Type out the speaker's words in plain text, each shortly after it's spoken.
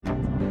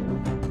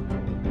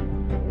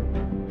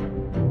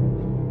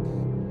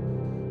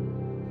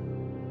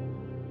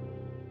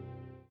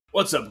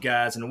What's up,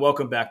 guys, and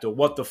welcome back to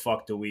What the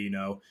Fuck Do We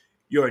Know,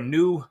 your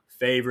new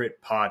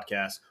favorite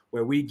podcast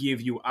where we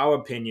give you our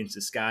opinions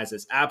disguised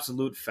as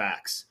absolute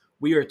facts.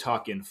 We are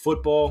talking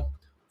football,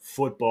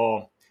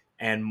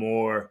 and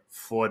more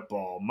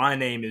football. My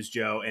name is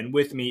Joe, and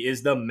with me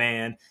is the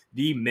man,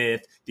 the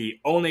myth,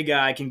 the only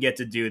guy I can get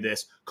to do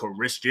this,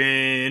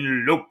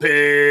 Christian Lopez.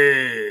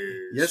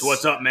 Yes.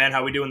 What's up, man?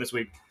 How we doing this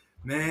week?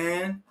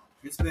 Man,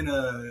 it's been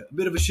a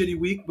bit of a shitty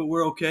week, but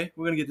we're okay.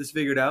 We're going to get this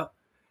figured out.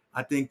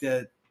 I think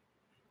that,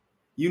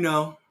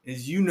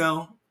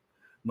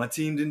 my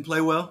team didn't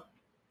play well.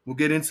 We'll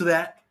get into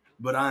that,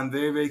 but I'm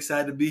very, very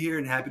excited to be here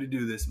and happy to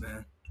do this,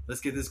 man.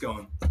 Let's get this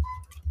going.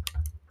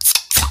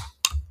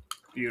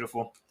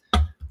 Beautiful.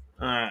 All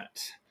right.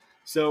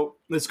 So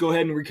let's go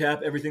ahead and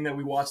recap everything that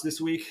we watched this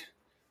week.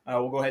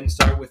 We'll go ahead and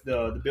start with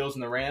the Bills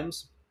and the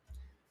Rams.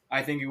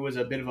 I think it was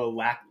a bit of a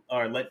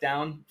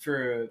letdown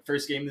for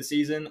first game of the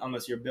season,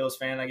 unless you're a Bills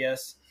fan, I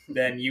guess.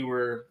 Then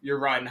you're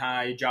riding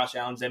high. Josh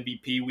Allen's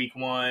MVP week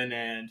 1,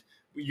 and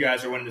you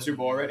guys are winning the Super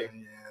Bowl already.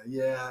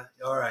 Yeah.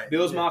 All right.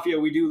 Bills Mafia,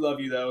 we do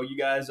love you, though. You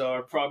guys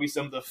are probably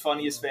some of the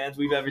funniest fans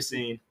we've ever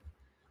seen.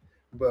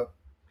 But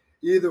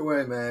either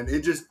way, man,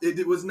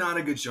 it was not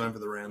a good showing for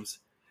the Rams.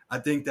 I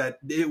think that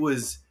it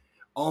was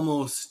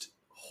almost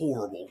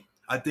horrible.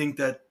 I think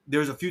that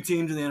there's a few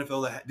teams in the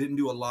NFL that didn't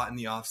do a lot in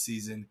the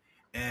offseason,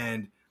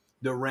 and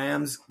the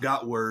Rams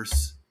got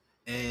worse,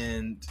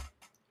 and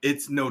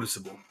it's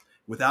noticeable.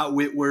 Without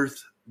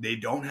Whitworth, they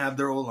don't have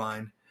their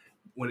O-line.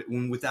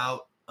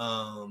 Without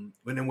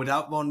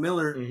Von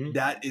Miller,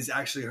 that is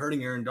actually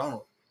hurting Aaron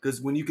Donald. Because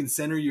when you can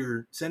center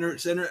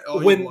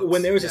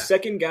when there was a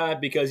second guy,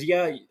 because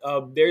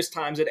there's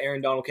times that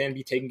Aaron Donald can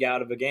be taken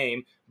out of a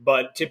game,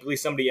 but typically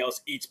somebody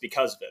else eats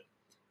because of it,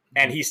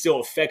 and he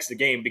still affects the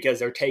game because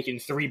they're taking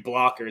 3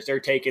 blockers, they're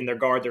taking their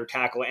guard, their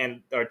tackle,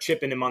 and are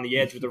chipping him on the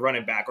edge with a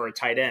running back or a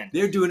tight end.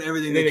 They're doing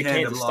everything they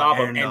can to stop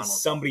him, Aaron Donald. And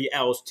somebody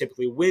else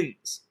typically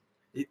wins.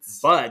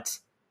 But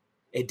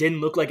it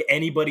didn't look like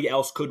anybody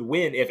else could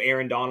win if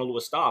Aaron Donald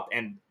was stopped,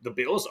 and the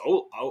Bills'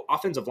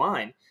 offensive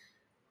line.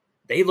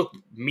 They look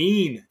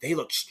mean. They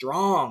look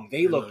strong.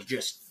 They look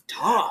just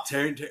tough.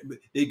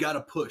 They got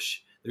a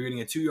push. They're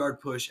getting a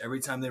 2-yard push every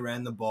time they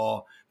ran the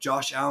ball.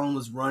 Josh Allen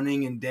was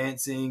running and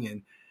dancing.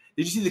 And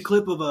did you see the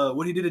clip of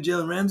what he did to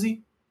Jalen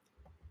Ramsey?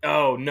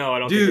 Oh, no, I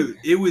don't Dude,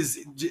 it was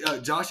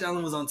Josh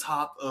Allen was on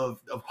top of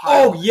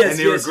Pyle. Oh, yes, and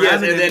they were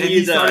grabbing him, and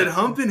he started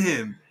humping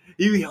him.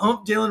 He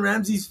humped Jalen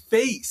Ramsey's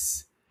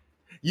face.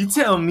 You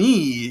tell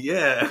me.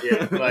 Yeah.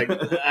 Yeah, like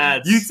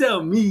that's... You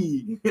tell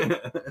me.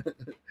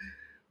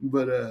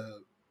 But,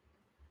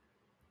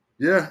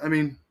 yeah, I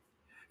mean,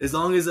 as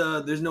long as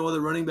there's no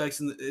other running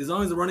backs, as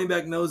long as the running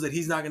back knows that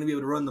he's not going to be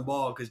able to run the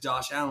ball because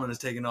Josh Allen is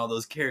taking all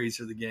those carries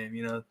for the game,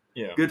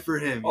 Yeah. Good for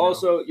him.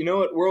 Also, you know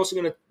what? We're also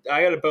going to –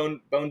 I got a bone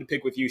to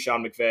pick with you,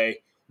 Sean McVay.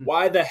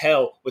 Why the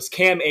hell was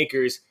Cam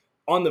Akers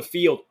on the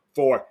field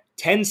for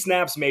 10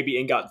 snaps maybe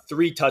and got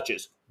 3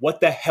 touches? What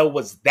the hell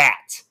was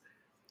that?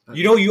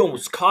 You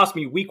almost cost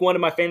me week 1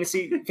 of my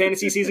fantasy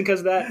season because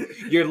of that.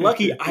 You're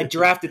lucky I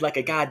drafted like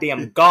a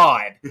goddamn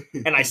god,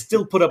 and I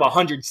still put up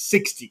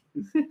 160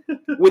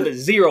 with a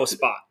 0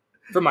 spot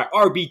for my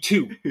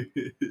RB2.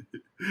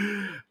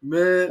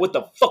 Man, what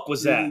the fuck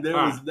was that?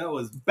 That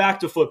was back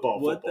to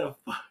football. What the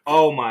fuck?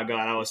 Oh my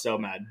god, I was so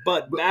mad.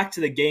 But back to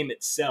the game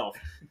itself.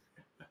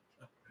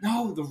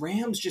 No, the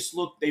Rams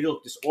they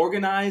looked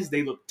disorganized.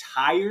 They looked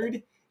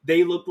tired.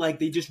 They looked like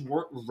they just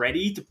weren't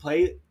ready to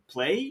play.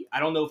 I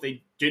don't know if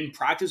they didn't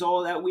practice all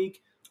of that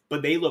week,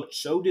 but they looked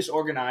so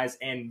disorganized,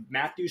 and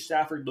Matthew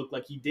Stafford looked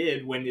like he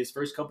did when his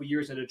first couple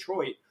years in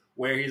Detroit,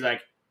 where he's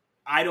like,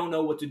 I don't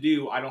know what to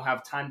do. I don't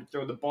have time to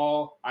throw the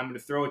ball. I'm going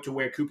to throw it to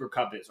where Cooper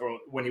Kupp is. Or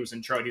when he was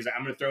in Detroit, he's like,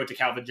 I'm going to throw it to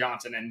Calvin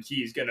Johnson, and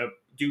he's going to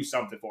do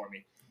something for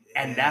me.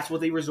 Yeah. And that's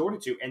what they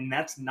resorted to, and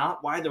that's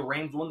not why the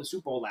Rams won the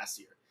Super Bowl last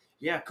year.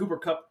 Yeah, Cooper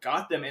Kupp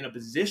got them in a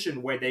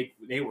position where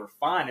they were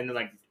fine, and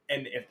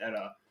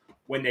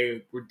when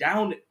they were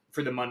down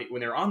for the money, when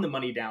they're on the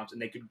money downs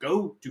and they could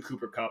go to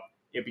Cooper Kupp,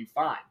 it'd be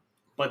fine.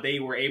 But they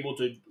were able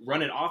to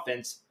run an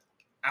offense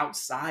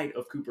outside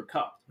of Cooper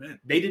Kupp. Man.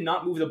 They did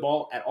not move the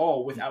ball at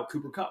all without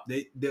Cooper Kupp.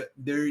 They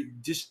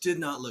just did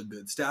not look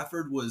good.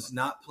 Stafford was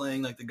not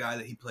playing like the guy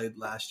that he played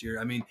last year.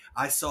 I mean,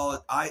 I saw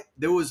it.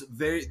 There was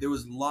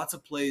lots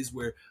of plays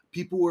where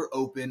people were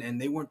open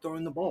and they weren't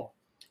throwing the ball.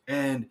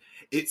 And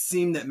it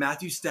seemed that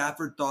Matthew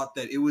Stafford thought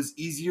that it was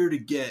easier to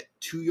get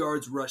 2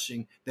 yards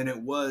rushing than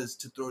it was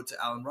to throw it to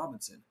Allen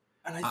Robinson.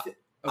 And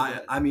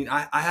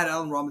I had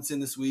Allen Robinson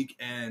this week,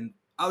 and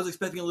I was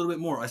expecting a little bit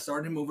more. I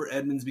started him over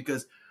Edmonds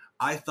because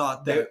I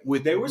thought that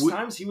there was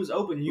times he was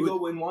open. You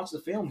go and watch the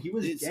film. He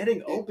was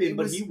getting open,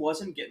 but he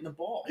wasn't getting the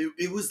ball.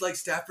 It was like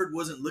Stafford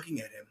wasn't looking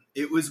at him.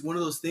 It was one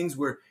of those things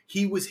where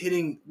he was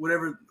hitting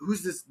whatever.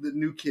 Who's the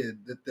new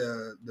kid that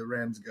the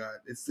Rams got?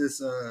 It's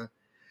this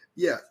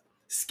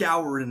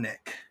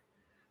Skowronek.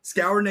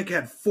 Skowronek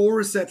had 4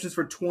 receptions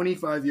for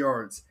 25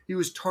 yards. He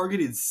was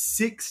targeted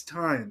 6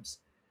 times.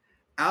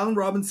 Allen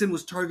Robinson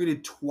was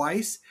targeted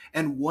twice,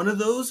 and one of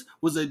those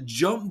was a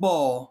jump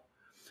ball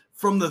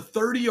from the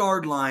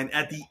 30-yard line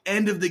at the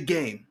end of the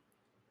game.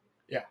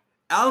 Yeah.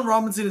 Allen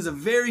Robinson is a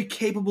very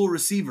capable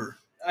receiver.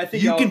 I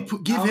think you can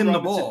give Allen him Robinson, the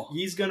ball.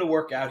 He's going to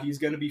work out. He's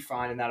going to be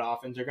fine in that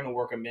offense. They're going to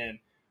work him in.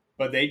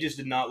 But they just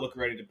did not look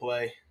ready to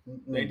play.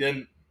 They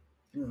didn't.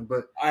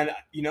 But and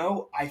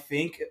I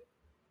think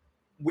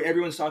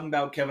everyone's talking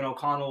about Kevin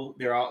O'Connell,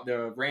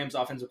 the Rams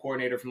offensive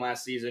coordinator from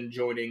last season,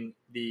 joining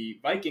the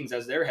Vikings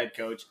as their head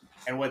coach,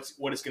 and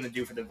what it's going to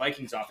do for the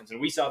Vikings offense. And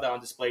we saw that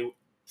on display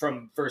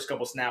from first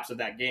couple snaps of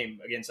that game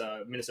against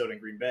Minnesota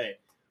and Green Bay.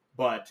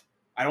 But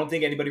I don't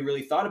think anybody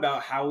really thought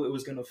about how it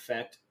was going to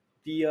affect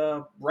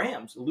the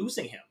Rams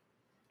losing him.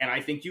 And I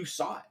think you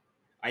saw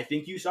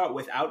it.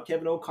 Without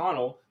Kevin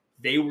O'Connell,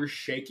 they were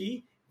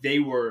shaky. They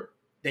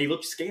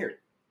looked scared.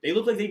 They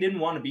looked like they didn't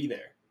want to be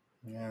there.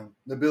 Yeah.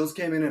 The Bills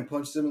came in and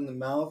punched them in the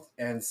mouth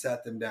and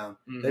sat them down.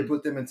 Mm-hmm. They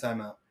put them in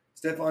timeout.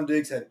 Stephon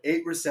Diggs had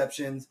 8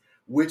 receptions,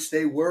 which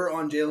they were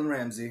on Jalen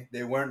Ramsey.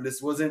 They weren't.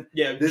 This wasn't.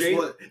 Yeah.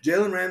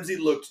 Jalen Ramsey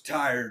looked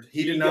tired.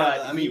 He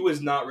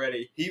was not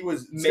ready. He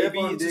was. Maybe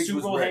it's a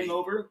Super Bowl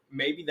hangover.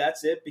 Maybe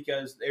that's it,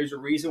 because there's a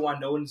reason why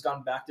no one's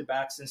gone back to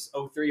back since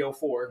 03,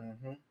 04.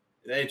 Mm-hmm.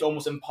 It's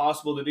almost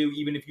impossible to do,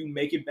 even if you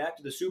make it back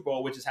to the Super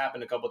Bowl, which has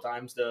happened a couple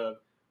times.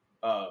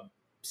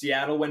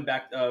 Seattle went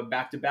back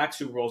to back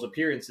Super Bowls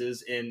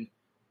appearances in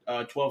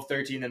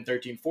 12-13 and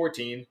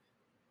 13-14.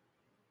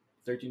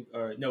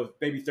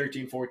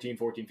 13-14,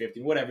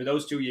 14-15, whatever.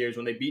 Those 2 years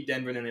when they beat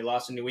Denver and then they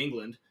lost to New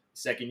England,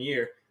 second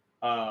year.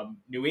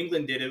 New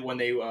England did it when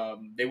they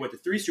went to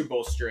 3 Super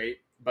Bowls straight.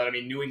 But, I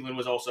mean, New England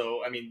was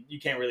also, you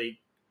can't really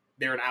 –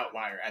 they're an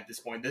outlier at this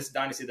point. This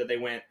dynasty that they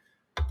went –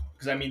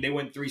 because, they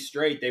went 3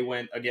 straight. They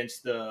went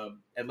against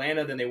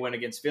Atlanta, then they went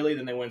against Philly,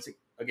 then they went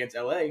against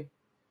L.A.,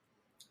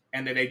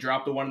 and then they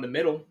dropped the one in the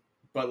middle.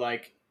 But,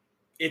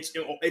 it's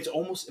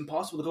almost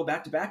impossible to go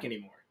back-to-back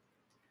anymore.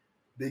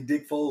 Big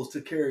Dick Foles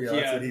took care of y'all.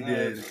 That's what he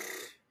did.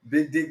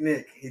 Big Dick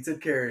Nick, he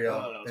took care of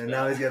y'all. And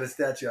now he's got a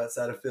statue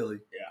outside of Philly.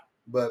 Yeah.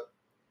 But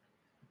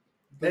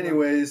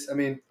anyways,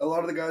 a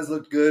lot of the guys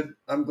looked good.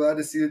 I'm glad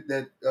to see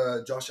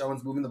that Josh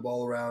Allen's moving the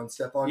ball around.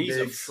 Stephon Diggs.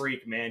 He's a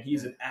freak, man.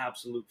 He's an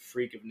absolute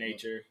freak of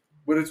nature.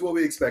 But it's what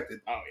we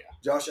expected. Oh, yeah.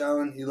 Josh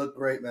Allen, he looked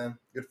great, man.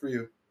 Good for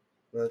you.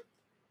 But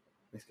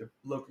he's good.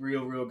 Looked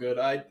real, real good.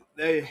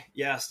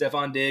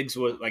 Stephon Diggs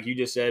was, like you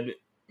just said,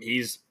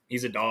 he's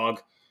a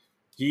dog.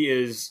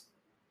 He's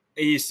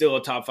still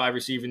a top 5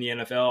 receiver in the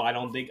NFL. I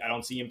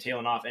don't see him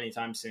tailing off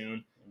anytime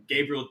soon.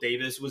 Gabriel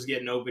Davis was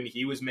getting open.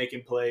 He was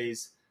making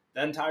plays.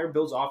 The entire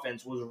Bills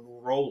offense was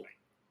rolling.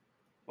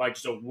 Like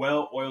just a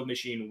well-oiled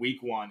machine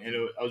week 1. And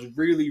I was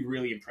really,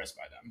 really impressed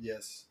by them.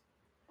 Yes.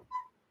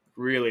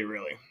 Really,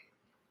 really.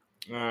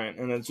 All right.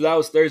 And then so that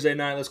was Thursday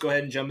night. Let's go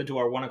ahead and jump into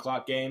our 1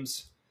 o'clock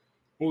games.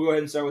 We'll go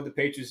ahead and start with the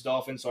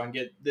Patriots-Dolphins so I can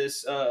get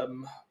this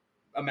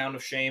amount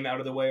of shame out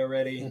of the way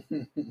already.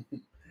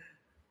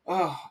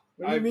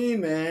 What do you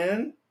mean,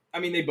 man?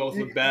 They both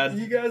look bad.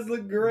 You guys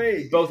look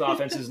great. Both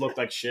offenses look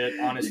like shit,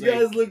 honestly. You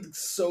guys look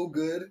so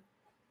good.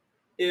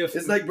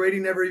 It's like Brady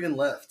never even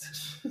left.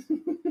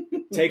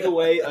 Take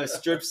away a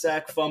strip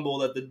sack fumble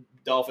that the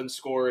Dolphins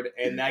scored,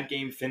 and that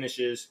game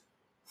finishes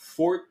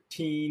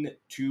 14-7.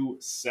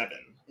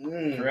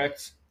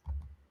 Correct?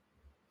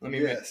 Let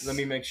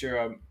me make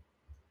sure.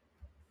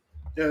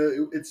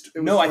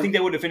 I think they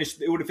would have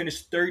finished. It would have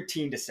finished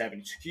 13-7.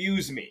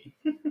 Excuse me.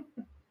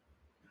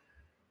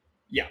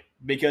 Yeah,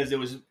 because it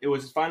was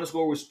final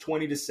score was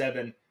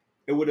 20-7.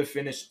 It would have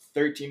finished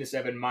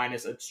 13-7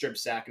 minus a strip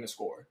sack and a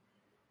score.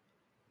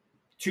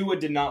 Tua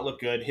did not look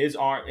good.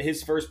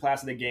 His first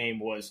pass of the game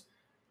was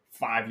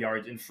 5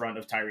 yards in front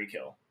of Tyreek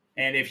Hill.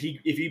 And if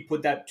he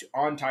put that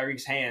on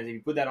Tyreek's hands, if he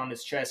put that on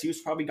his chest, he was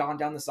probably gone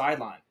down the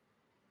sideline.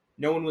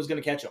 No one was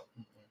going to catch him.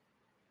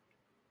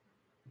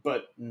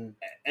 But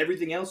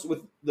everything else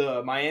with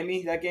the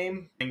Miami, that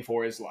game,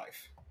 for his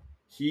life.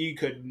 He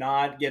could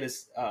not get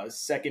a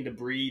second to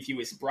breathe. He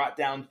was brought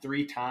down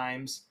 3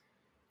 times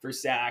for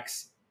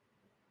sacks.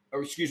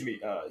 Or excuse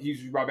me, he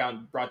was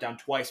brought down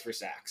twice for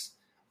sacks.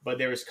 But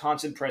there was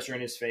constant pressure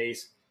in his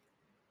face.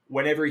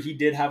 Whenever he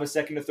did have a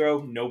second to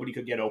throw, nobody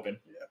could get open.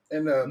 Yeah.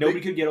 And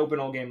nobody could get open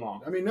all game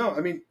long.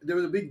 There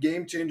was a big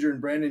game changer in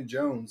Brandon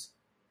Jones.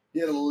 He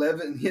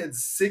had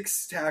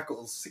 6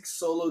 tackles, 6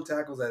 solo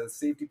tackles at a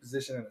safety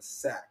position and a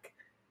sack.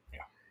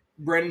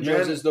 Brandon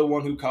Jones is the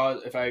one who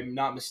caused, if I'm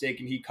not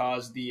mistaken, he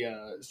caused the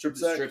strip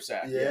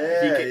sack.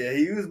 Yeah,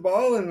 he was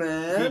balling,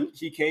 man.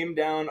 He came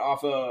down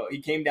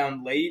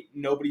late,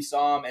 nobody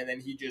saw him, and then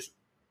he just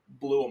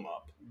blew him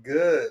up.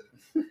 Good.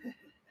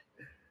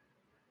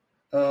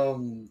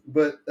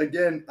 But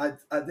again,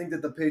 I think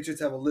that the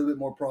Patriots have a little bit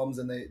more problems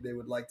than they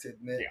would like to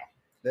admit. Yeah.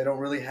 They don't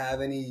really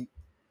have any.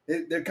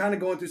 They're kind of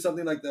going through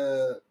something like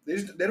they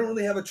don't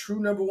really have a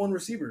true number 1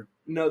 receiver.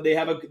 No, they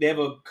have a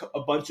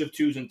bunch of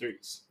 2s and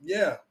 3s.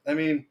 Yeah,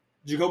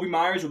 Jacoby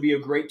Myers would be a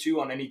great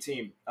 2 on any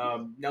team.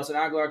 Nelson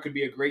Aguilar could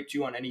be a great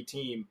 2 on any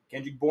team.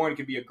 Kendrick Bourne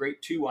could be a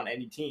great 2 on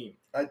any team.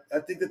 I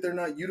think that they're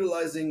not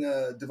utilizing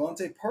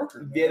Devontae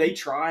Parker. Man. Yeah, they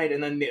tried,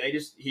 and then they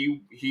just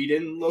he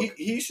didn't look.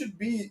 He should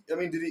be. I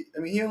mean,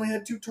 he only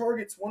had 2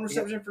 targets, 1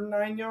 reception for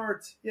 9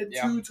 yards. He had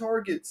 2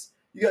 targets.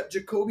 You got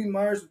Jacoby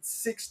Myers with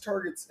 6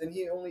 targets, and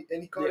he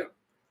caught it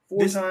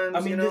 4 times.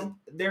 I mean,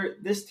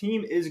 this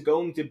team is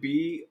going to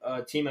be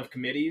a team of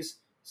committees.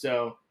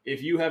 So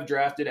if you have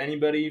drafted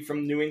anybody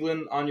from New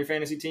England on your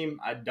fantasy team,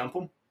 I'd dump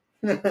them.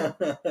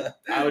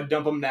 I would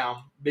dump them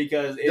now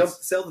because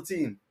sell the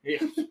team. Yeah.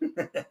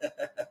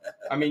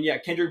 I mean, yeah,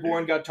 Kendrick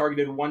Bourne got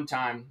targeted 1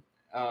 time.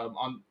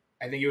 I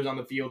think he was on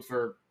the field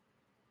for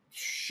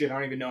I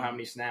don't even know how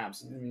many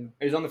snaps.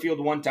 He was on the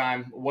field 1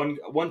 time,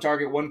 one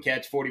target, 1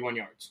 catch, 41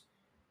 yards,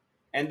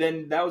 and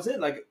then that was it.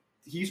 Like,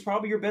 he's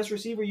probably your best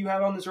receiver you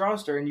have on this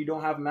roster, and you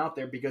don't have him out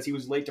there because he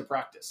was late to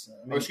practice.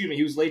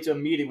 He was late to a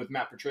meeting with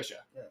Matt Patricia.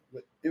 Yeah,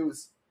 but it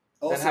was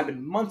also, that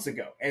happened months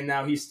ago, and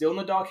now he's still in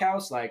the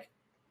doghouse. Like,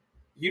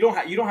 you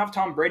don't have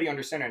Tom Brady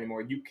under center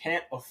anymore. You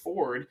can't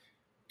afford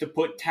to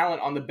put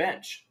talent on the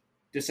bench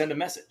to send a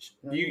message.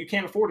 You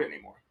can't afford it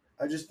anymore.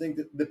 I just think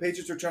that the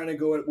Patriots are trying to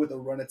go with a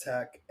run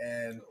attack,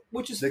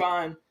 which is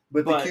fine.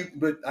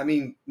 But I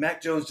mean,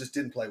 Mac Jones just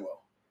didn't play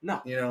well.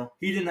 No,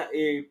 he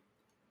didn't.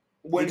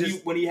 When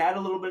he had a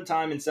little bit of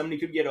time and somebody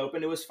could get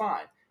open, it was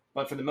fine.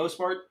 But for the most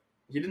part,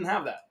 he didn't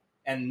have that,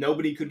 and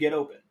nobody could get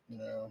open.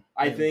 No,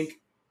 I think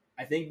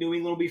New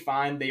England will be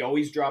fine. They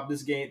always drop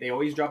this game. They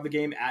always drop the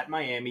game at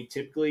Miami.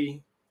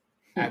 Typically,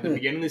 at the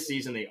beginning of the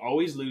season, they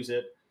always lose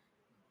it.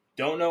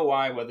 Don't know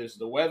why, whether it's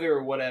the weather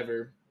or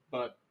whatever,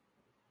 but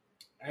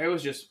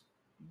it's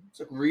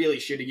a really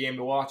shitty game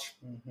to watch.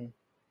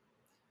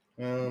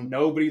 Mm-hmm.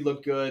 Nobody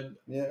looked good.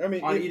 Yeah, I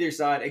mean, on either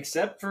side,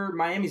 except for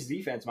Miami's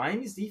defense.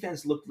 Miami's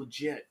defense looked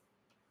legit.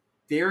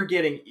 They're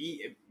getting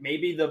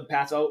maybe the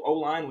Pats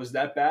O-line was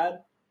that bad,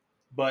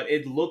 but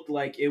it looked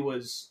like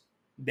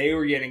they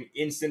were getting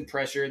instant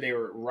pressure. They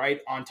were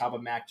right on top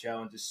of Mac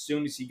Jones. As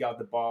soon as he got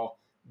the ball,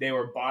 they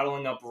were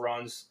bottling up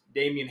runs.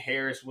 Damian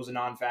Harris was a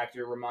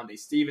non-factor. Ramondre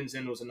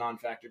Stevenson was a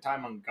non-factor. Ty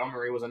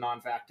Montgomery was a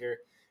non-factor.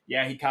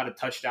 Yeah, he caught a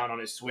touchdown on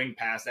his swing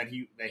pass that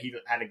he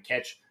had to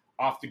catch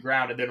off the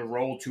ground and then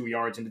roll 2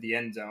 yards into the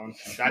end zone,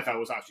 which I thought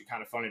was actually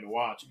kind of funny to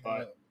watch.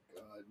 But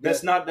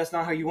that's not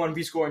how you want to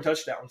be scoring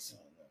touchdowns.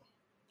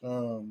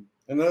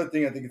 Another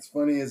thing I think it's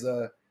funny is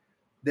that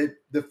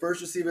the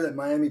first receiver that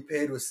Miami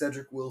paid was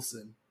Cedric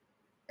Wilson,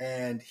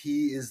 and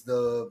he is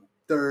the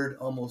 3rd,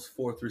 almost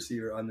 4th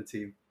receiver on the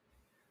team.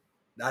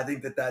 I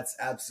think that's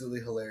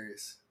absolutely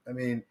hilarious. I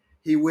mean,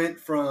 he went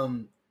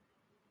from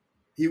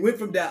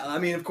Dallas. I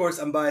mean, of course,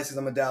 I'm biased because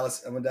I'm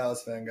a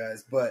Dallas fan,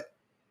 guys, but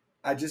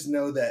I just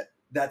know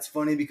that's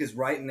funny because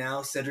right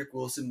now Cedric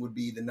Wilson would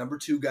be the number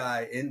 2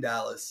 guy in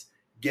Dallas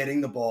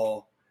getting the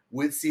ball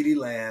with CeeDee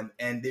Lamb,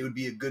 and they would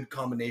be a good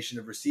combination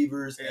of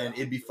receivers, and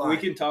it'd be fine. We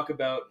can talk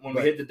about when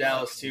we hit the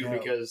Dallas too,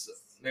 because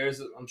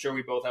I'm sure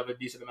we both have a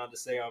decent amount to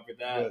say over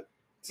that.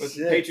 But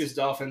the Patriots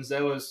Dolphins,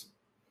 that was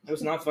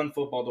not fun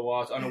football to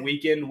watch on a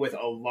weekend with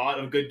a lot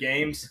of good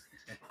games.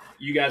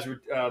 You guys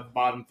were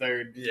bottom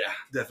 3rd. Yeah,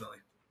 definitely.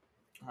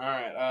 All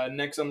right.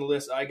 Next on the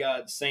list, I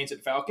got Saints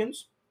at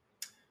Falcons.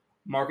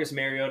 Marcus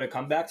Mariota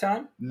comeback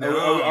time?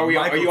 No, are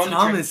you on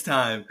Thomas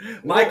time?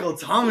 Michael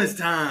Thomas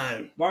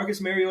time.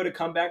 Marcus Mariota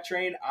comeback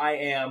train. I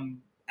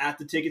am at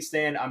the ticket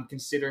stand. I'm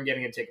considering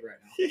getting a ticket right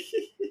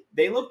now.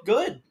 They look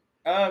good.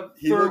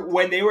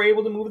 When they were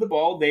able to move the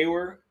ball, they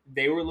were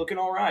looking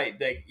all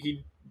right.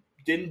 He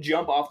didn't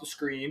jump off the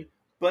screen,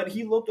 but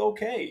he looked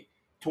okay.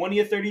 20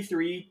 of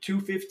 33,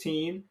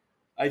 215.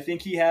 I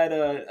think he had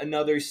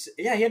another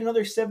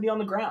 70 on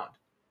the ground.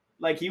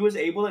 Like, he was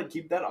able to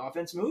keep that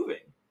offense moving.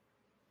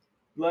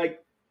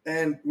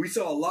 And we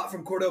saw a lot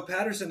from Cordell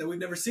Patterson that we've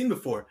never seen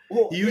before.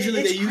 Well,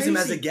 usually they use him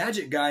as a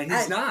gadget guy, and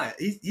he's not.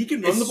 He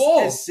can run the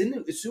ball. As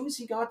soon as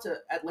he got to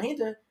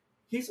Atlanta,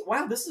 this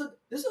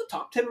is a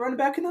top 10 running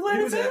back in the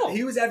NFL.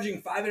 He was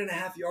averaging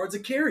 5.5 yards a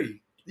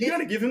carry. You got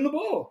to give him the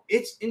ball.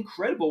 It's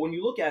incredible when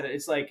you look at it.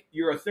 It's like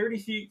you're a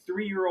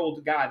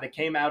 33-year-old guy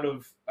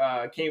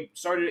that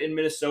started in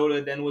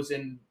Minnesota, then was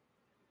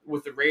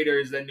with the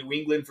Raiders, then New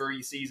England for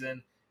a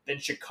season, then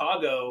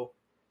Chicago,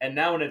 and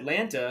now in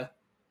Atlanta.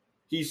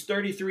 He's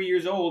 33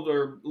 years old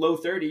or low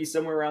 30s,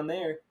 somewhere around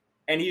there,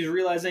 and he's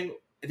realizing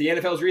the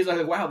NFL's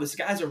realizing, wow, this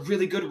guy's a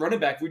really good running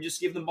back. We just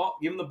give him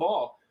the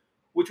ball,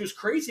 which was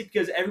crazy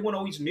because everyone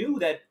always knew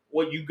that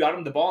when you got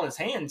him the ball in his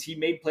hands, he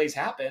made plays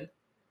happen,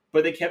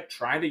 but they kept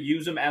trying to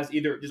use him as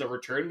either just a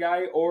return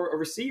guy or a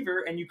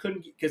receiver, and you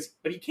couldn't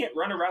but he can't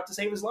run a route to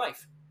save his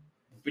life.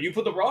 But you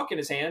put the rock in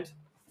his hand,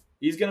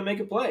 he's gonna make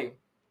a play.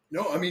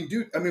 No, I mean,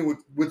 dude,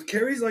 with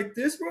carries like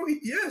this, bro,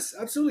 yes,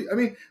 absolutely. I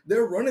mean,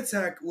 their run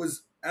attack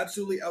was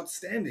absolutely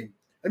outstanding.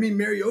 I mean,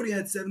 Mariota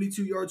had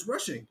 72 yards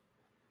rushing.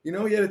 He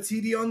had a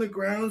TD on the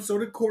ground. So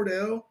did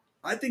Cordell.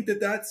 I think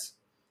that's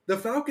the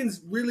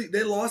Falcons. Really,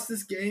 they lost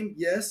this game.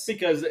 Yes,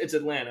 because it's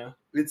Atlanta.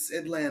 It's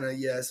Atlanta.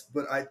 Yes,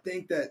 but I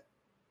think that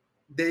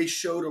they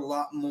showed a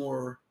lot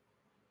more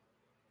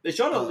They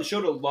showed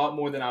a lot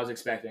more than I was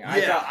expecting.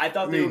 Yeah, I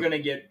thought they were going to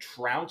get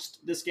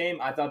trounced this game.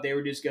 I thought they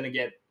were just going to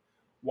get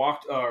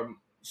walked or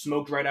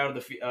smoked right out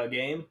of the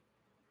game.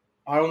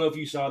 I don't know if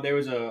you saw there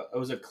was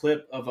a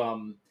clip of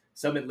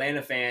some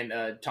Atlanta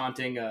fan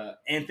taunting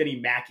Anthony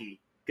Mackie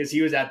because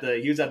he was at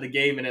the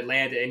game in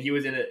Atlanta and he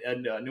was in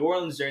a New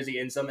Orleans jersey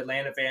and some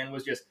Atlanta fan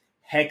was just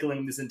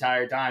heckling this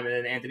entire time and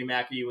then Anthony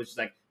Mackie was just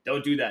like,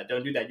 don't do that,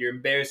 you're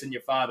embarrassing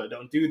your father,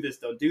 don't do this.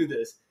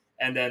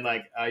 And then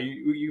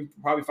you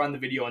probably find the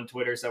video on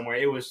Twitter somewhere.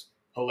 It was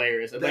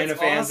hilarious. Atlanta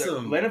fans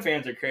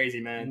are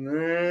crazy, man.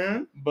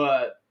 Mm-hmm.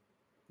 But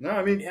no,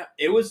 I mean, yeah,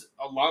 it was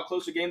a lot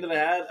closer game than I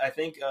had. I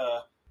think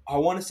I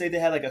want to say they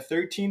had like a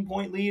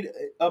 13-point lead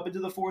up into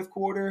the fourth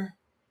quarter.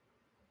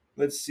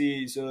 Let's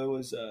see. So it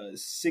was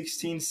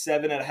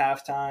 16-7 at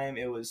halftime.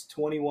 It was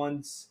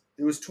 21.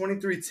 It was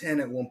 23-10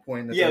 at one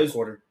point in the third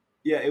quarter.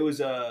 Yeah, it was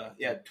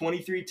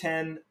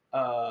 23-10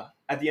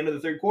 at the end of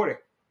the third quarter.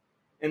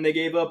 And they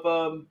gave up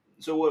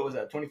so what was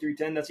that?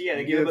 23-10.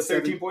 They gave up a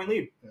 13-point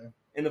lead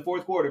in the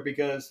fourth quarter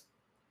because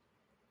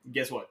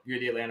guess what? You're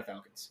the Atlanta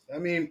Falcons. I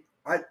mean,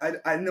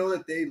 I know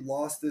that they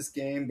lost this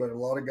game, but a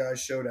lot of guys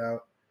showed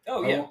out.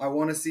 Oh yeah, I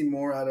want to see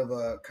more out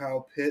of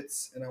Kyle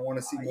Pitts, and I want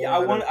to see more. I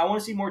want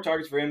to see more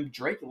targets for him.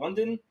 Drake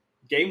London,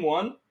 game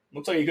 1,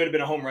 looks like he could have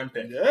been a home run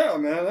pick. Yeah,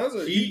 man,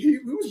 he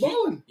was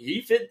balling.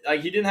 He fit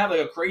he didn't have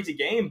a crazy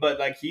game,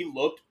 but he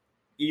looked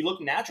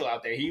natural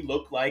out there. He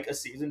looked like a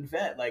seasoned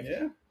vet.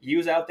 He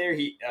was out there.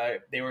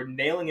 They were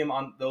nailing him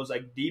on those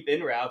deep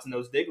in routes and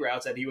those dig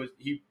routes that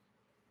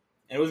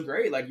and it was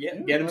great.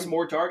 Get him some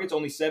more targets.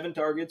 Only 7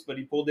 targets, but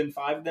he pulled in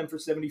 5 of them for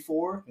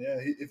 74. Yeah,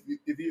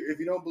 if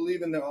you don't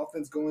believe in the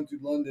offense going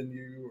through London,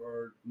 you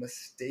are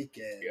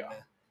mistaken. Yeah.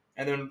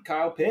 And then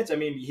Kyle Pitts. I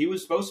mean, he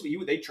was supposed to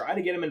be. They tried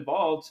to get him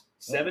involved.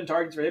 7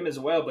 targets for him as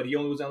well, but he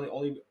was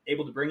only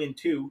able to bring in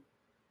 2.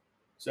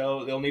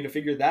 So they'll need to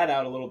figure that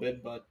out a little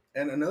bit. But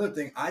and another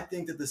thing, I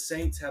think that the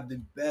Saints have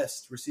the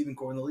best receiving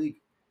core in the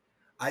league.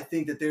 I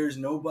think that there's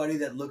nobody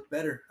that looked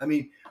better. I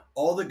mean,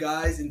 all the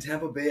guys in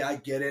Tampa Bay, I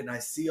get it, and I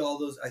see all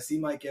those. I see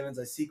Mike Evans,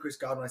 I see Chris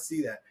Godwin, I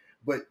see that.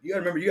 But you got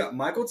to remember, you got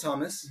Michael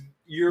Thomas.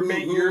 You're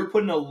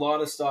putting a lot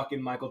of stock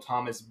in Michael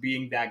Thomas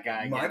being that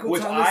guy, I'm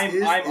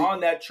on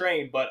that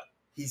train, but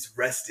he's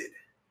rested.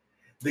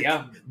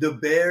 The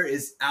bear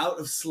is out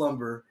of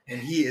slumber,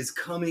 and he is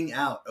coming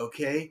out.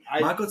 Okay,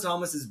 Michael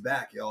Thomas is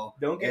back, y'all.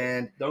 Don't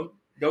get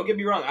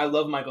me wrong. I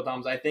love Michael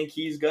Thomas. I think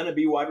he's gonna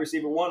be wide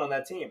receiver 1 on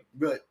that team.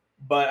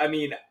 But I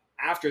mean,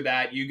 after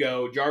that, you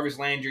go Jarvis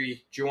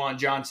Landry, Juwan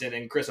Johnson,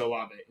 and Chris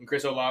Olave.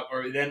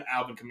 Or then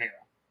Alvin Kamara,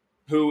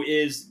 who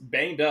is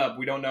banged up.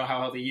 We don't know how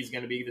healthy he's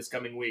going to be this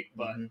coming week.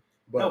 But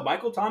no,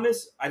 Michael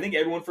Thomas, I think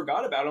everyone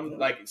forgot about him.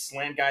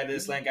 Slant guy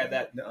this, slant guy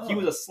that. No. He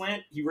was a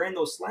slant. He ran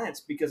those slants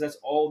because that's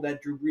all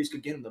that Drew Brees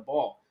could get him the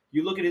ball.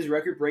 You look at his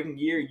record-breaking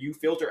year. You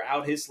filter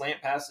out his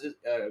slant passes,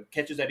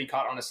 catches that he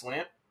caught on a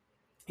slant.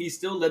 He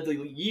still led the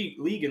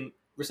league in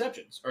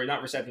receptions. Or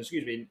not receptions,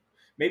 excuse me.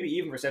 Maybe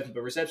even receptions,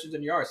 but receptions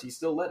and yards, he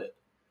still led it.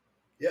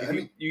 Yeah,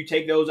 you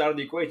take those out of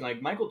the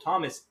equation. Michael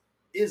Thomas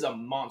is a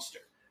monster.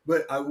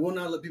 But I will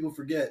not let people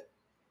forget,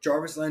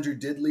 Jarvis Landry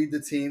did lead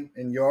the team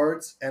in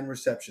yards and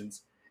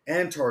receptions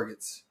and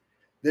targets.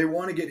 They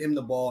want to get him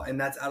the ball, and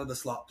that's out of the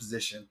slot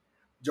position.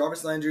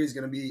 Jarvis Landry is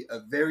going to be a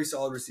very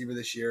solid receiver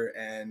this year,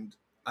 and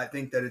I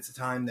think that it's a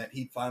time that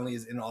he finally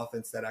is in an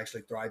offense that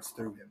actually thrives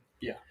through him.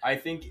 Yeah, I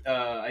think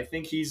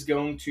he's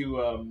going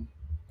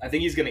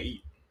to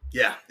eat.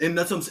 Yeah, and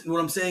that's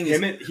what I'm saying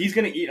is he's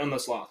going to eat on the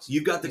slots.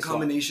 You've got the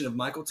combination of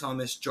Michael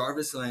Thomas,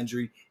 Jarvis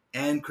Landry,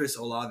 and Chris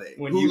Olave,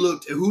 who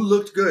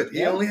looked good.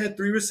 He only had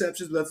 3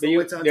 receptions, but that's the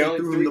only time they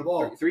threw him the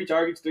ball. 3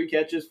 targets, 3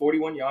 catches,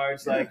 41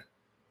 yards.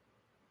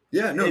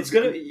 It's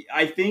gonna.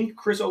 I think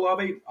Chris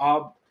Olave,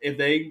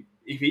 if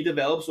he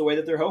develops the way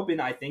that they're hoping,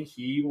 I think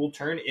he will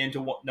turn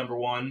into number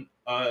 1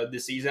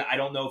 this season. I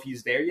don't know if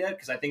he's there yet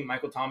because I think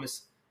Michael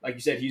Thomas, like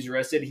you said, he's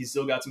rested. He's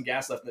still got some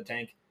gas left in the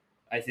tank.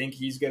 I think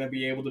he's going to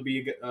be able to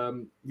be.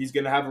 He's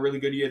going to have a really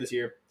good year this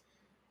year.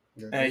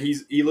 Yeah.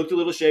 He looked a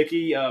little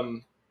shaky.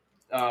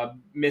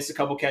 Missed a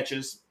couple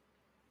catches,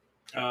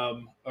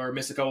 or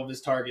missed a couple of his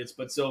targets,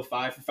 but still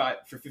 5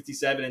 for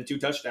 57 and 2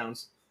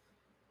 touchdowns.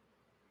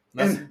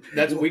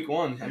 That's week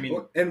 1. I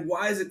mean, and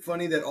why is it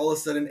funny that all of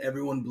a sudden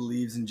everyone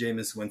believes in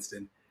Jameis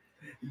Winston?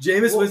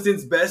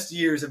 Winston's best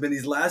years have been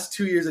these last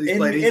 2 years that he's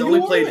played. He's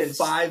only played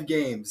 5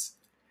 games.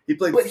 He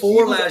played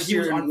 4 last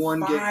year and 1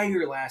 game. He was on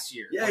fire last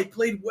year. Yeah, he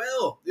played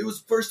well. It was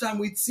the first time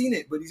we'd seen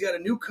it, but he's got a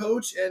new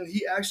coach, and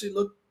he actually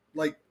looked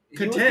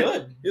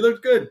content. He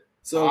looked good.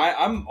 So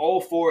I'm all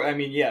for. I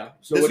mean, yeah.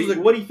 So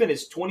what he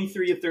finished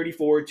 23 of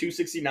 34,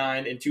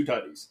 269, and 2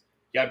 tutties.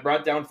 Got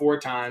brought down 4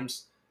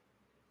 times.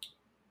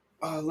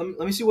 Let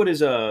me see what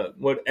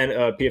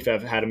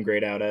PFF had him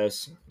grade out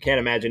as. Can't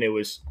imagine it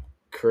was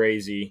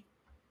crazy.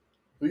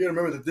 We got to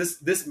remember that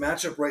this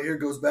matchup right here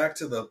goes back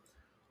to the.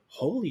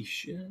 Holy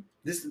shit.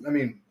 This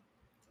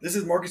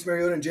is Marcus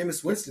Mariota and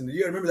Jameis Winston.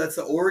 You got to remember that's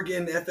the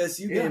Oregon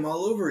FSU game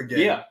all over again.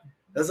 Yeah.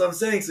 That's what I'm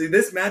saying. See,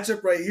 this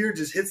matchup right here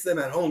just hits them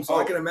at home. So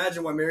I can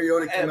imagine why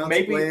Mariota came out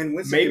to play and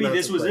Winston maybe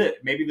this was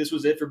it. Maybe this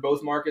was it for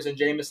both Marcus and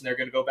Jameis, and they're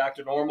going to go back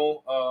to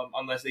normal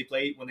unless they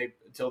play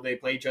until they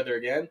play each other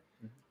again.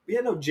 But yeah,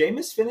 no,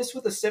 Jameis finished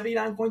with a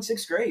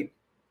 79.6 grade.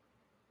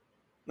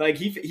 Like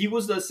he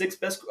was the sixth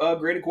best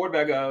graded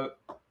quarterback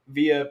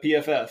via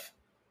PFF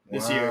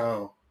this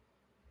year.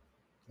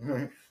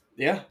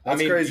 Yeah,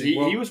 that's crazy.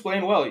 He was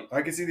playing well.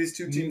 I can see these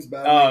two teams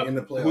battling in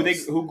the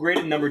playoffs. Who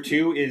graded number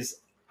 2 is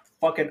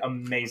fucking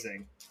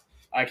amazing.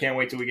 I can't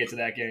wait till we get to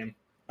that game.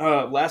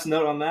 Last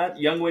note on that: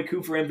 Younghoe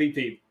Koo for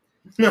MVP.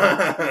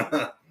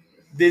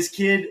 This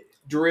kid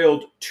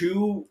drilled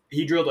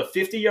He drilled a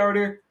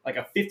 50-yarder, like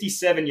a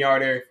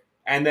 57-yarder,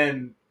 and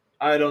then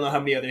I don't know how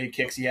many other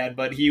kicks he had,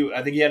 but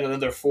I think he had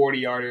another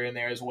 40-yarder in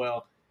there as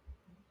well.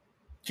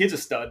 Kid's a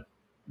stud,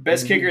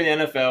 best kicker in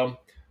the NFL.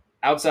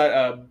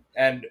 Outside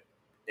and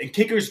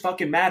kickers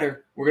fucking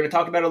matter. We're gonna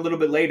talk about it a little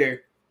bit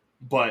later,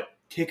 but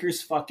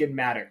kickers fucking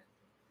matter.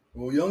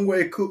 Well,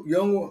 Younghoe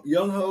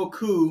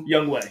Koo,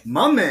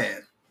 my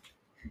man,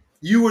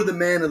 you were the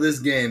man of this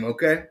game,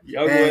 okay?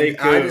 Younghoe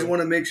Koo. I just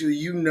want to make sure that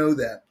you know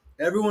that.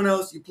 Everyone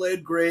else, you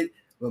played great,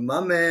 but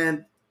my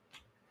man,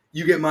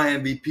 you get my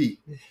MVP.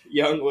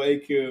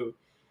 Younghoe Koo.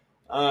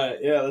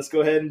 Yeah, let's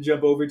go ahead and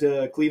jump over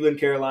to Cleveland,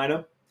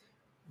 Carolina.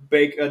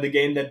 The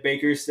game that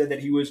Baker said that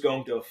he was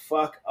going to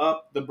fuck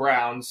up the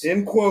Browns.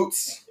 In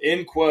quotes.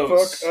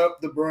 Fuck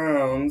up the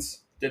Browns.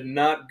 Did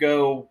not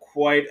go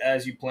quite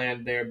as you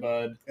planned there,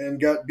 bud. And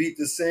got beat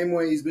the same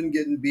way he's been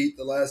getting beat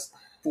the last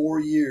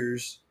 4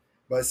 years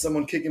by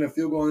someone kicking a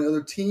field goal on the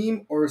other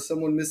team or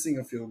someone missing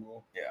a field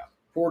goal. Yeah.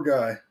 Poor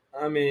guy.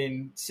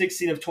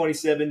 16 of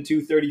 27,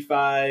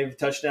 235,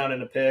 touchdown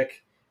and a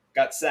pick.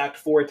 Got sacked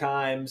 4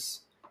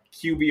 times.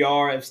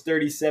 QBR of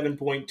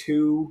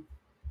 37.2.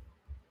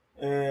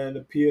 And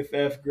a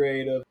PFF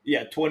grade of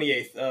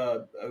 28th.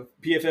 A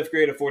PFF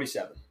grade of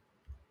 47.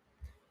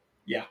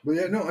 Yeah, but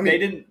yeah, no, they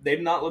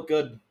did not look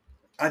good.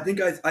 I think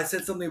I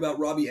said something about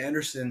Robbie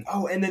Anderson.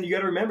 Oh, and then you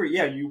got to remember,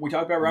 we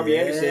talked about Robbie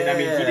Anderson.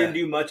 He didn't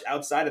do much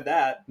outside of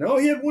that. No,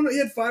 he had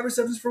 5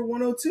 receptions for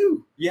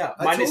 102. Yeah,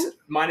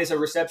 minus a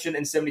reception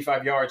and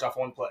 75 yards off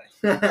one play.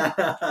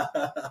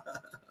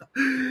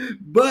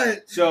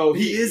 But so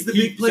he is the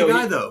big play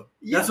guy, though.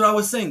 Yeah. That's what I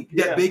was saying.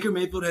 That Baker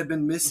Mayfield had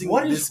been missing.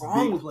 What is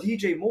wrong with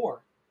DJ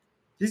Moore?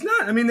 He's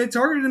not. They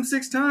targeted him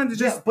 6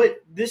 times.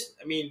 But this,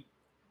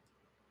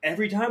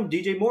 every time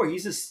DJ Moore,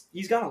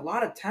 he's got a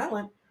lot of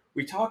talent.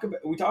 We talk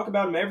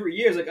about him every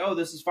year. It's like, oh,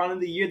 this is finally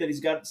the year that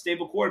he's got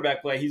stable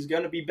quarterback play. He's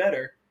gonna be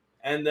better,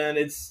 and then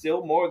it's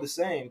still more of the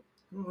same.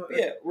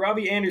 Yeah,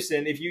 Robbie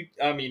Anderson.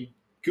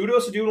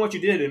 Kudos to doing what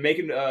you did and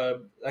making.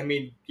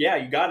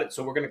 You got it.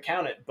 So we're gonna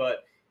count it.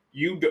 But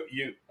you're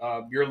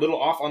a little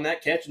off on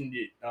that catch and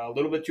a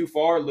little bit too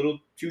far, a little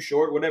too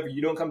short, whatever.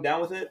 You don't come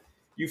down with it.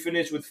 You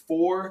finish with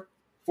four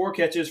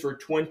catches for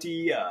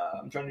 20.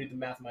 I'm trying to do the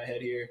math in my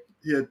head here.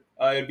 Yeah.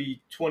 It would be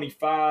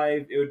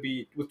 25. It would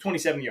be with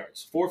 27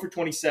 yards. 4 for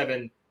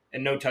 27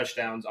 and no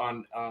touchdowns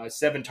on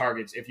 7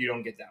 targets if you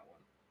don't get that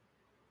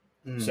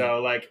one.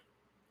 So,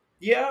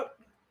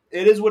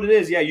 it is what it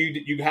is. Yeah,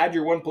 you had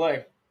your one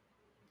play.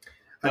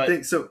 But I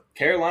think so.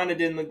 Carolina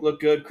didn't look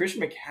good.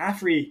 Christian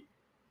McCaffrey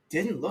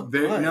didn't look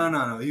good.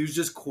 No. He was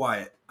just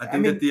quiet. I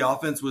think that the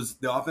offense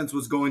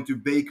was going through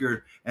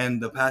Baker,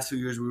 and the past few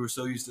years we were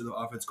so used to the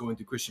offense going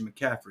through Christian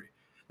McCaffrey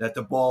that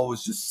the ball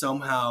was just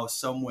somehow,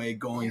 some way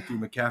going through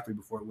McCaffrey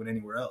before it went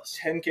anywhere else.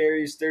 10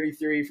 carries,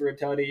 33 for a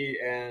tutty,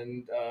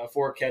 and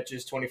 4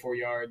 catches, 24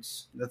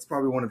 yards. That's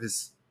probably one of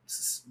his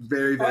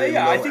very, very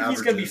low I think averages.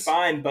 He's going to be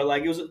fine, but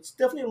it's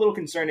definitely a little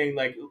concerning.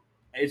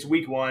 It's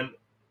week 1.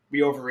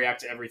 We overreact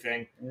to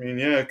everything.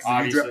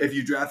 Because if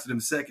you drafted him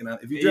second,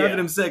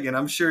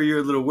 I'm sure you're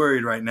a little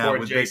worried right now.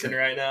 Poor Jason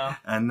right now.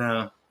 I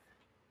know.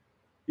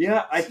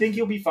 Yeah, I think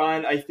he'll be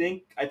fine. I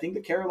think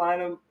the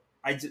Carolina.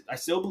 I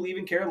still believe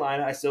in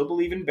Carolina. I still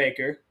believe in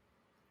Baker.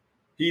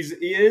 He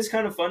is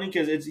kind of funny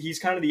because he's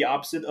kind of the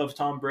opposite of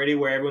Tom Brady,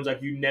 where everyone's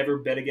like, you never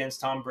bet against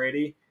Tom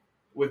Brady.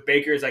 With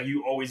Baker, it's like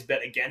you always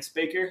bet against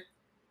Baker.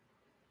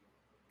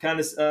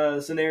 Kind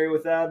of scenario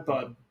with that,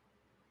 but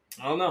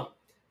I don't know.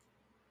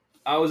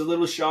 I was a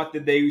little shocked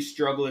that they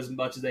struggle as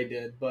much as they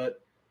did,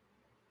 but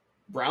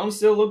Browns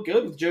still look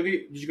good with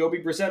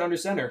Jacoby Brissett under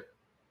center.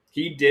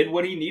 He did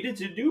what he needed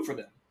to do for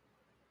them.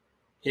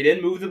 He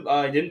didn't he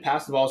didn't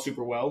pass the ball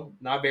super well.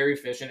 Not very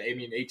efficient.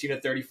 18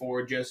 of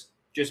 34, just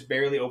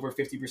barely over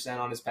 50%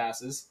 on his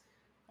passes.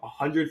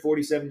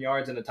 147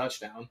 yards and a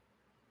touchdown.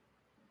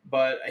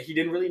 But he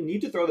didn't really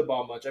need to throw the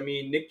ball much.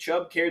 Nick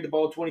Chubb carried the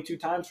ball 22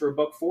 times for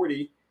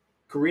 $140.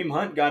 Kareem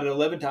Hunt got it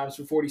 11 times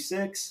for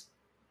 46.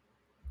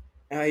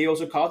 He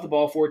also caught the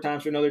ball 4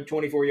 times for another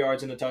 24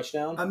 yards and a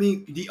touchdown.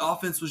 The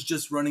offense was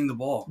just running the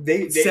ball.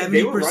 They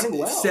were running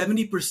well.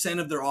 70%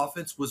 of their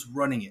offense was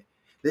running it.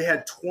 They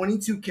had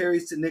 22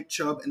 carries to Nick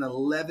Chubb and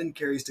 11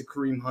 carries to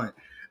Kareem Hunt,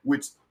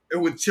 with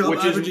Chubb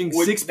averaging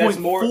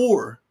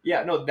 6.4.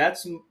 Yeah, no,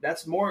 that's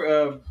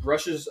more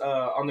rushes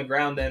on the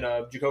ground than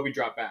Jacoby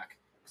drop back.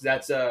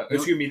 That's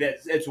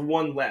that's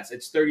 1 less.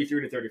 It's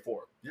 33 to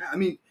 34. Yeah,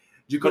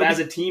 But as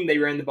a team, they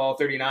ran the ball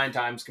 39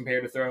 times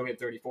compared to throwing it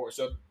 34.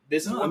 So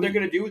this is what they're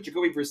going to do with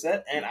Jacoby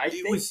Brissett. And I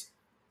think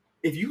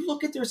if you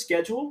look at their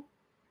schedule,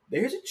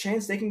 there's a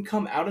chance they can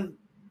come out of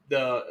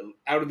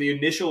the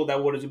initial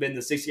that would have been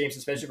the 6-game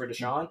suspension for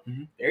Deshaun.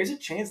 Mm-hmm. There's a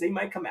chance they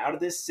might come out of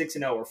this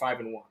 6-0 or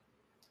 5-1.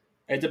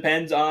 It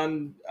depends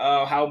on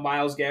how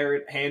Myles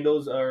Garrett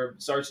handles or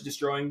starts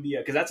destroying the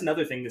because that's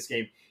another thing this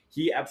game.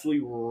 He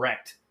absolutely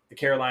wrecked the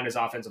Carolina's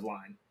offensive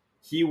line.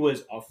 He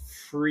was a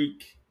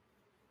freak.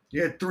 He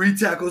had 3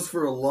 tackles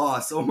for a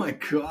loss. Oh my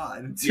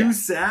god! 2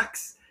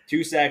 sacks.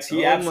 2 sacks.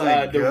 He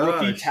the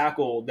rookie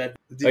tackle that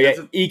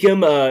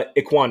Ikem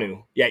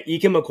Ekwonu. Yeah,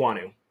 Ikem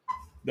Ekwonu.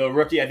 The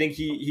rookie. I think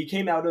he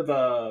came out of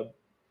can't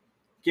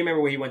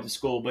remember where he went to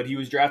school, but he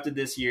was drafted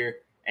this year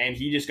and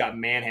he just got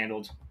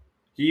manhandled.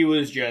 He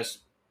just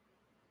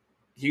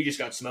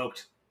got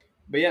smoked.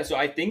 But yeah, so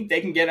I think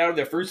they can get out of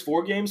their first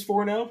 4 games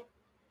 4-0.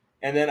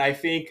 And then I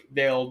think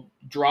they'll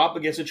drop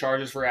against the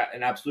Chargers for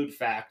an absolute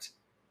fact.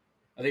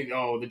 I think,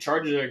 the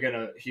Chargers are going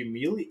to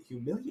humiliate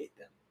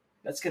them.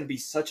 That's going to be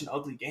such an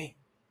ugly game.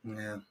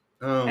 Yeah.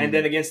 And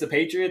then against the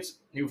Patriots,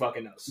 who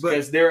fucking knows?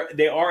 Because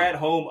they are at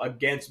home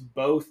against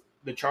both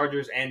the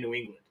Chargers and New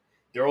England.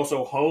 They're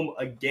also home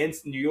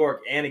against New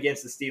York and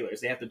against the Steelers.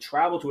 They have to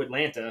travel to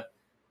Atlanta.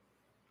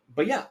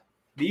 But yeah,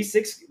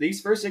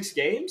 these first 6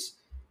 games,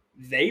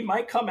 they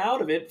might come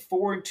out of it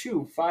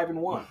 4-2,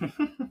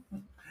 5-1.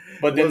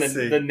 But then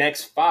the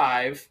next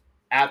 5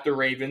 at the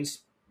Ravens,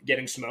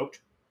 getting smoked.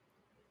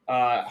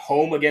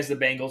 Home against the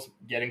Bengals,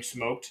 getting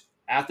smoked.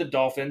 At the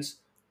Dolphins,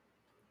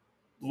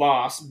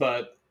 lost,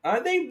 but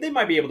they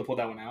might be able to pull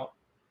that one out.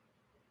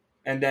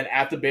 And then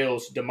at the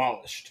Bills,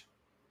 demolished.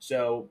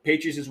 So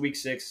Patriots is week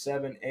 6,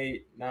 7,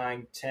 8,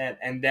 9, 10,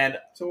 and then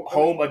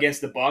home against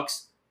the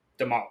Bucs,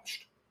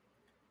 demolished.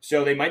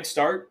 So they might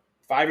start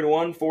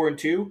 5-1,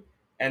 4-2,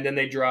 and then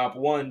they drop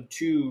 1,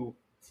 2,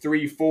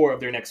 3, 4 of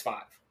their next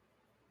 5.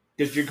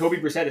 Because Jacoby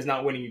Brissett is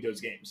not winning you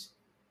those games.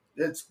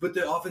 But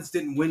the offense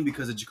didn't win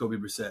because of Jacoby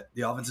Brissett.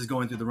 The offense is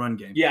going through the run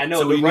game. Yeah,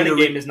 no, so the running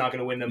game is not going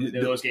to win them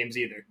those games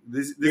either.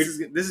 This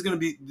is going to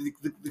be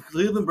the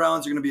Cleveland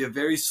Browns are going to be a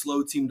very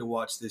slow team to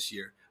watch this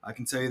year. I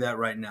can tell you that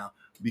right now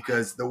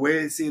because the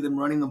way I see them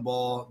running the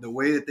ball, the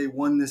way that they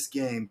won this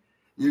game,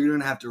 you're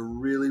going to have to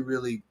really,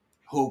 really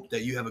hope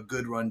that you have a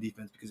good run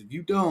defense because if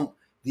you don't,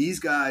 these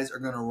guys are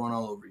going to run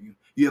all over you.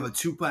 You have a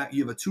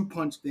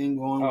two-punch thing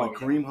going with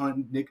Kareem Hunt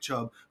and Nick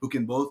Chubb, who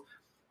can both.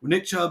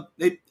 Nick Chubb,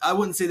 I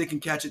wouldn't say they can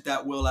catch it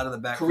that well out of the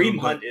backfield.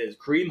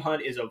 Kareem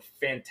Hunt is a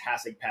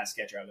fantastic pass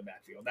catcher out of the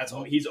backfield. That's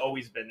all. He's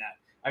always been that.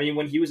 I mean,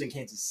 when he was in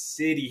Kansas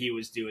City, he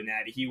was doing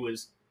that. He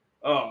was,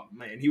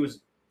 he was.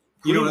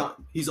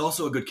 He's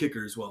also a good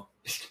kicker as well.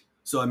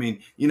 So I mean,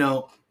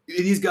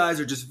 these guys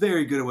are just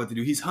very good at what they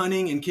do. He's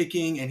hunting and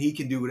kicking, and he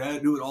can do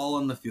it all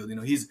on the field.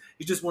 He's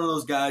just one of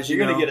those guys.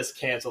 You're gonna get us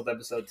canceled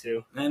episode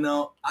 2. I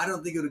know. I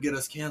don't think it'll get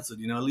us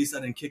canceled. At least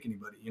I didn't kick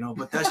anybody.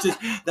 But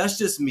that's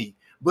just me.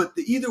 But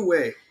either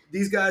way,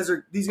 these guys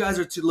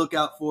are to look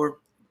out for.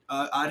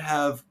 I'd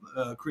have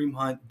Kareem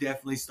Hunt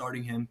definitely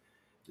starting him,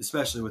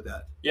 especially with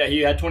that. Yeah,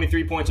 he had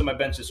 23 points on my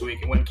bench this week,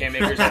 and when Cam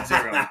Akers had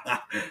 0.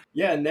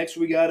 Yeah, next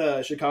we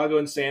got Chicago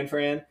and San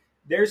Fran.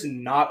 There's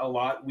not a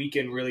lot we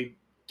can really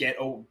get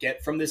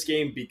from this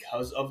game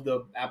because of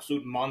the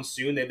absolute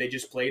monsoon that they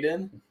just played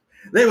in.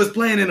 They was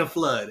playing in a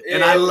flood,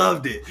 and I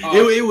loved it.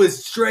 It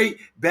was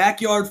straight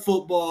backyard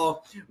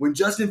football. When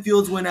Justin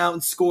Fields went out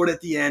and scored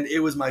at the end,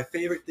 it was my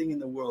favorite thing in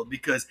the world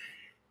because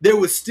there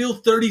was still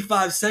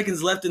 35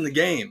 seconds left in the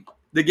game.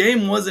 The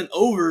game wasn't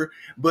over,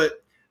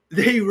 but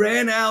they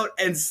ran out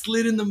and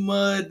slid in the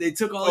mud. They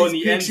took all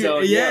these pictures. End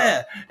zone,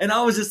 yeah. And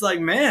I was just like,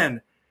 man,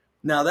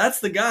 now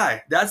that's the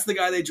guy. That's the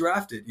guy they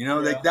drafted.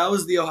 That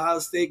was the Ohio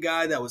State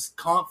guy that was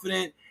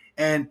confident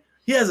and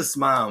he has a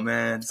smile,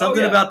 man.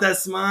 Something about that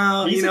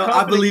smile.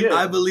 I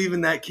believe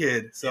in that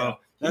kid. So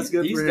that's good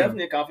for him. He's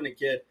definitely a confident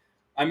kid.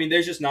 I mean,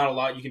 there's just not a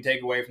lot you can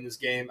take away from this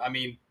game. I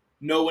mean,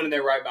 no one in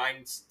their right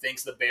mind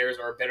thinks the Bears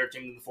are a better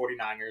team than the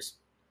 49ers.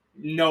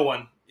 No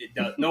one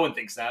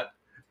thinks that.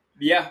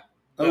 Yeah.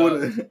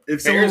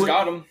 Bears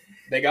got them.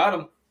 They got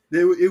them.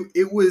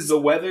 It was the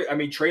weather. I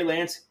mean, Trey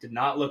Lance did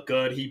not look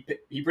good. He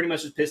pretty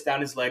much just pissed down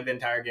his leg the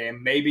entire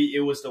game. Maybe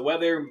it was the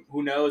weather.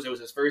 Who knows? It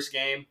was his first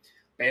game.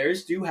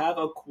 Bears do have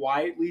a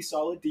quietly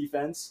solid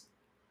defense.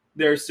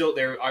 They're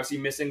obviously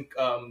missing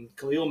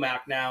Khalil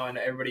Mack now and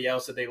everybody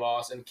else that they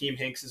lost, and Keem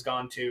Hinks is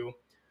gone too.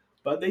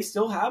 But they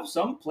still have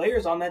some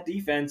players on that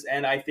defense,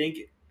 and I think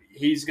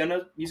he's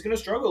gonna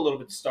struggle a little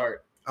bit to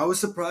start. I was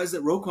surprised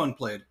that Roquan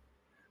played.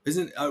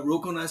 Isn't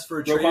Roquan asked for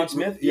a trade? Roquan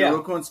Smith,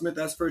 Roquan Smith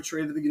asked for a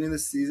trade at the beginning of the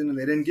season, and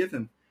they didn't give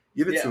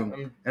it to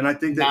him. And I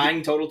think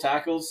 9 total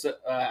tackles,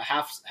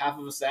 half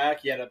of a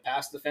sack. He had a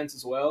pass defense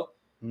as well.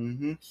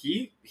 Mm-hmm.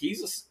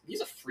 He's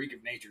a freak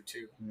of nature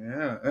too.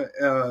 Yeah,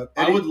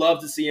 I would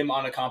love to see him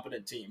on a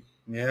competent team.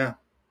 Yeah,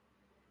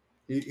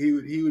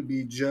 he would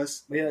be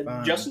just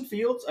fine. Justin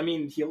Fields. I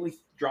mean, he only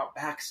dropped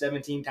back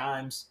 17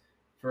 times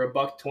for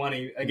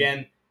 $120.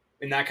 Again,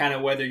 in that kind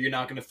of weather, you're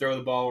not going to throw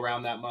the ball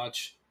around that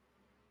much.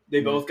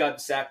 They both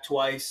got sacked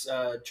twice.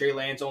 Trey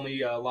Lance only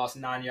lost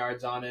 9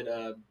 yards on it.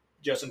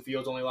 Justin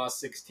Fields only lost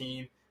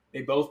 16.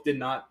 They both did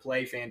not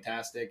play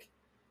fantastic.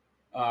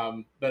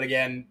 But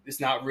again, it's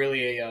not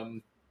really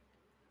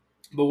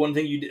but one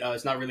thing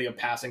it's not really a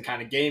passing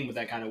kind of game with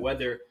that kind of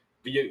weather.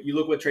 But you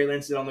look what Trey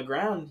Lance did on the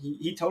ground.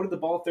 He toted the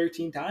ball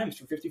 13 times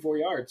for 54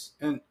 yards.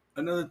 And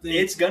another thing,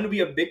 it's going to be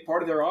a big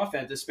part of their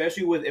offense,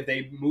 especially if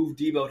they move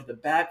Debo to the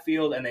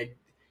backfield and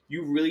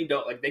you really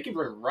don't like. They can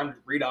run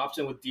read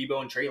option with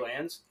Debo and Trey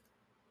Lance.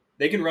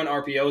 They can run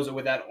RPOs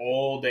with that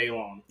all day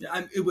long.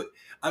 Yeah,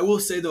 I will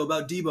say though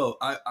about Debo,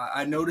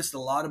 I noticed a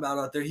lot about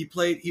out there. He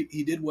played.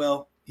 He did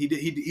well. He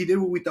did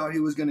what we thought he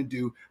was going to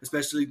do,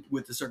 especially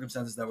with the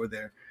circumstances that were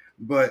there.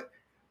 But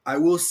I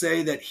will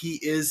say that he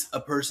is a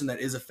person that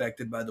is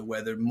affected by the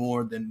weather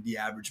more than the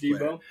average player.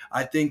 Debo?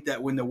 I think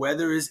that when the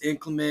weather is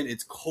inclement,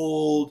 it's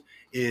cold,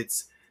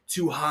 it's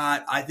too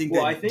hot. I think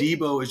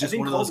Debo is just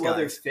one of those guys. Cold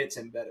weather fits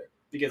him better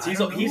because he's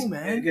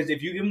man. Because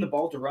if you give him the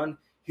ball to run,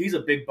 he's a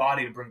big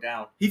body to bring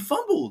down. He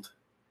fumbled.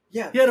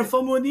 Yeah, he had a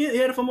fumble in the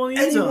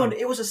end zone.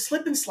 It was a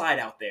slip and slide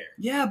out there.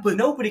 Yeah, but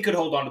nobody could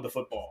hold on to the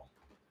football.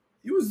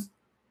 He was.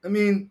 I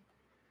mean.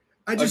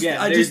 Like I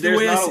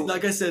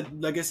said,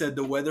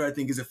 the weather I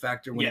think is a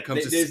factor when it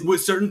comes to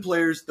with certain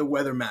players. The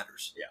weather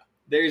matters. Yeah,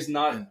 there's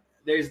not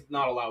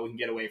a lot we can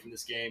get away from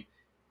this game.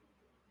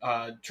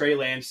 Trey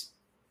Lance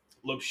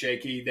looked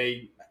shaky.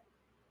 They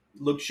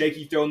looked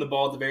shaky throwing the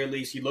ball at the very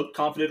least. He looked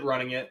confident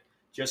running it.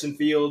 Justin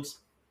Fields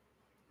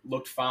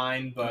looked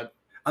fine, but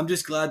I'm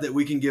just glad that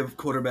we can give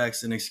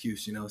quarterbacks an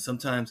excuse.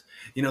 Sometimes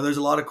there's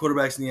a lot of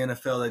quarterbacks in the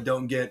NFL that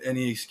don't get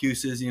any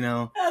excuses.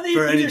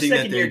 For anything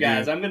that they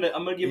guys. do. I'm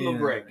gonna give them a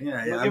break.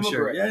 Yeah, I'm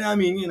sure. Yeah, I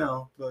mean,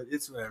 but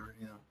it's whatever.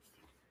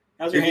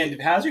 How's your hand?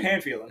 How's your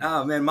hand feeling?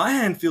 Oh man, my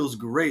hand feels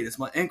great. It's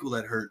my ankle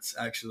that hurts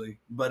actually.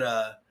 But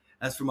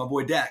as for my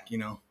boy Dak,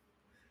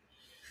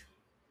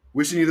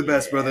 wishing you the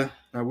best, brother.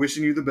 I'm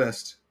wishing you the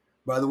best.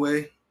 By the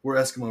way, we're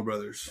Eskimo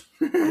brothers.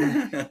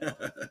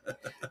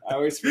 I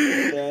always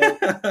forget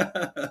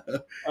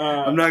that.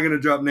 I'm not going to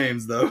drop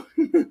names, though.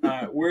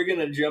 We're going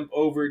to jump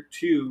over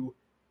to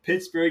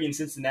Pittsburgh and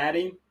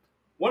Cincinnati.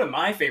 One of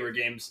my favorite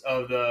games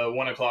of the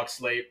 1 o'clock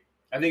slate.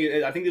 I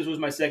think this was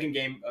my second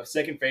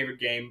favorite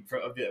game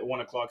of the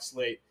 1 o'clock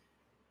slate.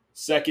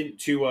 Second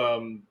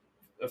to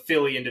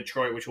Philly and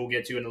Detroit, which we'll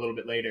get to in a little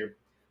bit later.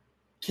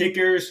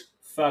 Kickers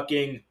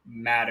fucking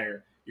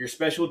matter. Your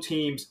special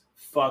teams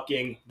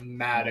fucking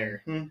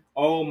matter. Mm-hmm.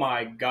 Oh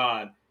my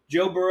God.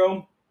 Joe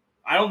Burrow,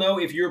 I don't know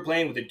if you were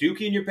playing with a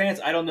dookie in your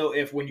pants. I don't know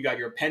if when you got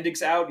your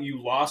appendix out,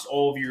 you lost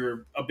all of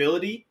your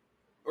ability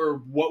or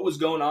what was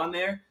going on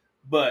there.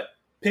 But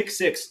pick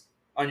 6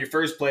 on your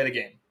first play of the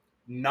game.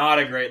 Not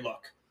a great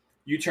look.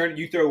 You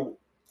throw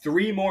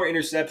 3 more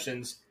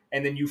interceptions,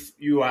 and then you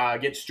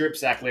get strip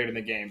sacked later in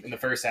the game in the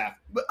first half.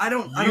 But I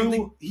don't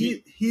think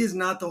he is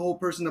not the whole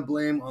person to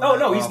blame.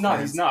 He's not.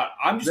 He's not.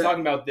 I'm just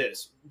talking about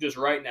this just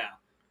right now.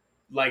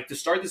 Like to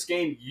start this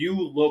game, you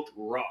looked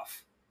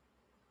rough.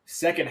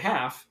 Second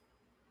half,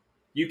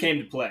 you came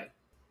to play.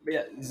 But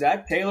yeah,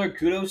 Zach Taylor,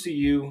 kudos to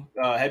you,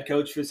 head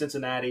coach for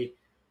Cincinnati,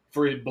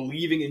 for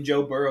believing in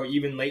Joe Burrow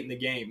even late in the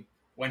game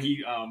when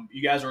you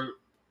guys are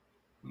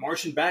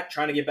marching back,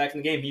 trying to get back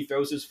in the game. He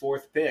throws his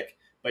 4th pick,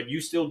 but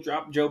you still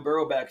dropped Joe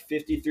Burrow back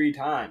 53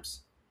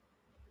 times.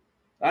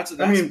 That's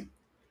I mean,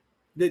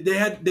 they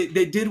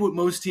did what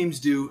most teams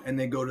do, and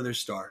they go to their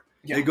star.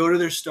 Yeah. They go to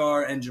their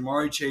star, and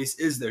Jamar Chase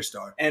is their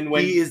star. And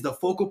when he is the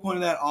focal point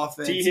of that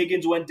offense. T.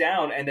 Higgins went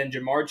down, and then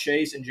Jamar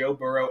Chase and Joe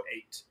Burrow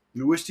ate.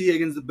 We wish T.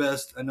 Higgins the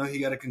best. I know he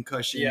got a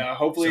concussion. Yeah,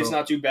 hopefully it's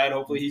not too bad.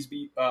 Hopefully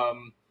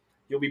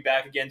he'll be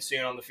back again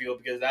soon on the field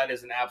because that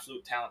is an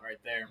absolute talent right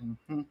there.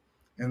 Mm-hmm.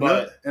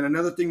 And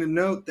another thing to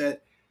note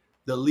that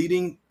the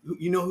leading,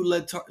 who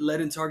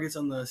led in targets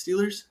on the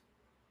Steelers?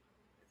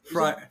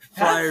 Pat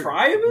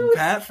Freiermuth?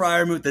 Pat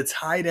Freiermuth, the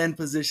tight end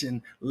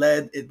position,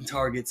 led in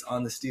targets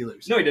on the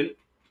Steelers. No, he didn't.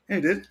 Yeah,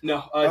 he did?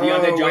 No,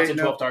 Deontay Johnson,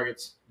 12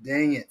 targets.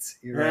 Dang it.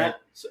 You're right.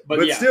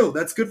 But still,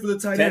 that's good for the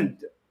tight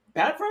end.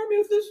 Pat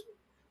Freiermuth is.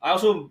 I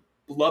also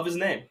love his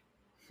name.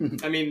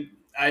 I mean,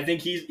 I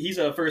think he's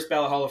a first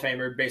ballot Hall of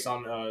Famer based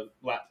on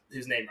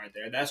his name right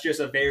there. That's just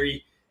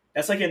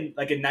that's like a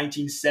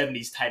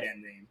 1970s tight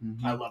end name.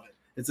 Mm-hmm. I love it.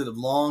 It's a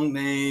long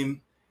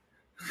name.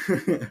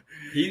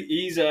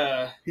 He's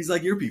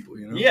like your people,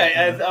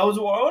 Yeah, I was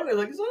wondering.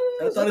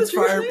 I thought it's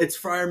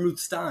Freiermuth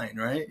Stein,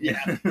 right?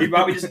 Yeah, he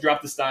probably just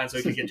dropped the Stein so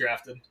he could get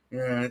drafted.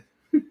 Yeah.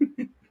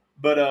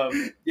 But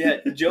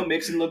Joe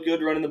Mixon looked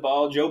good running the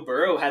ball. Joe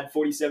Burrow had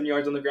 47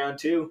 yards on the ground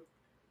too.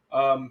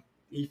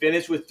 He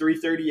finished with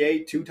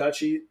 338, 2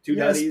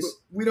 tutties.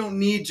 We don't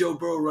need Joe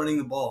Burrow running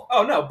the ball.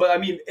 Oh no, but I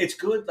mean it's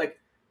good. Like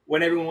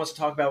when everyone wants to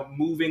talk about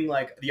moving,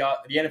 like the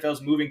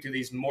NFL's moving to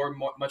these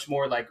much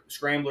more like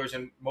scramblers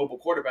and mobile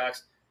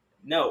quarterbacks.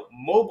 No,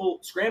 mobile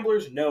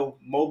scramblers. No,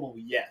 mobile.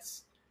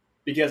 Yes,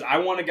 because I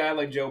want a guy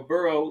like Joe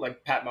Burrow,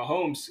 like Pat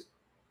Mahomes,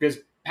 because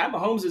Pat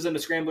Mahomes isn't a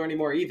scrambler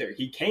anymore either.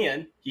 He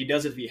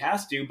does it if he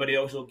has to, but he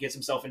also gets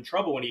himself in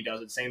trouble when he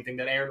does it. Same thing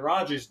that Aaron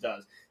Rodgers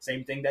does.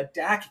 Same thing that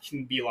Dak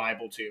can be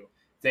liable to.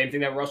 Same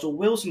thing that Russell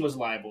Wilson was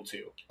liable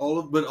to.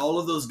 But all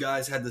of those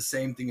guys had the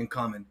same thing in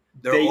common.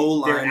 Their They're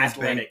O-line is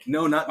athletic. banged.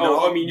 No, not.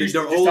 I mean, you're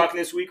just talking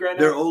this week right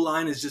now? Their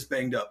O-line is just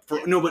banged up.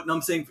 No,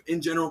 I'm saying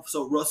in general.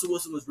 So Russell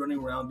Wilson was running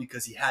around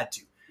because he had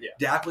to. Yeah.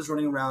 Dak was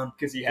running around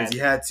because he had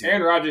to.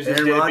 Aaron Rodgers did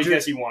it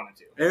because he wanted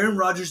to. Aaron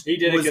Rodgers, he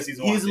did it because he's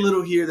a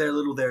little here, there, a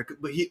little there.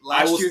 But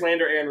I will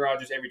slander Aaron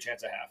Rodgers every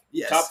chance I have.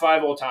 Yes. Top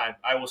 5 all time.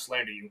 I will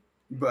slander you,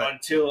 but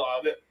until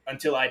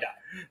I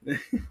die.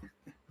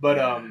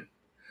 But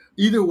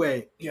either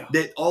way,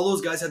 that all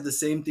those guys had the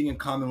same thing in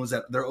common, was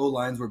that their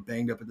O-lines were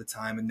banged up at the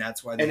time, and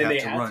that's why they have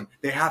to run.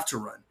 They have to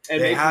run.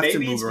 And they have to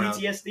maybe move it's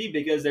PTSD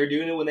because they're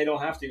doing it when they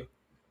don't have to.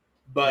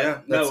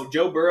 But no,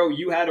 Joe Burrow,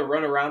 you had to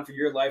run around for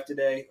your life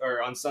today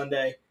or on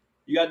Sunday.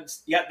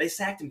 They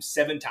sacked him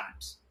 7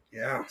 times.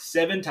 Yeah.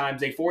 7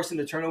 times. They forced him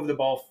to turn over the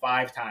ball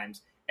 5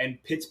 times.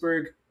 And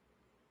Pittsburgh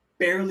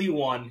barely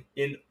won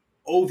in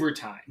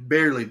overtime.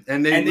 Barely.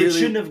 And they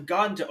shouldn't have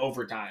gotten to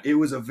overtime. It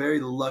was a very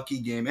lucky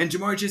game. And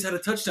Jamar Chase had a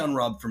touchdown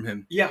robbed from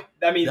him. Yeah.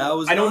 I mean, that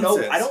was I don't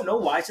know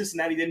why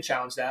Cincinnati didn't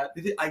challenge that.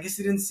 I guess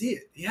they didn't see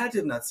it. He had to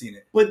have not seen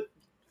it. But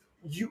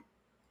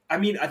I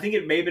think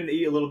it may have been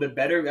a little bit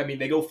better. I mean,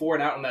 they go 4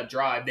 and out on that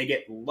drive. They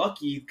get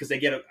lucky because they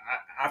get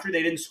after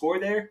they didn't score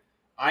there.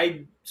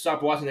 I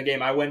stopped watching the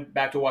game. I went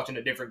back to watching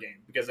a different game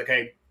because,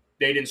 they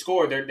didn't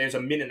score. There's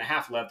a minute and a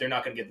half left. They're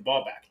not going to get the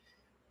ball back.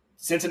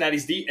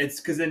 Cincinnati's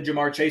it's because then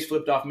Jamar Chase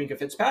flipped off Minkah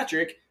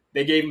Fitzpatrick.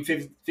 They gave him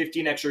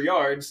 15 extra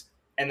yards,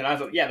 and then I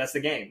thought, that's the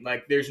game.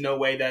 There's no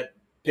way that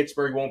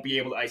Pittsburgh won't be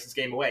able to ice this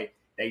game away.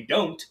 They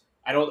don't.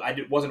 I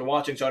wasn't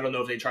watching, so I don't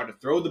know if they tried to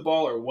throw the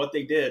ball or what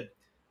they did,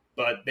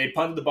 but they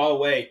punted the ball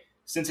away.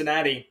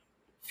 Cincinnati,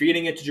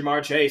 feeding it to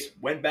Jamar Chase,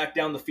 went back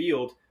down the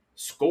field,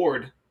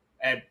 scored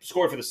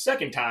for the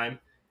second time.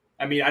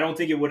 I mean, I don't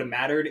think it would have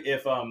mattered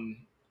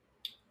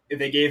if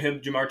they gave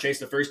him Jamar Chase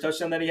the first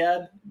touchdown that he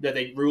had, that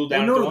they ruled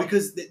down. No,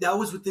 because that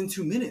was within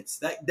 2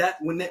 minutes.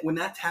 When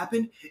that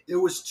happened, there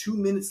was 2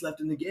 minutes left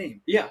in the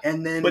game. Yeah,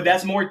 and then but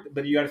that's more.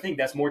 But you got to think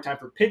that's more time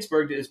for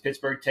Pittsburgh. Is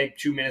Pittsburgh take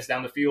 2 minutes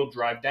down the field,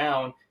 drive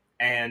down,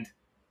 and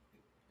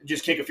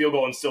just kick a field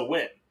goal and still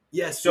win?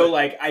 Yes. So,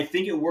 I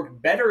think it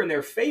worked better in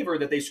their favor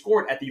that they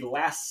scored at the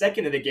last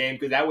second of the game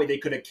because that way they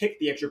could have kicked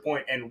the extra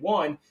point and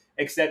won.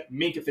 Except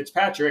Minkah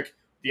Fitzpatrick,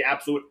 the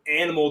absolute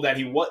animal that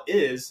he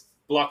is,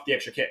 blocked the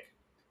extra kick.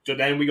 So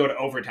then we go to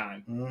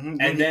overtime. Mm-hmm.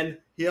 And then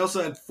he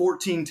also had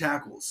 14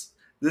 tackles.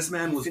 This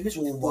man was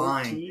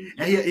flying.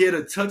 And he had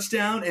a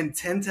touchdown and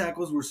 10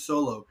 tackles were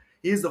solo.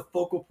 He is the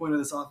focal point of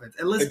this offense.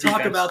 And let's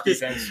talk about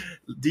this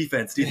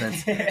defense.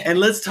 And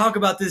let's talk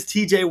about this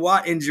TJ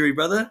Watt injury,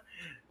 brother.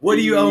 What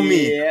do you owe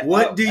me?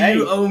 What do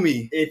you owe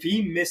me? If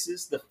he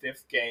misses the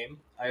 5th game,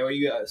 I owe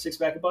you a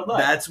 6-pack of Bud Light.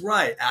 That's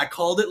right. I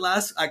called it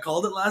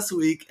last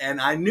week,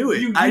 and I knew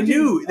it. I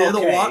knew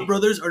the Watt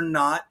brothers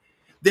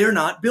they're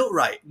not built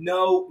right.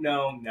 No,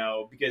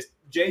 because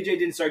JJ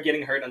didn't start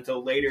getting hurt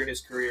until later in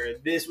his career.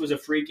 This was a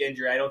freak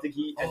injury. I don't think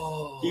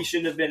he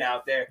shouldn't have been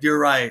out there. You're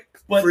right.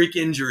 But freak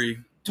injury.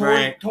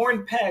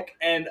 Torn pec,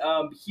 and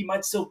he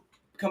might still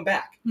come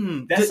back.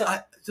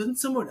 Doesn't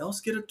someone else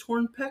get a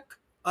torn pec?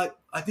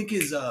 I think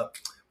his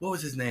what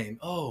was his name?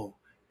 Oh,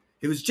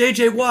 it was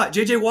JJ Watt.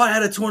 JJ Watt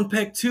had a torn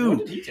pec too. When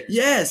did he tear?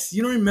 Yes,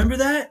 you don't remember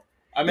that?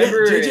 I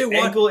remember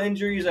ankle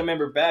injuries. I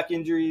remember back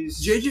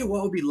injuries. JJ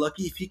Watt would be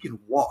lucky if he can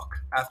walk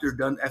after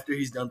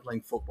he's done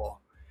playing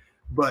football.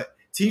 But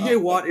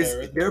TJ Watt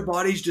their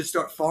bodies just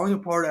start falling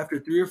apart after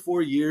 3 or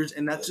 4 years,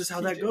 and that's just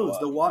how that goes.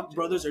 The Watt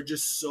brothers are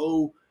just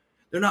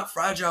they're not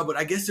fragile, but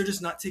I guess they're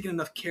just not taking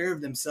enough care of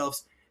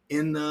themselves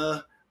in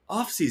the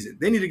off season.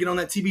 They need to get on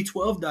that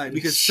TB12 diet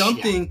because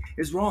something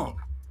is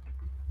wrong.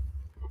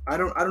 I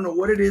don't know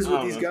what it is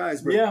with these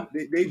guys, but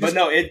they just.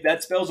 But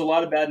that spells a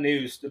lot of bad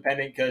news.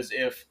 Because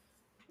if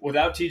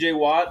without TJ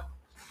Watt,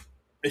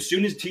 as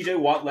soon as TJ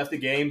Watt left the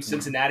game,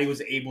 Cincinnati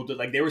was able to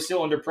they were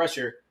still under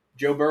pressure.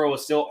 Joe Burrow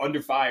was still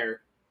under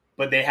fire,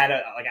 but they had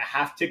a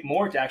half tick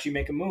more to actually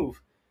make a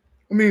move.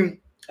 I mean,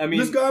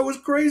 this guy was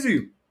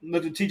crazy.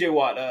 Look at TJ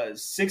Watt,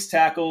 6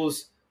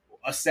 tackles,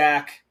 a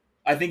sack.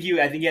 I think he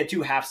had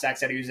 2 half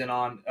sacks that he was in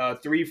on,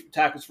 3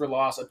 tackles for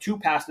loss, a 2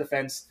 pass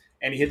defense,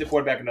 and he hit the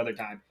quarterback another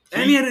time.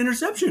 And he had an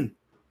interception.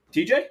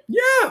 TJ?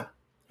 Yeah.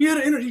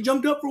 He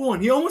jumped up for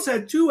 1. He almost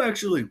had 2,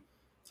 actually.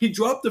 He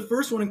dropped the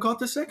first one and caught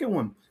the second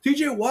one.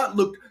 TJ Watt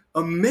looked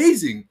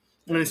amazing.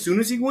 And as soon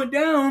as he went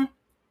down,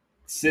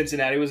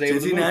 Cincinnati was able to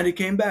move. Cincinnati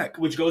came back.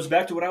 Which goes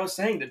back to what I was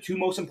saying. The 2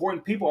 most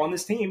important people on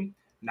this team,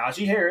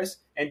 Najee Harris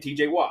and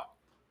TJ Watt.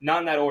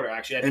 Not in that order,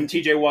 actually. I think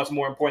TJ Watt's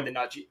more important than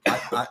Najee.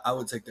 I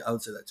would say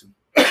that too.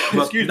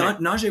 Excuse me.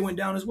 Najee went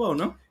down as well,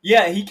 no?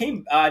 Yeah, he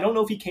came. I don't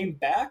know if he came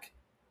back.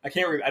 I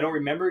don't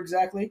remember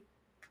exactly.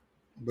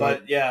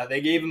 But yeah, they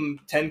gave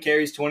him 10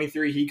 carries,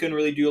 23. He couldn't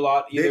really do a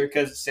lot either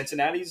because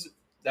Cincinnati's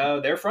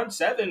their front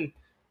 7.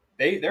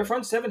 Their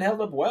front 7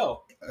 held up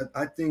well.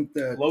 I think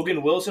that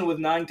Logan Wilson with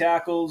 9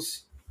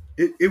 tackles.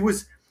 It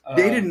was.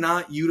 They did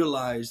not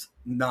utilize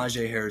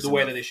Najee Harris the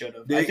way that they should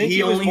have. I think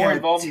he was more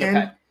involved in the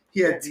pack. He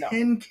had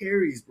 10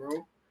 carries,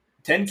 bro.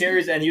 10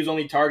 carries, and he was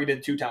only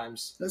targeted 2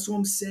 times. That's what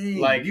I'm saying.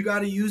 Like, you got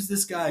to use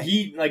this guy.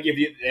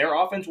 If their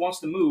offense wants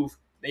to move,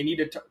 he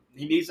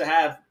needs to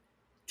have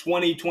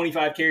 20,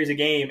 25 carries a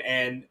game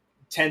and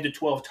 10 to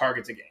 12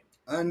 targets a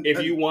game.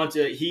 You want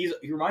to, he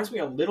reminds me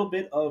a little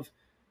bit of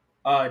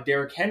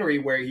Derrick Henry,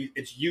 where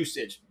it's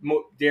usage.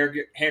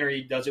 Derrick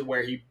Henry does it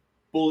where he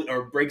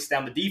breaks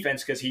down the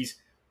defense because he's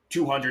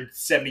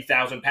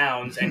 270,000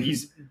 pounds and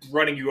he's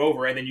running you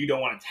over, and then you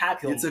don't want to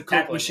tackle him. It's a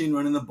quick machine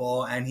running the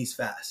ball, and he's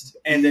fast.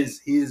 And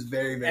he is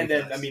very, very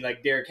fast. And then,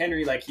 like Derrick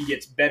Henry, like he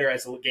gets better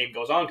as the game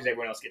goes on because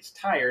everyone else gets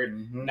tired.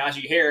 Mm-hmm.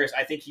 Najee Harris,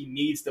 I think he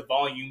needs the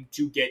volume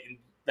to get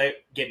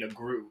in a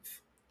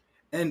groove.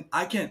 And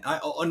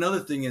another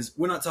thing is,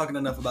 we're not talking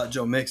enough about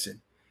Joe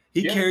Mixon.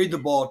 He carried the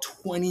ball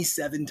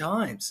 27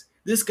 times.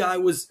 This guy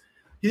was.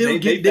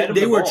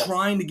 They were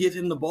trying to give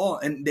him the ball,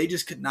 and they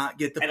just could not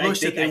get the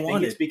push that they wanted. I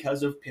think it's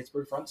because of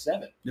Pittsburgh front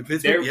seven.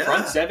 Their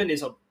front seven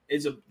is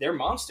they're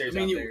monsters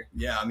out there.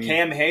 Yeah, I mean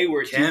Cam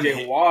Hayward,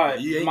 T.J. Watt,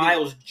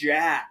 Miles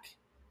Jack.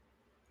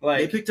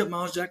 Like, they picked up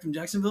Miles Jack from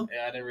Jacksonville?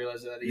 Yeah, I didn't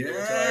realize that either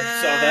until I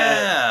saw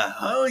that.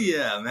 Oh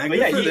yeah, man. But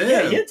Good for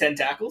them. He had 10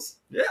 tackles.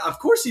 Yeah, of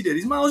course he did.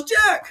 He's Miles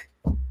Jack.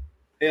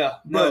 Yeah,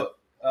 but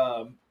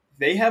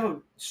they have a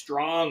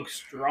strong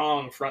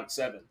front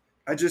seven.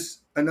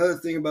 Another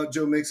thing about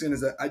Joe Mixon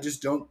is that I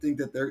just don't think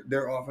that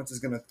their offense is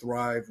going to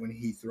thrive when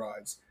he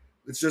thrives.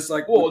 It's just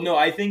like, well, no,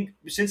 I think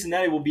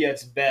Cincinnati will be at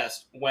its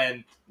best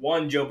when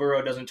Joe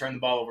Burrow doesn't turn the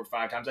ball over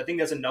 5 times. I think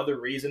that's another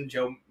reason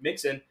Joe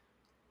Mixon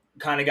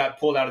kind of got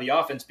pulled out of the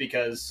offense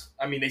because,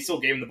 I mean, they still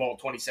gave him the ball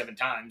 27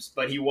 times,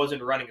 but he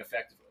wasn't running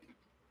effectively.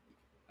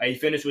 He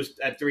finished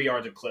at 3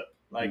 yards a clip.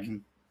 Like,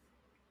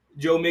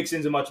 Joe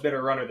Mixon's a much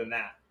better runner than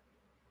that.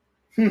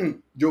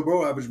 Joe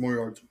Burrow averaged more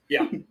yards.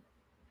 Yeah.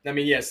 I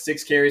mean,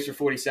 6 carries for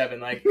 47.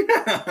 Like,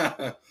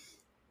 oh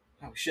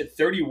shit,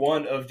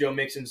 31 of Joe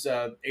Mixon's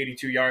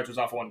 82 yards was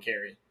off 1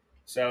 carry.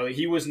 So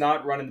he was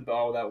not running the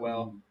ball that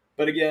well.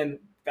 But again,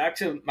 back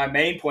to my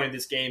main point of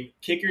this game,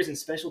 kickers and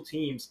special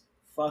teams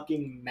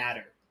fucking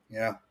matter.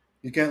 Yeah.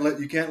 You can't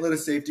let a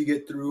safety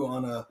get through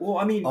on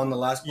the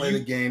last play of the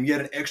game. You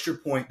had an extra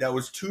point that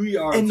was 2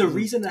 yards. And the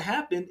reason that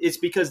happened is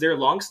because their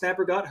long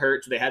snapper got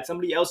hurt, so they had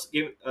somebody else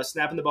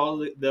snapping the ball,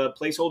 the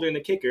placeholder and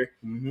the kicker.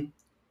 Mm-hmm.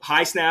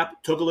 High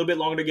snap, took a little bit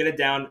longer to get it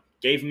down,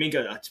 gave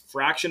Minka a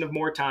fraction of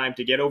more time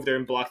to get over there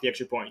and block the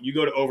extra point. You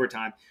go to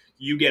overtime.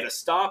 You get a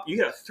stop. You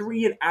get a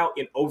 3 and out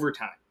in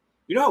overtime.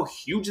 You know how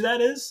huge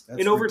that is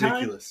in overtime?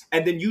 Ridiculous.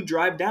 And then you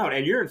drive down,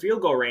 and you're in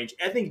field goal range.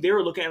 I think they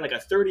were looking at like a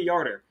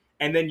 30-yarder,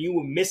 and then you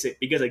will miss it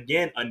because,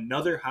 again,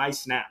 another high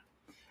snap.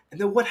 And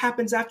then what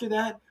happens after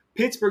that?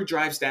 Pittsburgh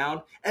drives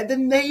down, and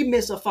then they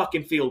miss a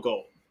fucking field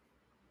goal.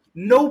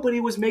 Nobody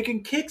was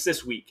making kicks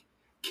this week.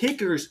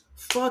 Kickers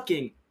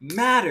fucking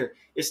matter.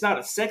 It's not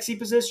a sexy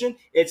position.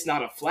 It's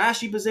not a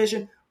flashy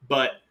position,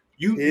 but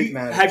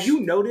have you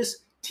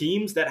noticed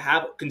teams that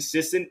have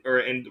consistent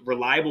and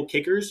reliable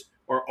kickers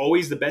are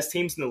always the best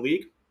teams in the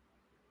league?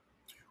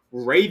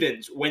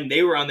 Ravens, when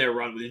they were on their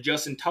run with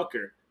Justin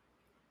Tucker.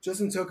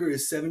 Justin Tucker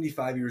is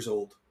 75 years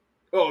old.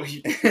 Oh,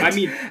 and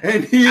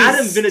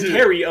Adam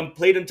Vinatieri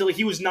played until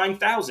he was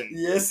 9,000.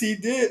 Yes, he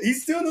did.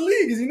 He's still in the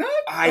league, is he not?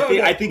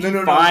 I think he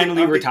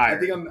finally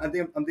retired. I'm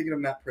thinking of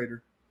Matt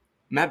Prater.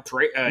 Matt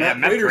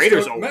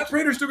Prater's old. Matt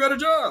Prater still got a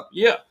job.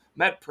 Yeah,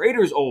 Matt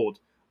Prater's old.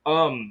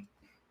 Shout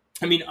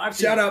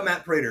out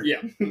Matt Prater.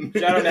 Yeah,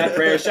 shout out Matt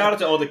Prater. Shout out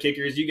to all the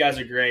kickers. You guys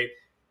are great.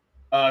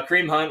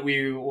 Kareem Hunt,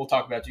 we'll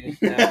talk about you.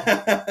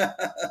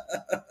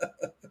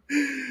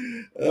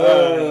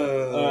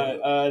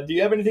 Do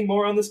you have anything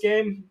more on this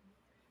game?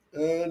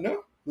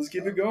 No. Let's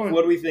keep it going.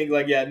 What do we think?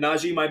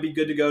 Najee might be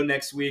good to go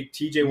next week.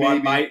 T.J.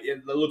 Watt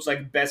it looks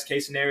like best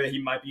case scenario that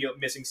he might be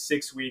missing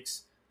 6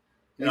 weeks.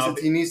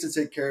 He needs to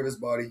take care of his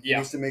body. He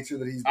needs to make sure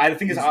that he's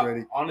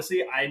ready.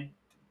 Honestly,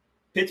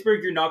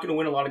 Pittsburgh, you're not going to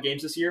win a lot of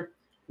games this year.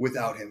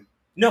 Without him.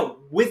 No,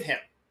 with him.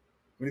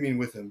 What do you mean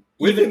with him?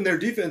 With him, their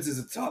defense is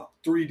a top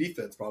 3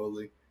 defense,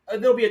 probably.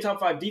 They'll be a top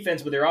 5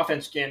 defense, but their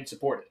offense can't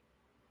support it.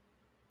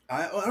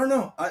 I don't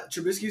know.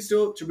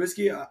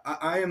 Trubisky.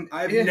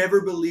 I've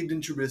never believed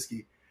in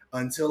Trubisky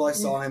until I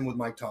saw him with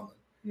Mike Tomlin.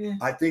 Yeah.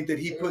 I think that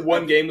he put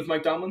one game with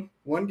Mike Tomlin.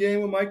 One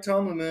game with Mike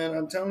Tomlin, man.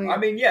 I'm telling you. I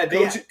mean,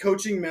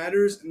 coaching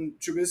matters, and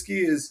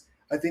Trubisky is,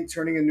 I think,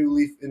 turning a new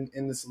leaf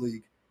in this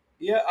league.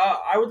 Yeah,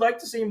 I would like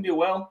to see him do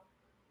well.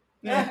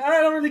 Yeah.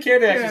 I don't really care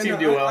to actually see him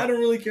do well. I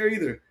don't really care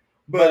either.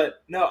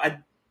 But no,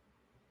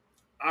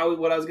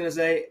 what I was gonna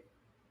say,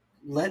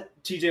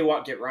 let T.J.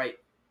 Watt get right.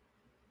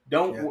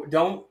 Don't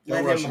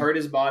let him hurt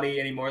his body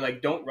anymore.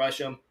 Don't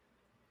rush him,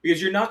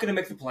 because you're not going to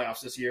make the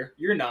playoffs this year.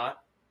 You're not.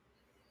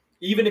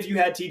 Even if you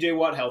had T.J.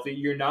 Watt healthy,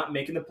 you're not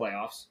making the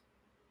playoffs.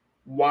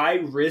 Why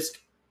risk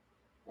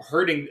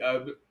having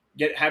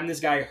this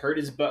guy hurt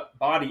his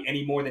body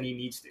any more than he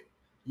needs to?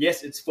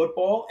 Yes, it's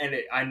football, and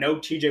I know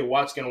T.J.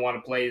 Watt's going to want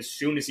to play as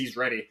soon as he's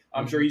ready.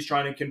 I'm sure he's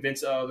trying to convince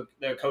the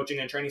coaching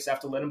and training staff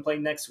to let him play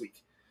next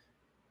week.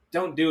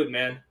 Don't do it,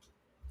 man.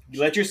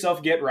 Let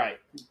yourself get right.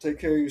 Take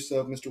care of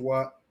yourself, Mr.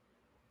 Watt.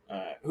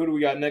 Who do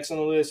we got next on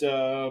the list?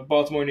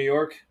 Baltimore, New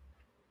York.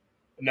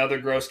 Another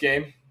gross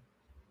game.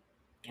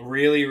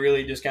 Really,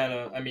 really just kind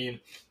of, I mean,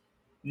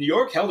 New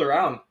York held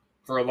around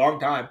for a long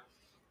time.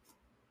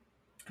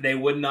 They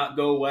would not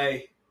go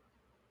away.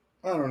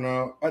 I don't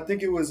know. I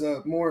think it was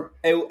more.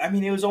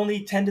 It was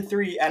only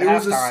 10-3 at It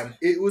was halftime.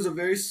 it was a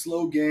very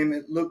slow game.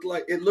 It looked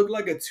like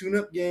a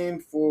tune-up game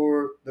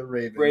for the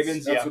Ravens.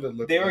 Ravens, That's yeah, what it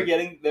looked they like.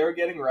 were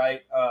getting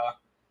right.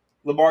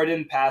 Lamar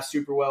didn't pass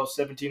super well,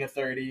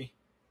 17-30,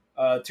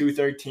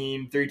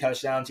 213, 3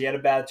 touchdowns. He had a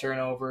bad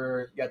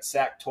turnover. He got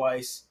sacked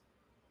twice.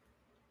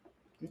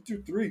 He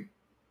threw 3.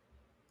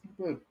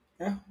 Good.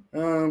 Yeah.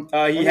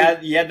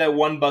 He had that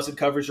one busted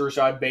coverage to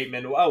Rashad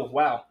Bateman. Oh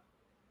wow.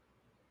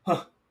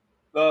 Huh.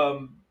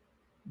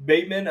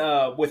 Bateman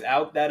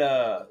without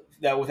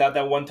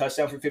that one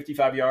touchdown for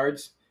 55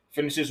 yards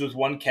finishes with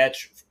 1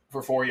 catch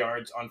for 4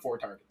 yards on 4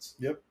 targets.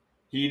 Yep.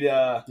 He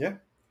didn't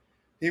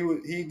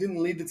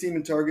lead the team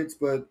in targets,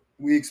 but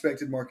we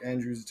expected Mark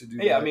Andrews to do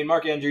that. Yeah, I mean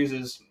Mark Andrews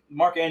is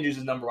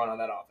number 1 on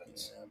that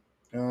offense.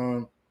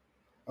 Yeah.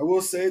 I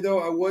will say though,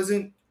 I was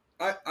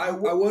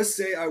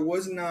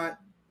not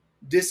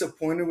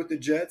disappointed with the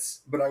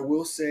Jets, but I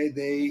will say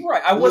they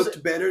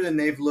looked better than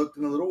they've looked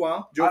in a little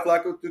while. Joe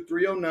Flacco threw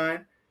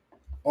 309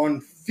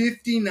 on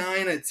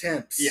 59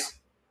 attempts. Yeah.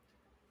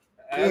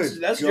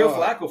 That's Joe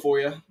Flacco for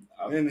you.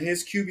 And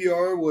his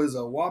QBR was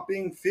a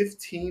whopping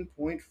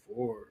 15.4.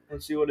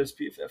 Let's see what his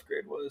PFF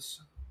grade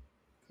was.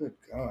 Good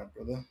God,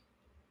 brother.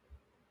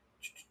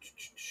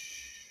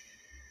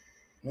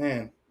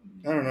 Man,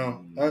 I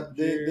don't know.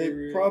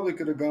 They probably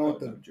could have gone with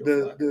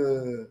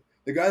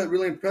the guy that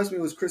really impressed me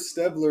was Chris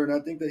Stevler, and I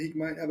think that he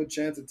might have a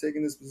chance of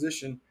taking this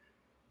position.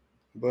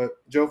 But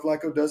Joe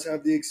Flacco does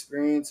have the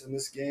experience, and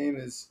this game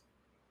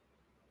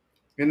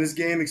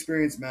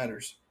experience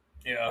matters.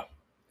 Yeah.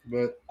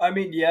 But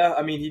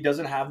he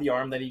doesn't have the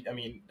arm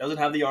doesn't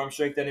have the arm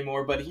strength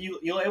anymore, but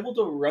he'll able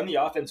to run the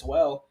offense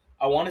well.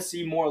 I want to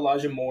see more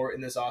Elijah Moore in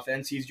this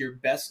offense. He's your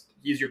best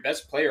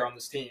player on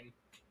this team.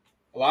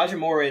 Elijah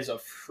Moore is a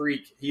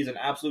freak. He's an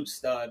absolute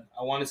stud.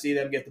 I want to see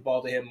them get the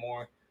ball to him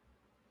more.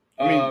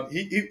 I mean,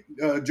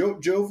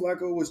 Joe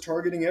Flacco was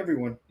targeting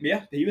everyone.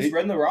 Yeah, he was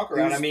spreading the rock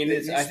around. I think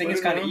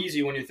it's kind of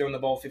easy when you're throwing the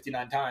ball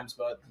 59 times,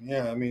 but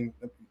yeah, I mean,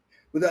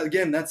 but that,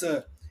 again,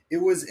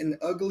 it was an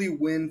ugly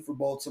win for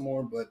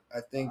Baltimore, but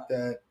I think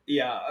that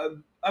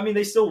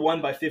they still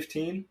won by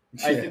 15.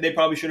 Yeah. I think they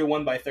probably should have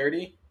won by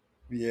 30.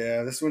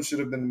 Yeah, this one should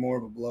have been more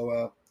of a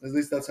blowout. At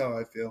least that's how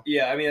I feel.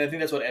 Yeah, I think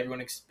that's what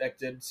everyone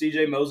expected.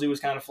 C.J. Mosley was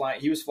kind of flying.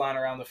 He was flying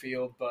around the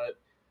field, but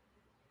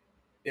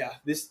yeah,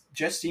 this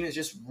Jets team is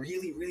just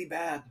really, really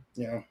bad.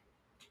 Yeah.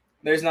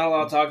 There's not a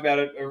lot to talk about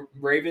it.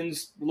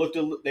 Ravens looked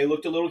a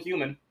little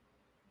human.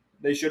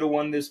 They should have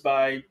won this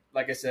by,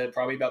 like I said,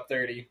 probably about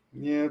 30.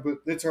 Yeah, but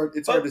it's hard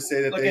to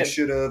say that they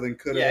should have and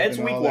could have. Yeah, it's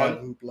week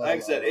 1. Like I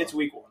said, it's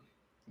week 1.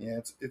 Yeah,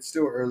 it's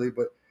still early,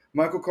 but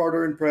Michael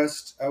Carter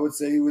impressed. I would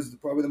say he was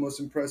probably the most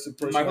impressive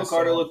person. Michael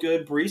Carter looked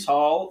good. Breece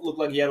Hall looked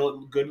like he had a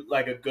good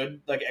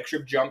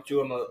extra jump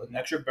to him, an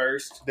extra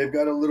burst. They've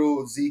got a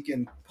little Zeke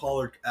and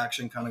Pollard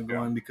action kind of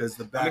going because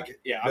the back.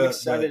 I'm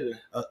excited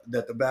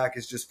that the back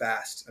is just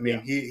fast. I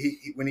mean,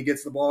 he when he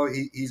gets the ball,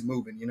 he's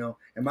moving,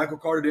 And Michael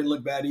Carter didn't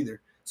look bad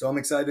either. So I'm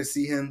excited to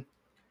see him.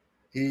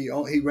 He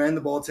ran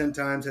the ball 10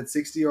 times, had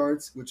 60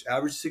 yards, which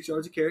averaged 6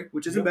 yards a carry,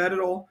 which isn't bad at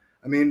all.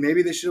 I mean,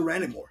 maybe they should have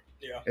ran it more.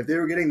 Yeah. If they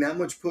were getting that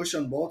much push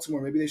on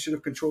Baltimore, maybe they should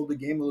have controlled the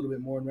game a little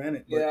bit more and ran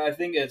it. But yeah, I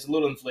think it's a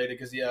little inflated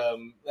because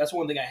that's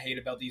one thing I hate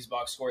about these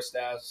box score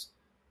stats.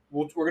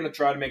 We're going to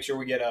try to make sure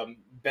we get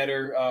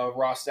better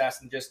raw stats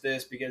than just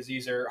this because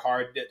these are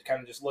hard to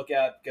kind of just look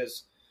at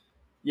because,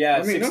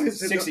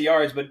 60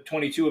 yards, but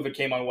 22 of it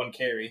came on 1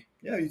 carry.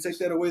 Yeah, you take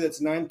that away,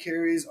 that's 9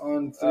 carries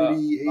on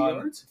 38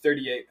 yards?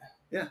 38.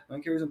 Yeah,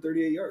 9 carries on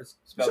 38 yards.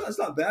 That's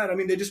not bad. I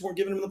mean, they just weren't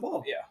giving him the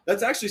ball. Yeah.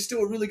 That's actually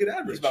still a really good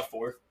average. It's about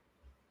 4.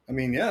 I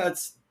mean,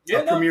 that's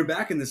a premier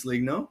back in this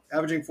league, no?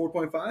 Averaging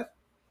 4.5?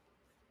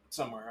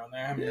 Somewhere around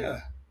there. I mean, yeah,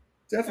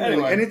 definitely.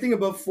 Anyway. Anything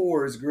above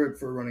 4 is good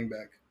for a running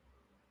back.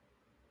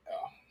 Yeah.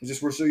 It's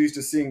just we're so used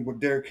to seeing what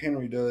Derrick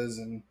Henry does,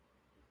 and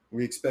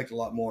we expect a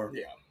lot more.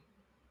 Yeah.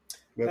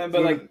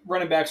 But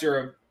running backs are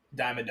a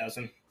dime a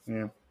dozen.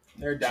 Yeah.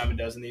 They're a dime a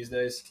dozen these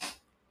days.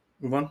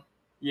 Move on.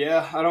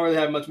 Yeah, I don't really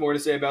have much more to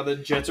say about the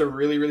Jets are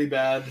really, really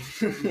bad.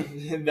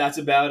 That's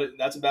about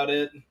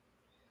it.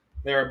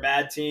 They're a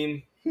bad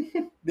team.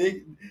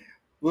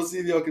 We'll see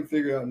if y'all can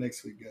figure out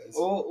next week, guys.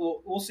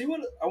 We'll see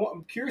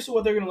I'm curious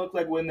what they're going to look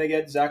like when they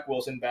get Zach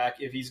Wilson back,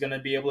 if he's going to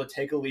be able to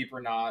take a leap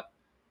or not.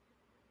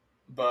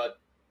 But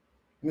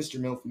Mr.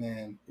 MILF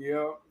Man.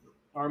 Yeah,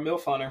 our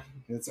MILF Hunter.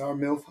 It's our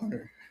MILF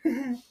Hunter.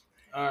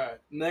 All right,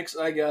 next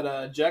I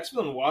got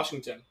Jacksonville and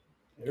Washington.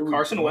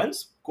 Carson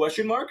Wentz?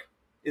 Question mark?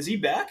 Is he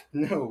back?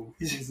 No,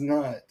 he's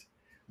not.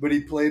 But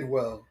he played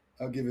well.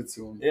 I'll give it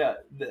to him. Yeah,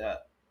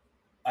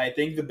 I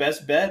think the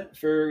best bet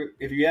for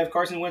if you have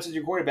Carson Wentz as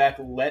your quarterback,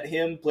 let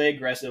him play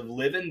aggressive.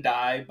 Live and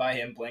die by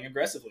him playing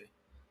aggressively.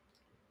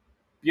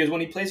 Because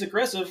when he plays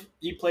aggressive,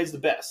 he plays the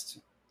best.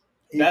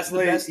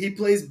 He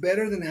plays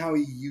better than how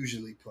he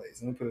usually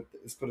plays. Let's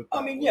put it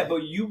that way.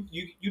 But you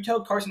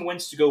tell Carson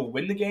Wentz to go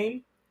win the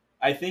game.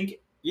 I think,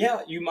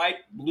 yeah, you might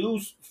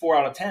lose 4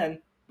 out of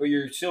 10, but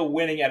you're still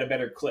winning at a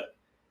better clip.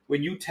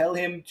 When you tell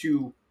him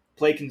to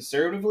play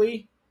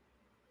conservatively,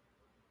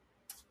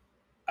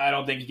 I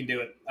don't think he can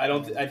do it. I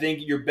don't. I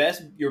think your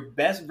best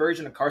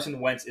version of Carson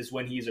Wentz is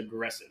when he's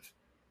aggressive,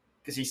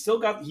 because he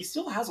still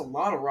has a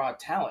lot of raw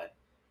talent.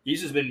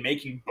 He's just been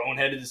making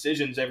boneheaded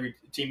decisions every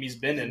team he's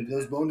been in.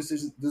 Those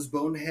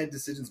bonehead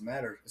decisions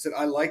matter. I said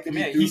I like that.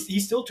 He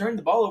still turned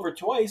the ball over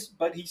twice,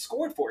 but he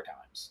scored 4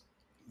 times.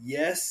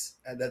 Yes,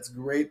 that's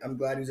great. I'm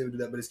glad he was able to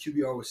do that, but his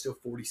QBR was still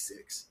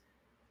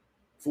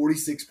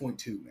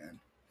 46.2, man.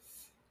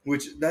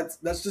 Which that's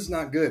just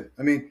not good.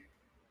 I mean,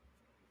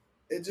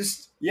 it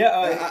just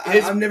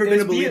I've never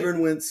been a believer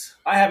in Wentz.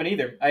 I haven't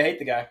either. I hate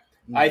the guy.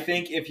 I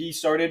think if he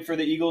started for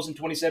the Eagles in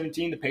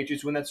 2017, the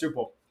Patriots win that Super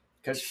Bowl.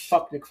 Because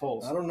fuck Nick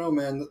Foles. I don't know,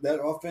 man.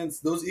 That offense,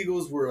 those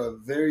Eagles were a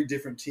very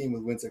different team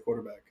with Wentz at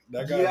quarterback.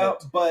 That guy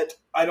but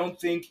I don't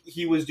think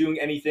he was doing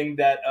anything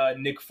that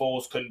Nick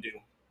Foles couldn't do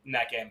in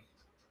that game.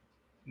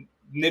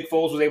 Nick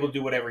Foles was able to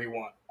do whatever he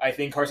wanted. I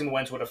think Carson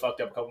Wentz would have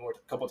fucked up a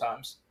couple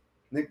times.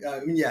 Nick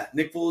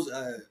Foles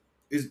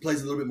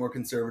plays a little bit more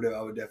conservative.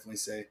 I would definitely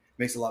say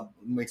he's a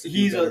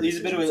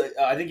bit of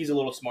I think he's a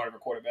little smarter of a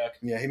quarterback.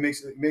 Yeah, he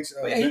makes better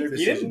decisions.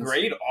 He didn't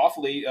grade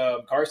awfully,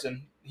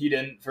 Carson. He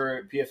didn't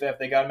for PFF.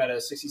 They got him at a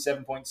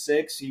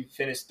 67.6. He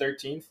finished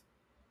 13th.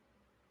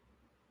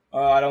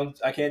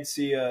 I can't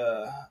see.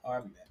 I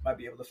might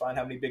be able to find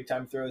how many big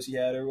time throws he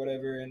had or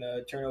whatever in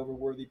a turnover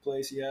worthy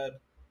place he had.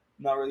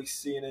 I'm not really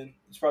seeing it.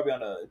 It's probably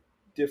on a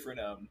different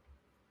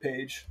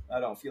page. I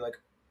don't feel like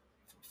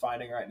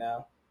finding right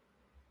now.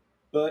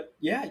 But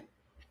yeah.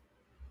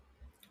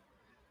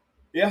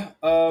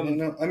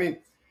 No, I mean,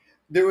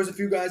 there was a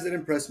few guys that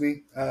impressed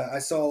me. I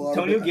saw a lot.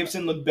 Antonio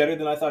Gibson looked better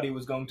than I thought he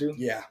was going to.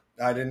 Yeah,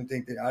 I didn't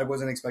think that. I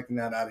wasn't expecting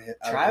that out of him.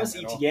 Travis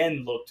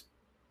Etienne looked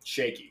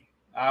shaky.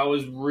 I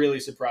was really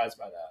surprised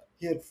by that.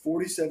 He had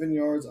 47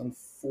 yards on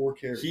 4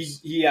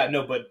 carries.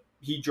 But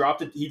he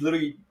dropped it. He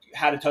literally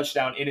had a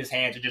touchdown in his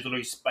hands and just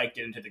literally spiked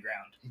it into the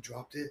ground. He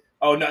dropped it?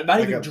 Oh, no, not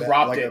even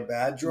dropped it. Like a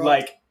bad drop?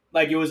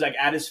 Like it was like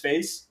at his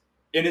face,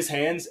 in his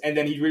hands, and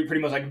then he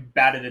pretty much like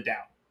batted it down.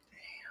 Damn.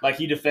 Like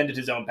he defended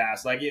his own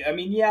pass. Like, I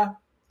mean, yeah.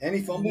 And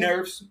he fumbled?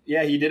 Nerves.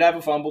 Yeah, he did have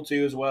a fumble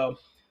too as well.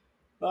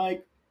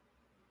 Like,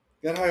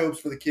 got high hopes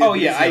for the kid. Oh,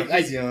 yeah.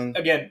 He's young.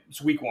 Again,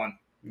 it's week 1.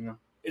 Yeah.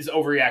 It's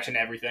overreaction to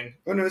everything.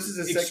 Oh, no, this is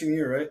his second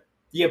year, right?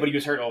 Yeah, but he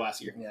was hurt all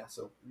last year. Yeah,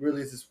 so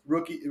really,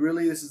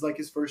 this is like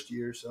his first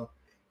year, so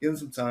give him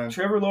some time.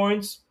 Trevor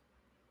Lawrence,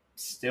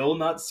 still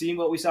not seeing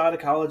what we saw out of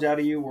college out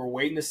of you. We're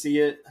waiting to see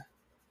it.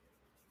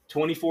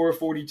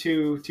 24-42,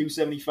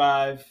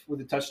 275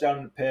 with a touchdown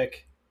and a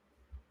pick.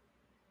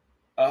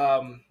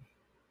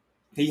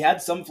 He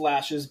had some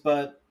flashes,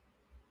 but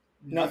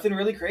nothing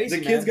really crazy.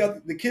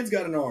 The kid's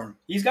got an arm.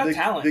 He's got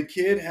talent. The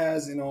kid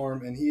has an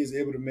arm, and he is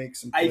able to make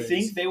some plays. I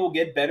think they will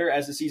get better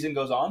as the season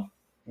goes on.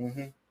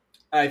 Mm-hmm.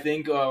 I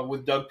think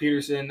with Doug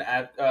Peterson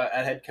at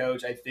head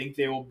coach, I think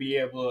they will be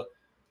able to.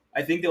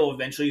 I think they'll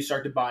eventually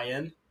start to buy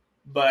in,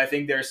 but I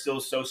think they're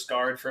still so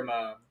scarred from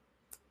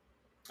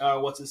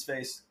what's his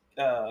face,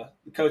 the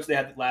coach they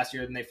had last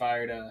year, and they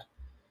fired.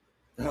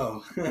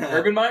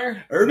 Urban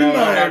Meyer? Meyer,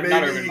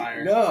 not Urban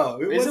Meyer.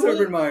 No, it was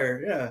Urban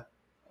Meyer. Yeah,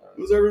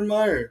 it was Urban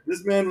Meyer.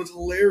 This man was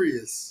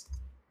hilarious.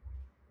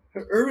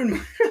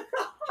 Urban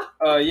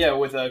Meyer. Yeah,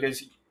 with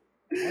because.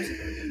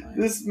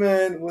 This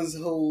man was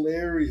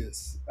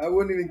hilarious. I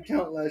wouldn't even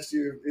count last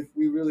year if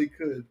we really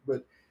could,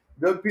 but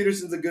Doug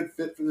Peterson's a good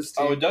fit for this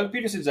team. Oh, Doug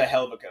Peterson's a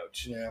hell of a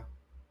coach. Yeah.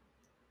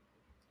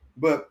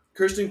 But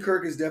Christian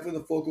Kirk is definitely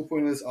the focal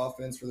point of this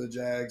offense for the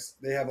Jags.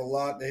 They have a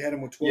lot. They had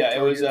him with 12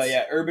 targets. It was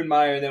Urban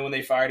Meyer, and then when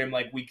they fired him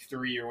like week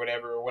 3 or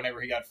whatever, or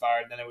whenever he got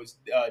fired, then it was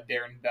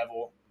Darren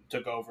Bevel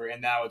took over,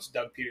 and now it's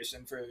Doug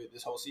Peterson for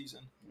this whole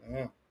season.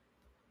 Yeah.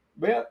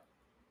 But yeah.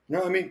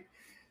 No, I mean,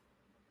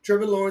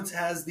 Trevor Lawrence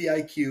has the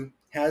IQ,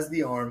 has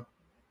the arm.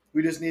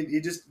 You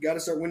just got to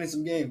start winning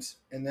some games,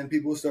 and then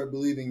people will start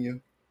believing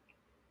you.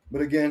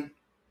 But again,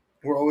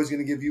 we're always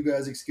going to give you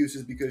guys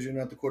excuses because you're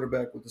not the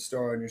quarterback with the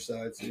star on your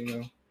side. So,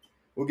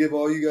 we'll give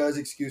all you guys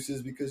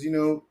excuses because,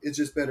 it's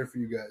just better for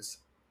you guys.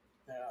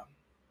 Yeah.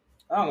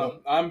 I don't know.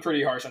 I'm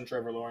pretty harsh on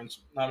Trevor Lawrence.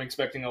 I'm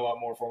expecting a lot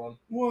more from him.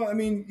 Well, I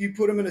mean, you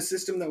put him in a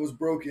system that was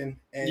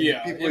broken, and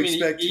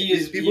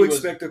people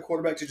expect a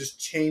quarterback to just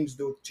change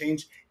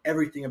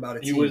everything about a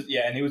team.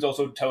 And he was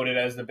also touted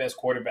as the best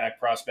quarterback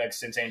prospect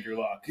since Andrew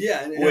Luck.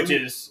 Yeah,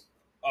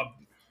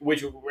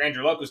 which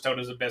Andrew Luck was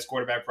touted as the best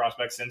quarterback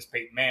prospect since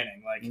Peyton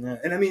Manning.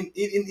 And I mean,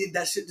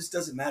 that shit just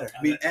doesn't matter.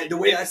 I mean, the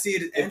way I see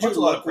it, Andrew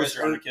Luck was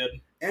hurt. On the kid.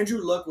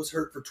 Andrew Luck was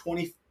hurt for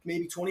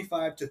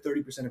 25 to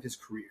 30% of his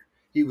career.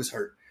 He was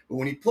hurt. But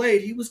when he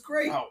played, he was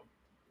great. Oh,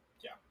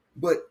 yeah.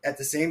 But at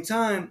the same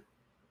time,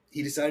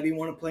 he decided he didn't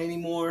want to play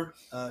anymore.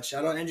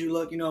 Shout out Andrew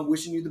Luck. I'm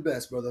wishing you the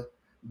best, brother.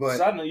 But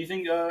side note, you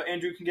think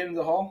Andrew can get into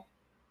the Hall?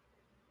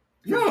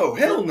 No,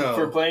 hell no.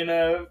 For playing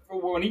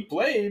when he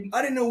played.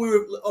 I didn't know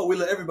we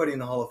let everybody in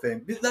the Hall of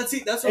Fame. That's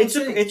what I'm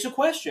saying. It's a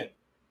question.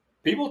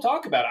 People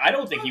talk about it. I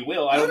don't think he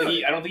will. I don't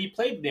think he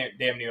played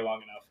damn near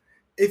long enough.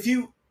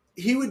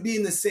 he would be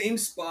in the same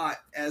spot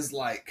as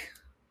like,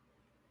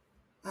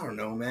 I don't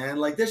know, man.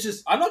 Like there's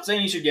just I'm not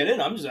saying he should get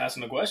in. I'm just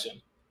asking the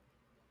question.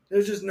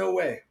 there's just no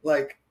way.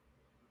 Like,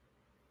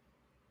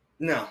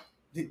 no,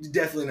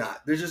 definitely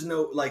not. There's just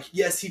no like.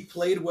 Yes, he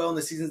played well in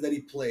the seasons that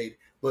he played,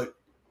 but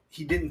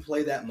he didn't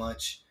play that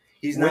much.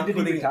 He's When not did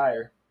he putting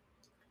retire?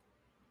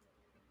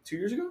 2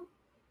 years ago,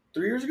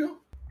 3 years ago.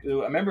 I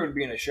remember it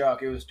being a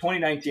shock. It was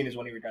 2019 is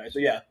when he retired. So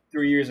yeah,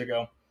 3 years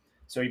ago.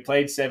 So he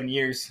played 7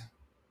 years.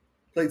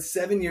 Played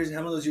 7 years, and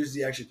how many of those years did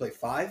he actually play?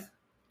 5,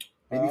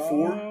 maybe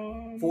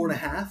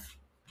 4.5.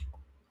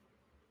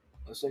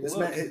 Let's take a This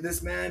look. man,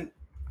 this man,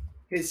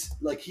 his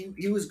like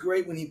he was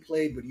great when he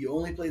played, but he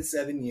only played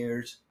 7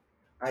 years.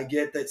 I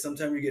get that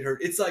sometimes you get hurt.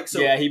 It's like so.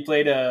 Yeah, he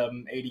played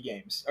 80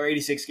 games or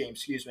 86 games.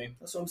 Excuse me.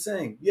 That's what I'm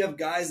saying. You have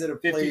guys that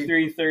have played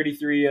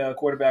 53-33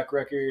 quarterback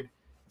record,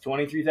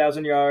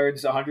 23,000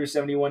 yards,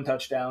 171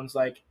 touchdowns.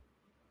 Like,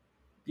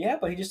 yeah,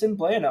 but he just didn't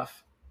play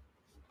enough.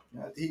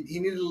 He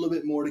needed a little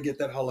bit more to get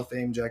that Hall of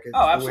Fame jacket.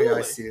 Oh, The absolutely. way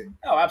I see it.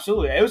 Oh,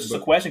 absolutely. It was just a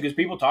question because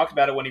people talked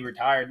about it when he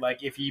retired.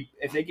 Like, if he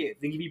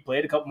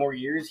played a couple more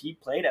years, he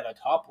played at a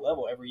top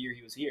level every year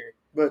he was here.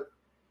 But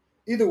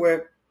either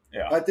way,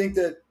 Yeah. I think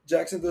that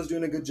Jacksonville's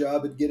doing a good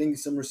job at getting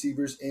some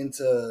receivers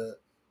into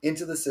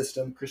the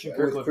system. Christian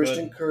Kirk With looked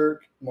Christian good.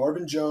 Kirk,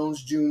 Marvin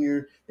Jones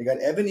Jr. They got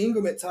Evan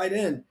Ingram at tight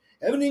end.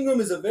 Evan Ingram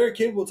is a very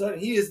capable tight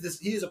end. He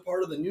is a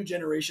part of the new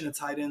generation of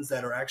tight ends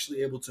that are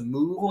actually able to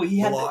move, Well, he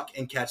had block,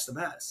 and catch the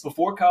pass.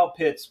 Before Kyle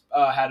Pitts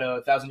had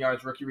 1,000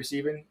 yards rookie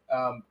receiving,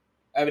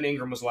 Evan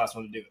Ingram was the last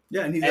one to do it.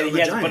 Yeah, and he's And,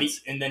 the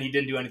Giants. and then he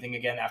didn't do anything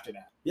again after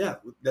that. Yeah,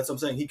 that's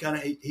what I'm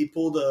saying. He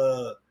pulled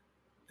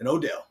an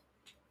Odell.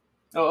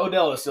 Oh,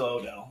 Odell is still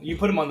Odell. You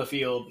put him on the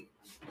field,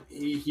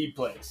 he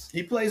plays.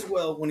 He plays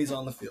well when he's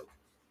on the field.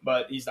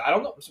 But I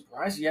don't know. I'm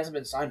surprised he hasn't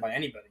been signed by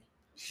anybody.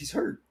 He's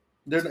hurt.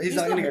 He's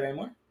not gonna good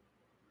anymore.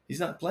 He's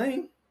not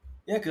playing.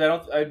 Yeah,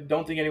 because I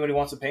don't think anybody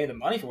wants to pay him the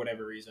money for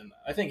whatever reason.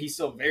 I think he's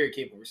still a very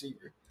capable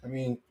receiver. I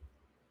mean,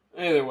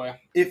 Either way.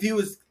 if he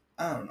was,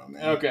 I don't know,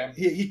 man. Okay.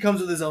 He comes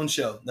with his own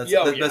show. That's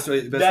Yo, the yeah. best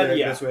way.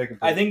 Best way I can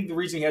put I it. think the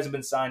reason he hasn't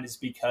been signed is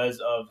because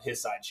of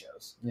his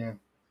sideshows. Yeah.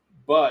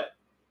 But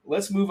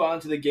let's move on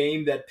to the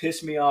game that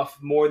pissed me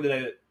off more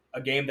than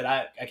a game that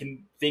I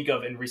can think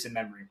of in recent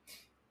memory.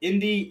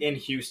 Indy and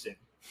Houston.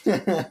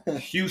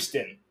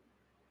 Houston,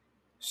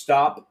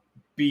 stop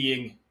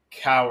being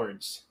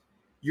cowards.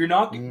 You're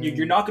not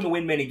going to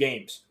win many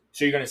games,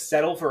 so you're going to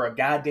settle for a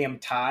goddamn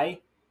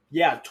tie.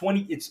 Yeah,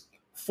 it's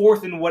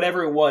 4th and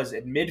whatever it was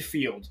at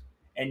midfield,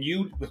 and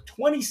you with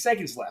 20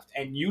 seconds left,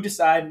 and you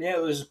decide, yeah,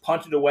 let's just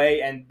punt it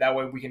away, and that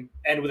way we can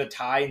end with a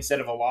tie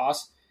instead of a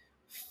loss.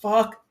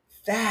 Fuck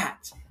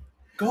that.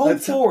 Go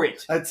for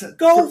it.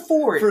 Go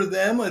for it. For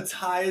them, a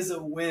tie is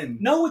a win.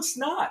 No, it's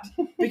not.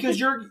 Because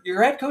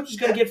your head coach is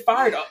going to get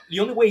fired. The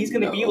only way he's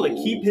going to be able to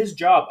keep his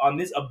job on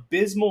this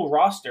abysmal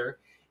roster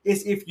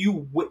is if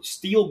you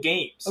steal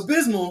games.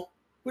 Abysmal?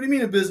 What do you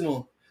mean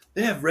abysmal?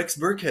 They have Rex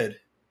Burkhead.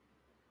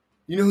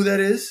 You know who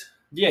that is?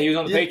 Yeah, he was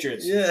on the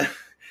Patriots. Yeah.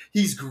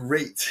 He's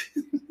great.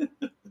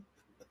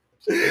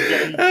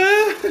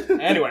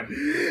 Anyway.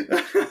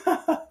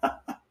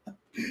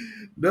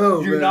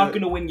 No, you're not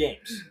going to win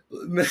games.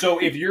 So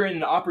if you're in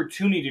an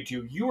opportunity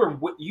to, you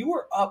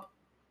are up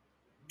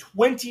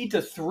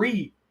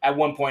 20-3 at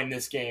one point in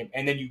this game,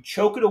 and then you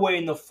choke it away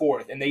in the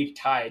 4th, and they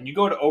tie, and you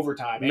go to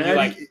overtime, and you're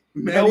like, you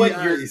know what?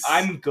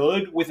 I'm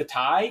good with a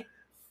tie.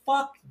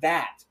 Fuck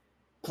that.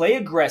 Play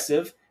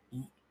aggressive.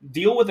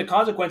 Deal with the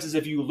consequences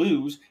if you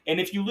lose, and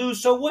if you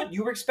lose, so what?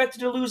 You were expected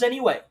to lose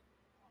anyway.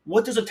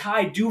 What does a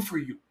tie do for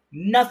you?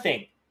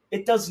 Nothing.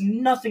 It does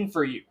nothing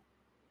for you.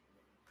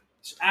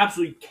 It's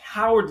absolutely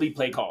cowardly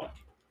play calling.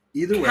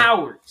 Either way,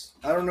 cowards.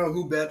 I don't know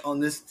who bet on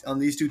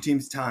these two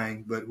teams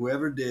tying, but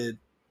whoever did,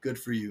 good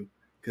for you.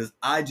 Because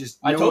I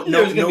told you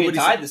there was going to be a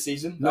tie this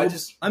season.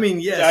 Yes. I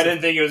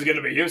didn't think it was going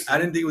to be Houston. I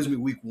didn't think it was going to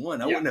be week 1.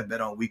 I wouldn't have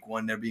bet on week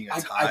 1 there being a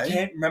tie. I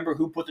can't remember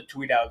who put the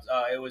tweet out.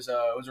 It was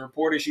a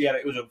reporter.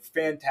 It was a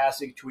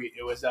fantastic tweet.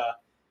 It was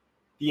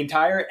the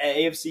entire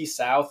AFC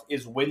South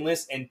is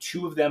winless, and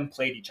 2 of them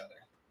played each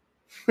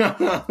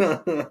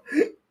other.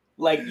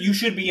 Like, you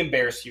should be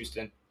embarrassed,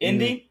 Houston.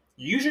 Indy,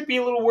 you should be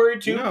a little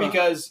worried too,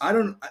 because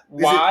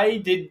why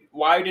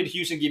did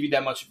Houston give you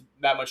that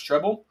much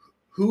trouble?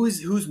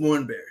 Who's more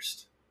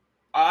embarrassed?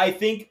 I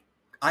think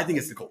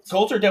it's the Colts.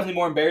 Colts are definitely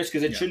more embarrassed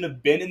because it shouldn't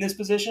have been in this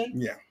position.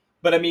 Yeah.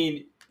 But I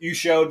mean, you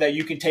showed that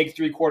you can take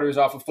 3 quarters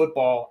off of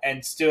football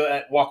and still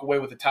walk away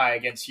with a tie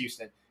against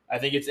Houston. I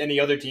think it's any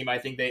other team. I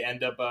think they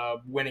end up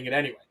winning it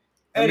anyway.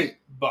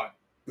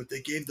 But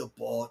they gave the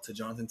ball to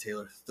Jonathan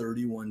Taylor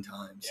 31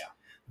 times. Yeah.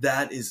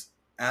 That is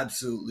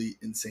absolutely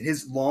insane.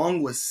 His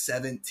long was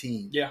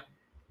 17. Yeah.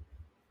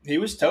 He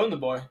was towing the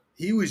boy.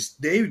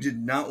 They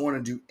did not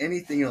want to do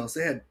anything else.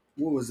 They had,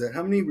 what was that?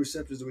 How many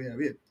receptions do we have?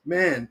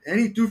 And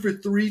he threw for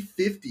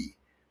 350.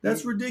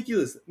 That's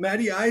ridiculous.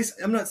 Matty Ice,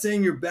 I'm not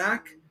saying you're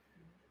back.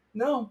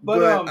 No,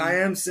 but I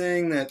am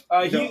saying that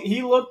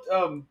he looked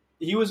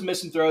he was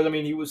missing throws. I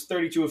mean, he was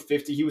 32 of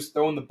 50. He was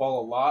throwing the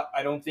ball a lot.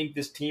 I don't think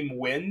this team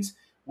wins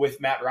with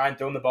Matt Ryan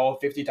throwing the ball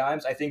 50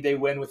 times. I think they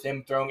win with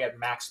him throwing at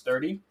max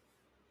 30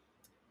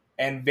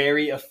 and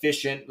very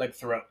efficient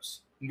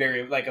throws,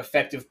 very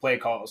effective play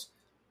calls.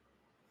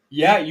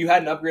 Yeah, you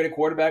had an upgraded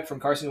quarterback from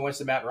Carson Wentz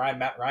to Matt Ryan.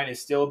 Matt Ryan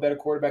is still a better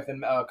quarterback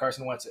than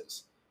Carson Wentz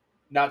is.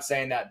 Not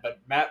saying that,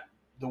 but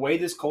the way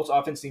this Colts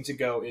offense needs to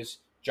go is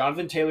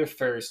Jonathan Taylor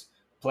first,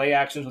 play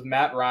actions with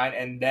Matt Ryan,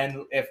 and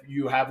then if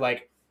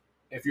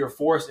you're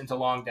forced into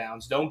long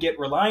downs, don't get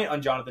reliant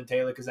on Jonathan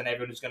Taylor because then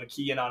everyone's going to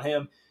key in on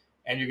him,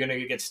 and you're going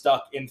to get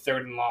stuck in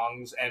third and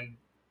longs, and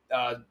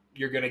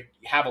you're going to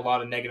have a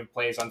lot of negative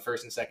plays on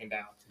first and second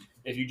down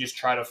if you just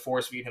try to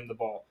force feed him the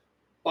ball.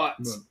 But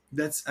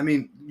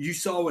you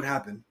saw what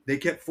happened. They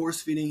kept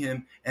force feeding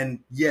him, and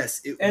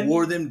yes, it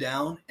wore them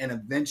down, and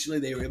eventually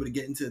they were able to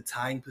get into a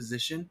tying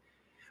position.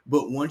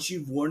 But once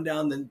you've worn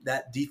down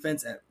that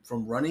defense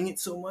from running it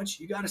so much,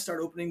 you got to start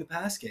opening the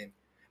pass game.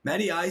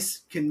 Matty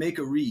Ice can make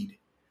a read.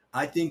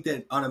 I think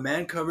that on a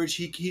man coverage,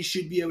 he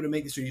should be able to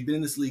make this read. He's been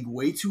in this league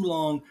way too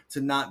long to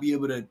not be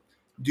able to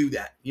do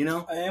that,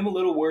 I am a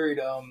little worried.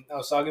 I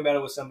was talking about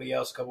it with somebody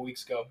else a couple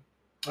weeks ago,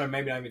 or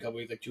maybe not even a couple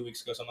weeks, 2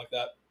 weeks ago, something like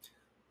that.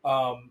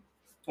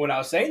 When I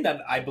was saying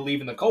that I believe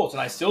in the Colts,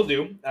 and I still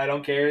do, I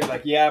don't care.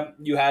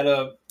 You had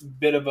a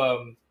bit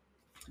of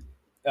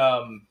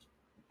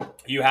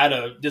you had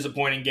a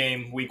disappointing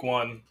game week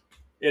 1.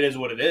 It is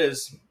what it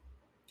is.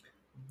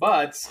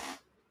 But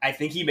I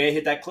think he may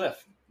hit that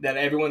cliff that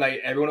everyone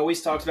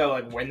always talks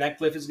about, when that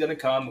cliff is going to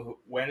come,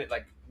 when is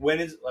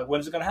it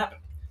going to happen?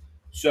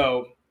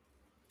 So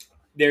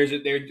there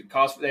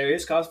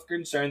is cause for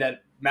concern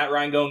that Matt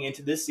Ryan going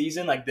into this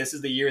season, this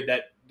is the year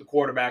that the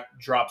quarterback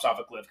drops off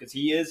a cliff because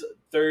he is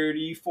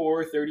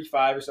 34,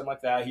 35 or something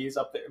like that. He is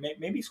up there.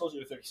 Maybe he's closer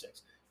to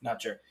 36.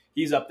 Not sure.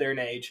 He's up there in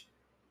age.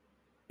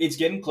 It's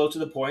getting close to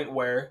the point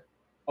where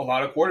a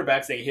lot of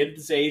quarterbacks, they hit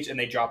this age and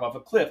they drop off a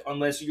cliff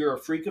unless you're a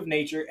freak of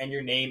nature and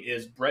your name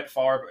is Brett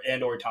Favre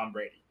and or Tom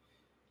Brady.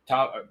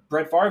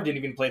 Brett Favre didn't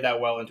even play that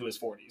well into his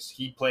 40s.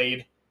 He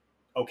played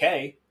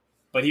okay,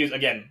 but he's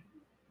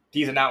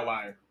an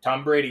outlier.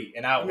 Tom Brady,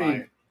 an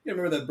outlier. You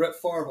remember that Brett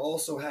Favre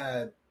also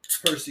had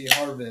Percy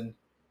Harvin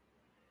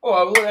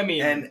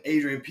and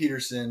Adrian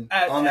Peterson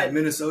on that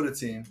Minnesota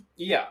team.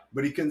 Yeah.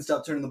 But he couldn't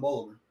stop turning the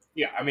ball over.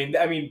 Yeah, I mean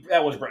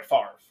that was Brett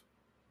Favre.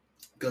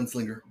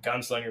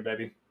 Gunslinger,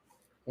 baby.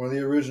 One of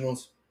the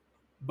originals.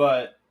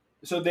 But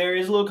so there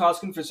is a little cause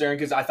for concern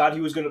because I thought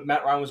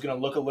Matt Ryan was gonna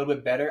look a little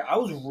bit better. I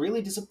was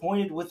really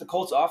disappointed with the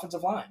Colts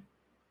offensive line.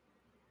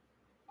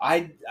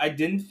 I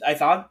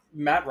thought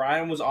Matt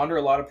Ryan was under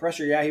a lot of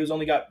pressure. Yeah, he was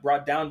only got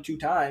brought down 2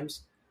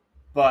 times,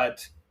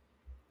 but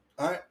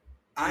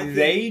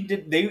they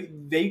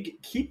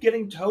keep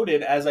getting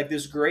touted as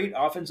this great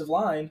offensive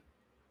line,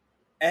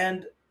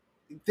 and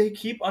they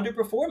keep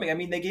underperforming. I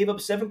mean, they gave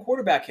up 7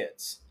 quarterback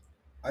hits.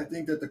 I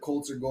think that the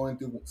Colts are going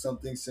through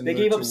something similar. They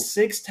gave up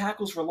 6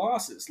 tackles for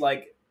losses.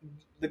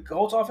 The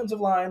Colts offensive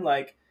line,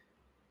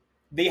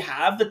 they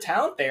have the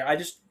talent there.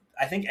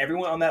 I think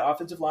everyone on that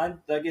offensive line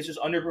is just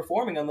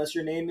underperforming unless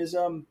your name is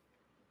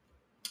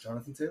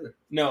Jonathan Taylor.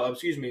 No,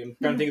 excuse me. I'm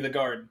trying to think of the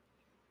guard.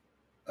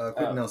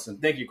 Quentin Nelson.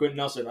 Thank you, Quentin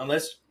Nelson.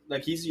 Unless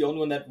he's the only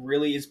one that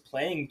really is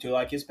playing to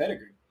his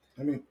pedigree.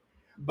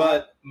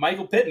 But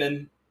Michael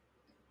Pittman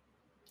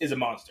is a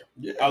monster.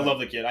 Yeah. I love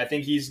the kid. I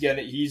think he's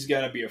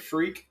gonna be a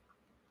freak.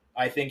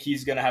 I think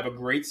he's gonna have a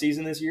great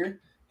season this year.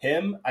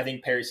 I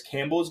think Paris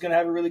Campbell is gonna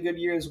have a really good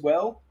year as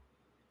well.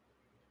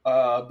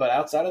 But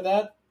outside of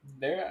that,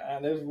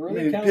 there's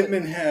really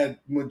Pittman had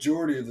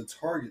majority of the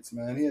targets,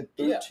 man. He had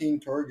 13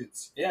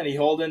 targets. Yeah, and he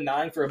hauled in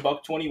 9 for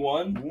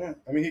 $121.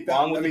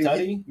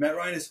 Yeah, Matt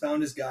Ryan has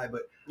found his guy,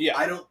 but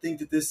I don't think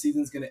that this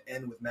season's going to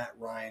end with Matt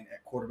Ryan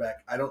at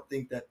quarterback. I don't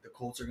think that the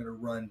Colts are going to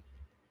run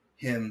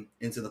him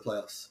into the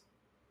playoffs.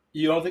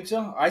 You don't think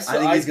so? I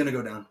think he's going to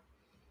go down.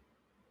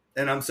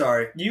 And I'm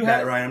sorry,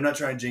 Matt Ryan. I'm not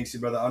trying to jinx you,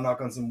 brother. I'll knock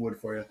on some wood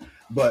for you.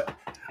 But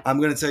I'm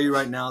going to tell you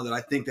right now that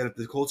I think that if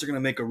the Colts are going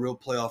to make a real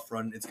playoff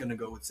run, it's going to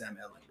go with Sam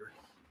Ehlinger.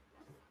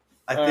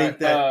 I think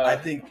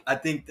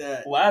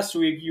that last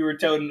week you were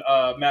telling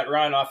Matt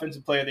Ryan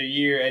Offensive Player of the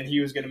Year, and he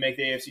was going to make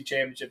the AFC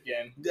Championship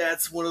game.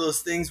 That's one of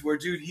those things where,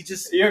 dude,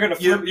 you're going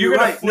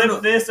to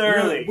flip this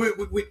early.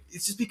 Wait.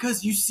 It's just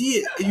because you see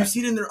it. You see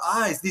it in their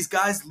eyes. These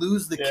guys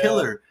lose the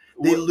killer.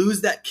 They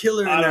lose that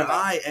killer in their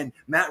eye, and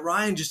Matt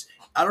Ryan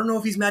I don't know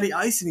if he's Matty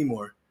Ice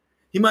anymore.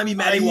 He might be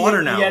Matty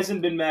Water now. He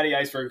hasn't been Matty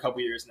Ice for a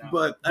couple years now.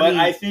 But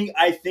I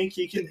think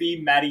he can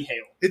be Matty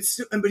Hale.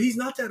 But he's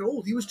not that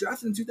old. He was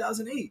drafted in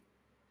 2008.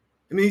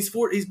 I mean, he's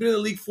been in the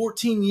league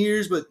 14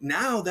 years, but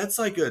now that's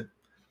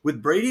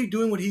with Brady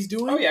doing what he's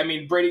doing. Oh yeah, I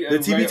mean Brady. The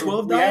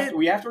TB12 diet.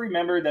 We have to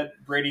remember that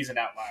Brady's an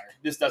outlier.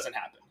 This doesn't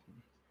happen.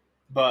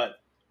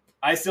 But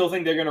I still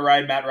think they're going to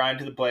ride Matt Ryan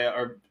into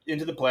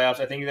the playoffs.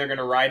 I think they're going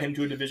to ride him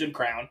to a division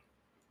crown,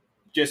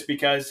 just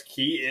because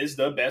he is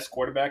the best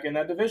quarterback in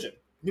that division.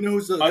 You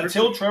know,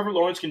 until Trevor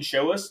Lawrence can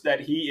show us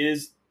that he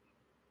is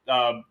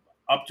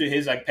up to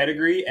his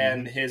pedigree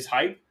and his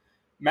hype,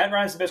 Matt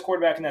Ryan's the best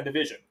quarterback in that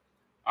division.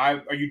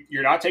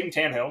 You're not taking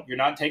Tannehill. You're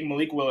not taking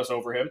Malik Willis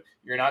over him.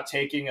 You're not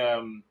taking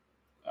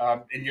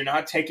And you're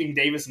not taking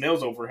Davis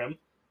Mills over him.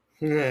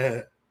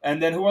 Yeah.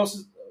 And then who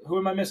else? Who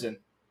am I missing?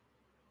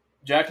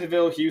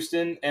 Jacksonville,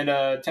 Houston, and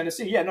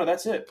Tennessee. Yeah, no,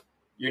 that's it.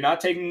 You're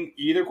not taking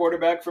either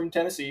quarterback from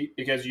Tennessee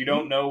because you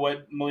don't know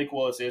what Malik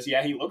Willis is.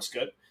 Yeah, he looks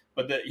good,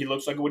 but he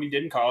looks like what he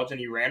did in college, and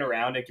he ran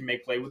around and can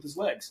make play with his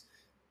legs.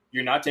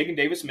 You're not taking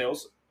Davis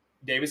Mills.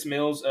 Davis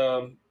Mills.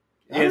 I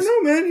don't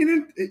know, man. He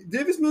didn't.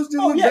 Davis Mills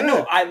didn't. Oh look yeah,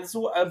 bad.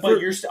 no. But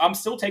I'm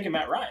still taking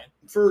Matt Ryan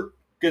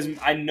because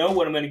I know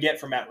what I'm going to get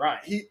from Matt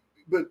Ryan.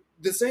 But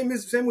the same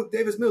with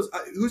Davis Mills.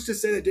 Who's to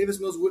say that Davis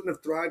Mills wouldn't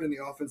have thrived in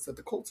the offense that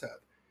the Colts have?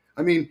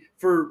 I mean,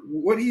 for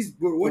what he's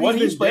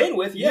playing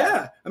with,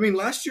 yeah. I mean,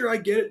 last year I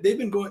get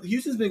it.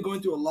 Houston's been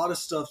going through a lot of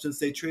stuff since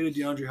they traded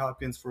DeAndre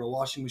Hopkins for a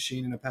washing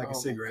machine and a pack of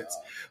cigarettes.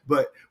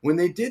 But when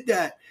they did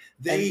that,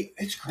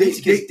 it's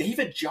crazy because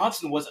David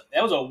Johnson was a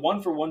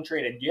 1-for-1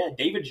 trade, and yeah,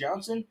 David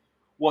Johnson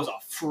was a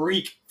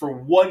freak for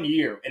 1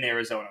 year in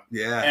Arizona.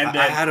 Yeah, and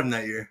I had him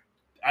that year.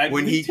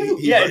 When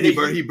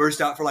he burst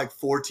out for like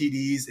 4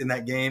 TDs in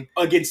that game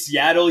against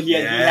Seattle. He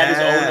had his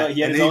own.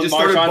 He just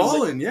started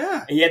balling.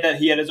 Yeah, he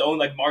had his own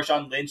like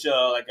Marshawn Lynch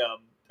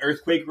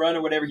earthquake run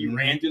or whatever. He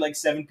ran through like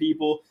 7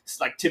 people,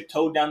 like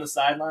tiptoed down the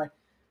sideline.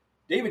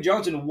 David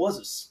Johnson was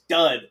a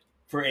stud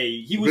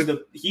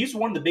he's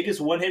one of the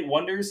biggest one-hit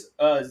wonders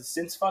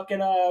since fucking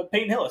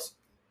Peyton Hillis.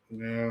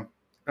 Yeah.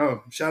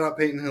 Oh, shout out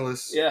Peyton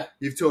Hillis. Yeah,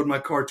 you've towed my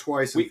car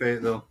twice in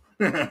Fayetteville.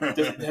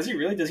 Does he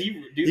really? Does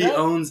he do that? He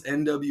owns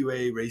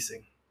NWA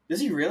Racing. Does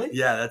he really?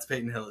 Yeah, that's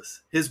Peyton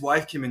Hillis. His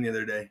wife came in the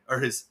other day, or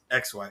his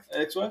ex-wife.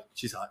 Ex-wife?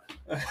 She's hot.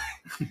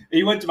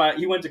 He went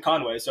to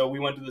Conway, so we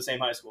went to the same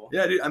high school.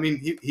 Yeah, dude. I mean,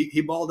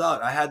 he balled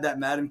out. I had that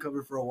Madden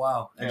cover for a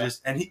while, and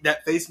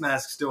that face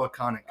mask still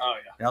iconic. Oh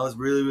yeah, that was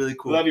really really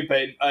cool. Love you,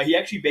 Peyton. He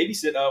actually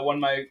babysit one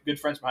of my good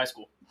friends from high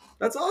school.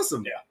 That's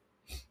awesome.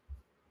 Yeah.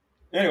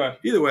 Anyway,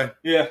 either way,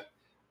 yeah.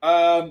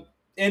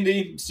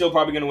 Indy still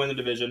probably going to win the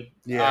division.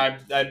 Yeah,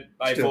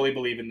 I fully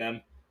believe in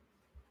them.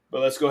 But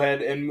let's go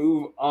ahead and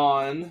move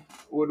on.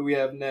 What do we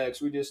have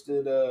next? We just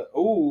did.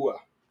 All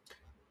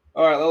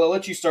right, I'll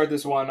let you start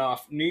this one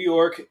off. New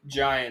York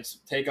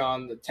Giants take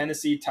on the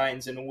Tennessee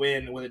Titans and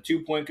win with a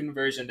 2-point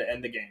conversion to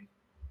end the game.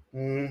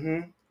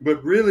 Mm-hmm.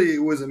 But really,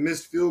 it was a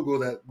missed field goal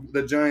that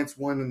the Giants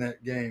won in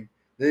that game.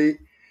 They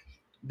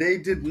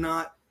did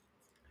not.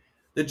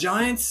 The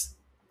Giants'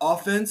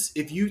 offense,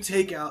 if you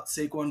take out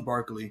Saquon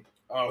Barkley.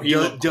 Oh, he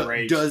looked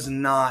great. Does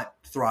not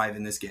thrive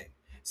in this game.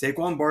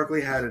 Saquon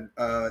Barkley had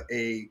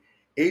a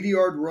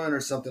 80-yard run or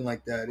something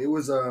like that. It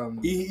was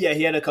he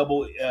had a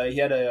couple. He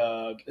had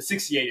a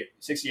 68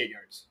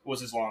 yards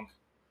was his long.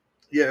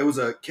 Yeah, it was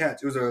a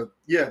catch. It was a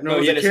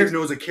it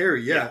was a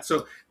carry. Yeah.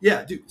 So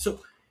dude. So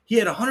he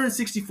had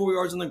 164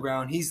 yards on the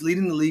ground. He's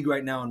leading the league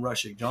right now in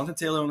rushing. Jonathan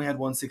Taylor only had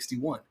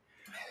 161.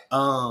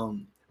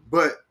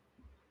 But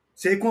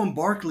Saquon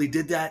Barkley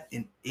did that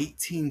in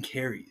 18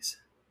 carries.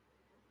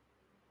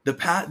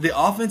 The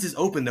offense is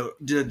open.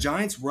 The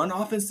Giants' run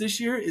offense this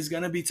year is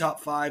going to be top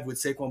 5 with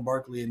Saquon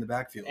Barkley in the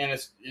backfield. And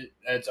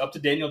it's up to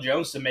Daniel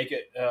Jones to make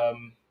it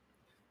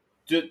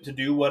to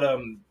do what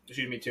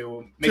to make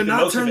to the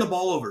not most turn of it. the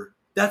ball over.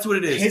 That's what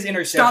it is. His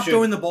interception. Stop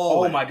throwing the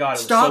ball. Oh my god!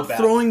 Stop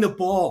throwing the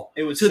ball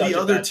to the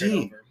other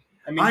team. Turnover.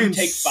 I mean, you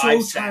take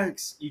 5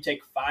 sacks. You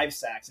take 5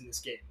 sacks in this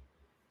game.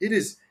 It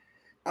is.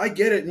 I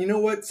get it. And you know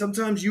what?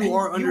 Sometimes you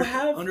are under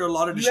a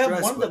lot of distress. You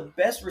have one of the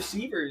best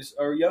receivers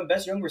or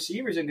best young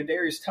receivers in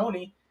Kadarius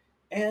Toney,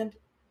 and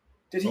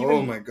did he?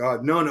 Oh my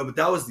God! No! But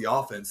that was the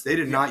offense. They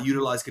did not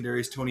utilize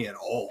Kadarius Toney at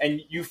all.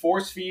 And you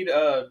force feed.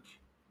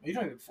 You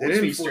don't even force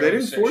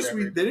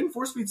feed. They didn't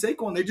force feed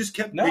Saquon. They just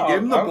kept. They gave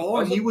him the ball,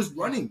 and he was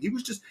running. He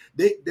was just.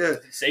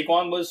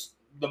 Saquon was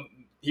the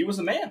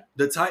man.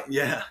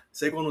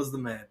 Saquon was the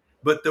man.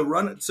 But the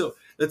run. So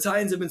the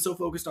Titans have been so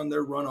focused on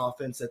their run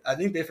offense that I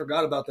think they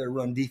forgot about their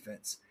run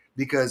defense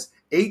because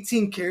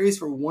 18 carries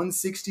for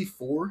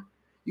 164.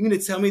 You're going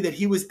to tell me that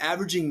he was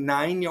averaging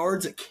 9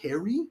 yards a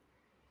carry?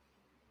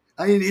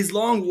 I mean, his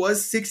long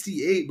was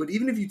 68, but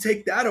even if you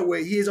take that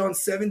away, he is on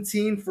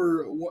 17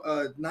 for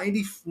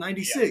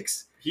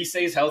 96. Yeah. He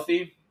stays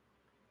healthy.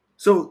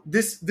 So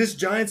this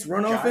Giants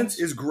run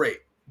offense is great.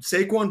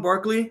 Saquon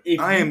Barkley,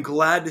 I am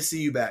glad to see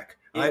you back.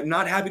 I'm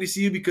not happy to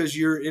see you because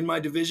you're in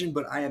my division,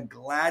 but I am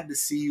glad to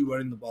see you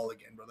running the ball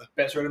again, brother.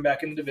 Best running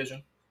back in the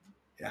division.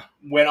 Yeah.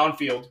 Went on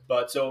field,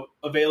 but so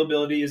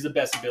availability is the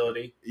best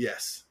ability.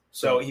 Yes.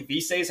 So if he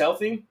stays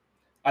healthy,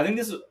 I think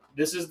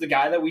this is the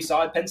guy that we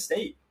saw at Penn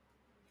State.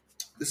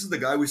 This is the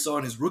guy we saw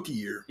in his rookie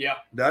year. Yeah.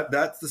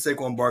 That's the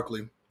Saquon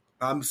Barkley.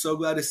 I'm so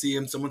glad to see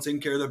him. Someone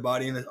taking care of their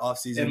body in the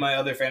offseason. In my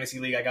other fantasy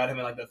league, I got him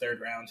in like the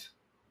 3rd round.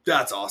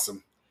 That's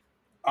awesome.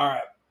 All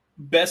right.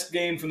 Best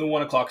game from the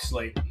 1 o'clock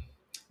slate.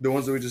 The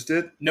ones that we just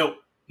did? No.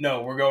 We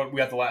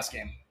got the last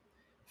game.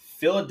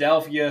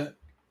 Philadelphia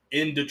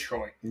in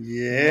Detroit.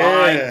 Yeah.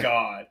 My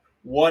God.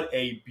 What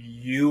a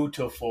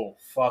beautiful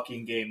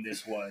fucking game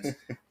this was.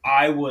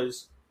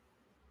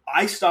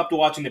 I stopped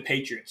watching the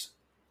Patriots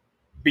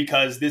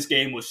because this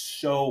game was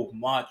so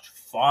much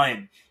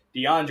fun.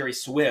 DeAndre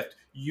Swift,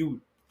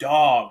 you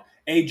dog.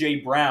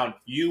 A.J. Brown,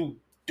 you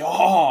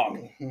dog.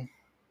 Mm-hmm.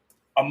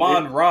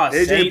 Amon-Ra,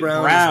 A.J. St.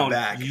 Brown Brown, is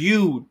back.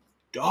 you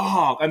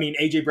dog. I mean,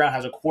 A.J. Brown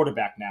has a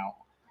quarterback now.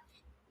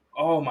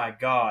 Oh, my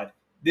God.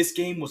 This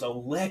game was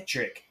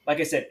electric. Like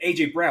I said,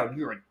 A.J. Brown,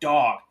 you're a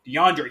dog.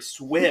 DeAndre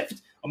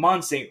Swift,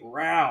 Amon St.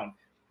 Brown,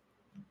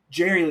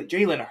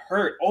 Jalen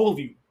Hurt, all of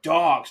you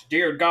dogs.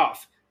 Jared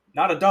Goff,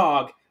 not a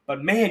dog,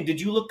 but man,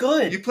 did you look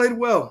good. You played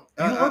well.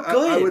 You look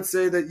good. I would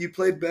say that you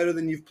played better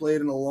than you've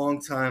played in a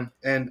long time.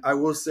 And I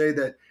will say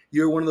that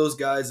you're one of those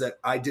guys that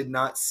I did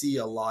not see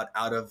a lot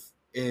out of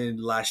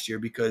in last year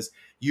because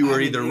you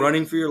were either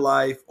running for your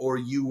life or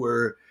you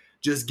were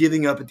just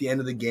giving up at the end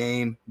of the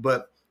game.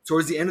 But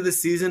towards the end of the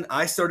season,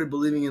 I started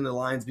believing in the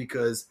Lions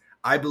because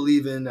I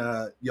believe in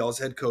y'all's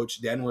head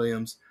coach, Dan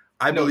Williams.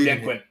 Believe Dan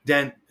in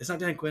Quinn. It's not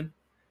Dan Quinn.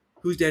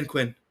 Who's Dan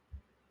Quinn?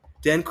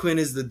 Dan Quinn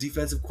is the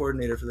defensive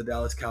coordinator for the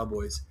Dallas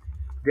Cowboys.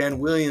 Dan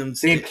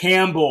Williams. Dan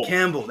Campbell.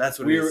 Campbell, that's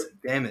what it is.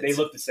 Damn it. They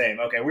look the same.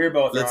 Okay, we were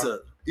both wrong.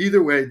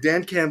 Either way,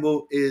 Dan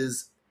Campbell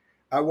is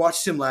 – I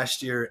watched him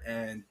last year,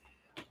 and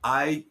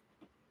I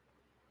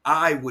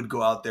would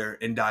go out there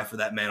and die for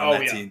that man on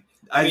that team.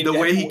 I mean, the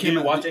way he came.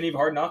 Did you watch any of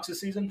Hard Knocks this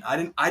season?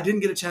 I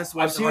didn't get a chance to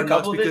watch the Hard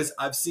Knocks because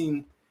I've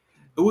seen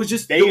 – it was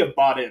just – They have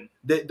bought in.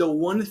 The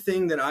one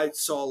thing that I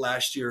saw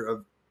last year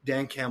of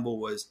Dan Campbell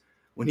was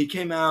when he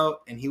came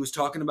out and he was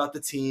talking about the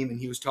team and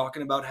he was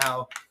talking about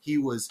how he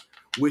was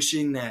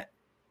wishing that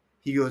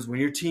he goes, when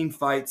your team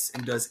fights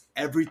and does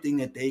everything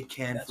that they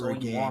can for a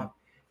game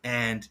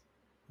and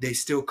they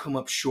still come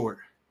up short,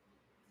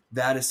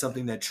 that is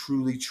something that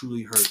truly,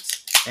 truly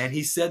hurts. And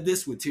he said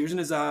this with tears in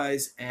his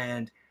eyes,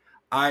 and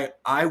I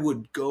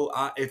would go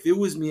if it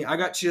was me, I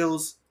got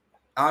chills.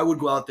 I would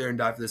go out there and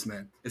die for this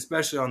man,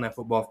 especially on that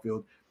football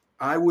field.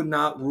 I would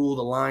not rule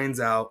the Lions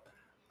out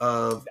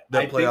of the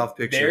playoff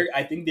picture.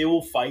 I think they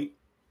will fight.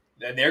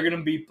 They're going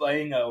to be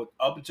playing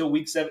up until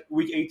week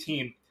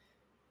 18,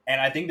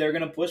 and I think they're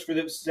going to push for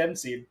the 7th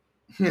seed.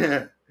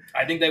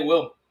 I think they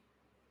will.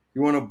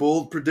 You want a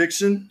bold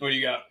prediction? What do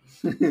you got?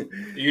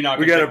 You're not.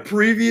 We got a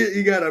preview.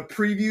 You got a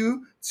preview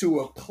to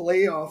a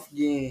playoff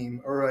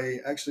game. All right.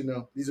 Actually,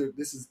 no. These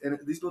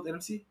both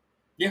NFC.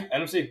 Yeah,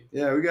 NFC.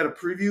 Yeah, we got a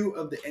preview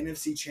of the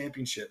NFC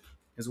Championship.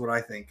 Is what I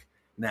think.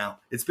 Now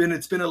it's been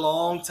a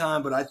long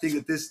time, but I think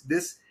that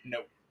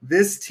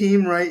this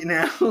team right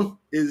now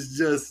is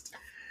just.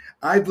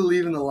 I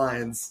believe in the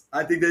Lions.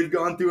 I think they've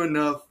gone through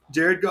enough.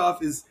 Jared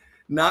Goff is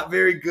not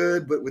very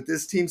good, but with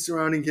this team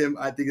surrounding him,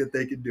 I think that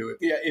they could do it.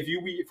 Yeah, if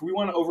we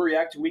want to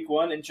overreact to week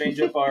 1 and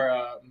change up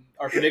our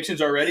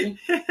predictions already,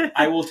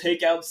 I will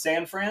take out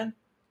San Fran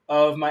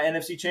of my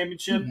NFC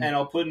Championship and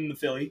I'll put in the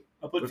Philly.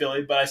 I'll put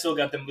Philly, but I still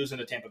got them losing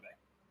to Tampa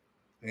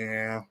Bay.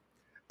 Yeah,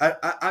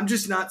 I'm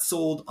just not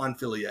sold on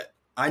Philly yet.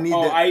 I need.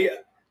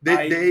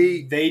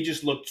 They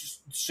just look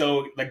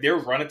so like their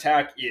run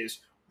attack is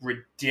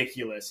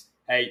ridiculous.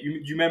 Hey,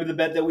 you remember the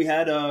bet that we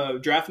had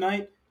draft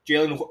night?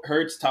 Jalen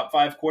Hurts top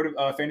 5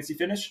 fantasy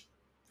finish.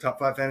 Top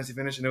 5 fantasy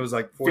finish, and it was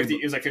like 40.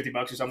 It was like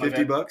 $50 or something.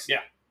 $50. Yeah.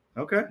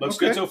 Okay. Looks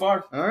good so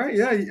far. All right.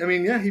 Yeah. I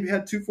mean, yeah. He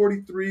had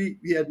 243.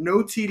 He had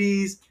no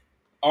TDs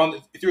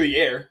through the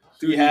air.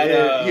 He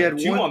had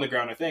 2 on the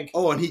ground, I think.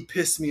 Oh, and he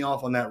pissed me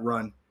off on that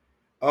run.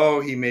 Oh,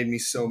 he made me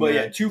so mad. But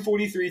yeah,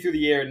 243 through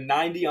the air,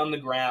 90 on the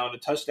ground, a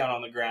touchdown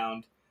on the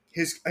ground.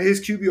 His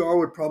QBR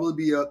would probably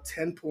be up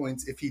 10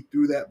 points if he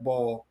threw that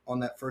ball on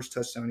that first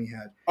touchdown he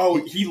had.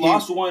 Oh, he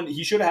lost one.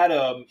 He should have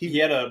had he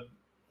had a.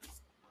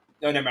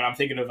 Oh, never mind. I'm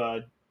thinking of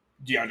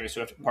DeAndre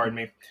Swift. Pardon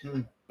me.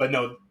 But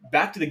no,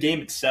 back to the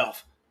game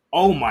itself.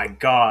 Oh my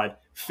God,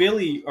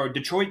 Philly or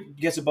Detroit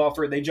gets a ball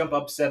for it. They jump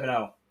up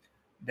 7-0.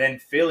 Then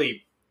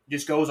Philly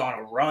just goes on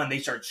a run. They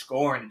start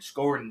scoring and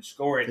scoring and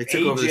scoring. They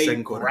took over the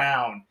second quarter.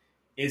 Brown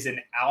is an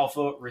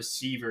alpha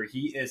receiver.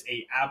 He is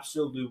an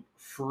absolute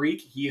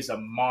freak. He is a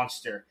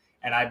monster.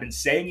 And I've been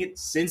saying it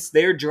since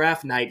their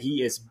draft night.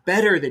 He is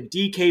better than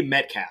DK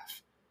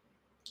Metcalf.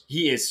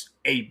 He is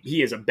a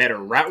better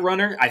route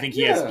runner. I think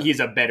he has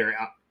a better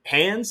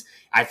hands.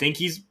 I think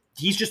he's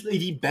just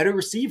a better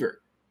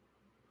receiver.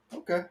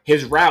 Okay.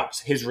 His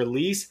routes, his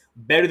release,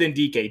 better than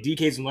DK.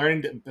 DK's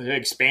learning to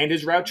expand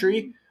his route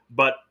tree,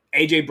 but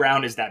AJ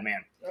Brown is that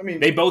man. I mean,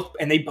 they both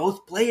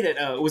played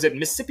at was it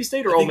Mississippi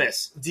State or Ole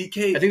Miss? I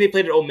think they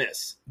played at Ole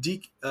Miss.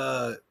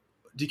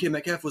 DK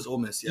Metcalf was Ole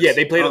Miss. Yes. Yeah,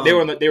 they played.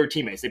 They were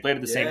teammates. They played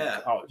at the same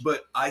college.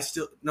 But I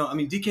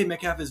mean, DK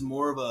Metcalf is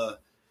more of a.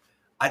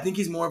 I think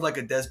he's more of like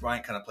a Des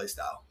Bryant kind of play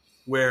style,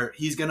 where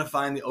he's gonna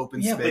find the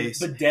open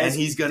space and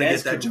he's gonna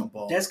get that jump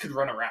ball. Des could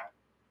run around.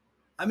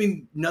 I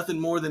mean, nothing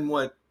more than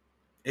what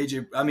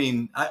AJ. I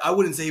mean, I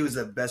wouldn't say he was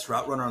the best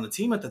route runner on the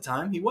team at the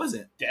time. He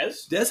wasn't.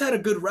 Des had a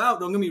good route.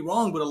 Don't get me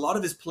wrong, but a lot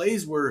of his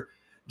plays were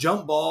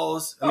jump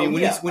balls. I mean,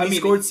 when he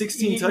scored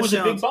 16 touchdowns, he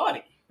was a big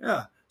body.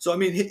 Yeah. So I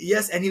mean,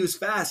 yes, and he was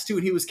fast too,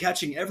 and he was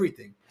catching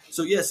everything.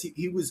 So yes,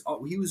 he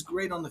was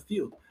great on the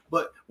field.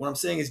 But what I'm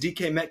saying is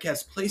DK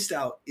Metcalf's play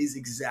style is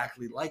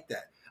exactly like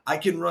that. I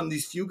can run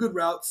these few good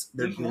routes.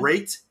 They're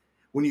great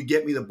when you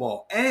get me the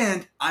ball,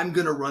 and I'm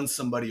gonna run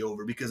somebody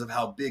over because of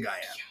how big I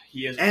am.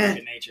 He is a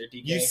good nature.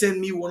 DK. You send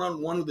me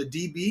one-on-one with a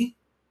DB,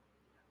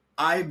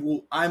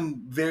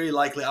 I'm very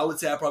likely. I would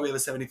say I probably have a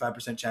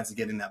 75% chance of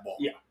getting that ball.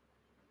 Yeah.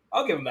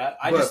 I'll give him that.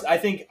 I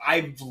think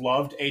I've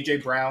loved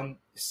AJ Brown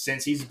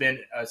since he was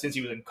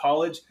in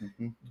college.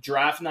 Mm-hmm.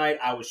 Draft night,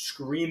 I was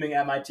screaming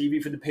at my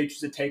TV for the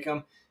Patriots to take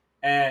him,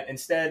 and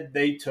instead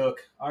they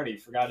took. I already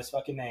forgot his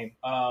fucking name.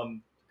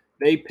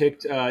 They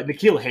picked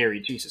N'Keal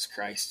Harry. Jesus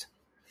Christ.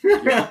 They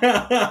picked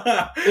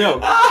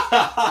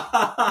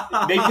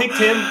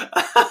him.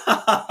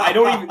 I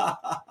don't even.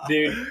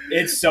 Dude,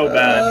 it's so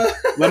bad.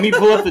 Let me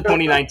pull up the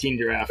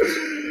 2019 draft.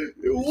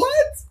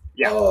 What?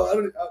 Yeah.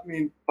 Oh, I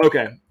mean.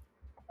 Okay.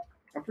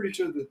 I'm pretty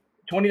sure the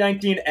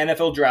 2019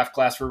 NFL draft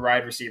class for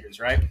wide receivers,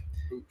 right?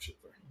 Ooh, shit,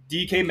 sorry.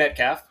 DK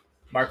Metcalf,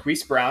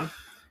 Marquise Brown,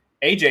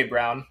 AJ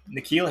Brown,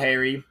 N'Keal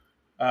Harry,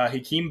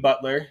 Hakeem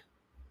Butler,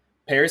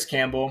 Paris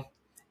Campbell,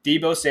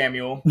 Deebo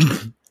Samuel.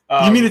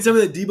 You mean to tell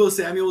me that Deebo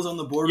Samuel was on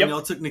the board Yep. when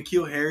y'all took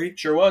N'Keal Harry?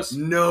 Sure was.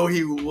 No,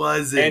 he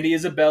wasn't. Andy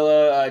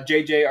Isabella,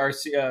 JJ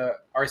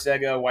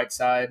Arcega,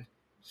 Whiteside.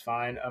 It's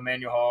fine.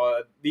 Emmanuel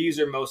Hall. These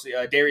are mostly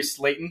Darius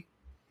Slayton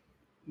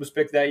was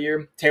picked that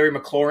year. Terry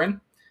McLaurin.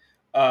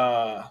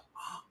 Yeah,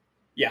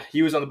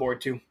 he was on the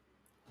board too.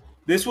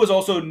 This was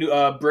also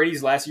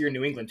Brady's last year in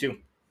New England too.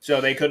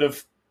 So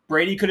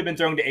Brady could have been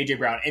thrown to AJ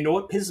Brown. And you know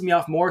what pisses me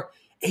off more?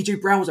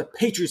 AJ Brown was a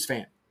Patriots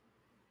fan.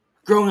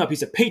 Growing up,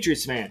 he's a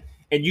Patriots fan.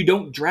 And you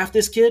don't draft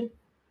this kid?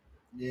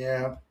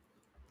 Yeah.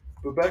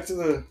 But back to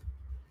the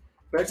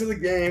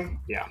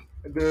game. Yeah.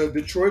 The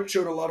Detroit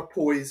showed a lot of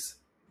poise,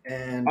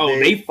 and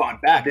they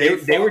fought back. They were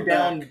fought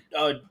down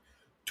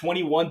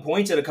 21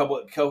 points at a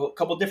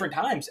couple different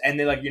times, and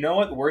they're like, you know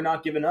what? We're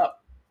not giving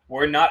up.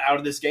 We're not out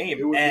of this game.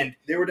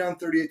 They were down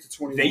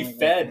 38-21. They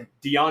fed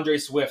DeAndre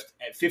Swift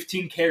at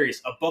 15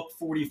 carries,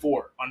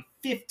 $144 on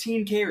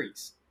 15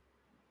 carries.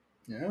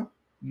 Yeah.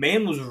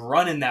 Man was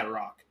running that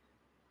rock.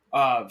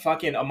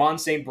 Fucking Amon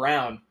St.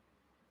 Brown.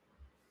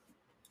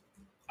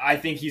 I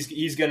think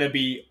he's going to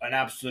be an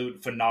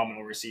absolute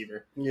phenomenal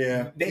receiver.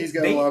 Yeah, he's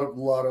got a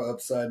lot of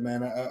upside,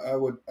 man. I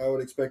would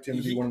expect him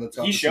to be one of the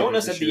top. He's shown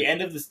us at the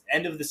end of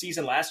the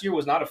season last year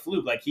was not a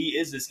fluke. Like, he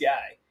is this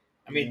guy.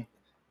 I mean,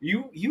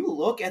 you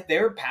look at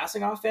their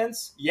passing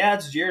offense. Yeah,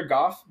 it's Jared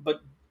Goff,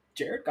 but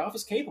Jared Goff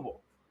is capable.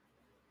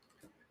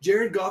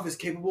 Jared Goff is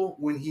capable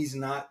when he's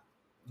not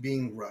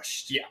being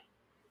rushed. Yeah.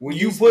 When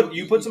you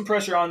put some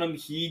pressure on him,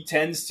 he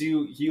tends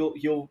to he'll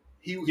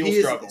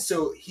struggle.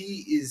 So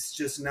he is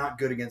just not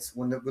good against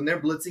when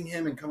they're blitzing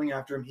him and coming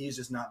after him. He's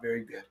just not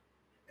very good,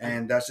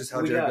 and that's just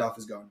how Jared Goff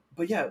is going.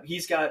 But yeah,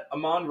 he's got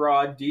Amon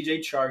Rod, DJ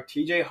Chark,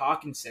 TJ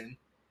Hawkinson,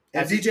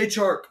 and DJ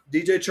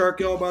Chark,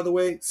 y'all, by the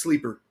way,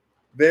 sleeper,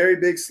 very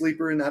big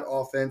sleeper in that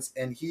offense,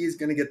 and he is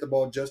going to get the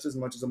ball just as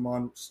much as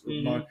Amon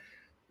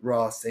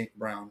Ross St.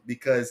 Brown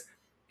because.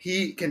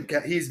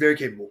 He's very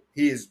capable.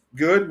 He is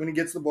good when he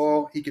gets the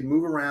ball. He can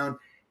move around,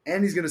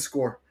 and he's going to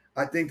score.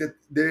 I think that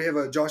they have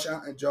a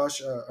Jared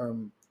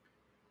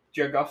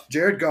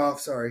Goff.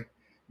 Sorry,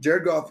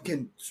 Jared Goff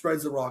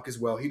spreads the rock as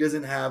well. He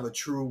doesn't have a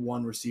true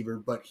one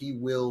receiver, but he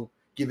will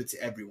give it to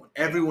everyone.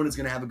 Everyone is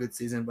going to have a good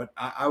season, but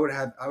I would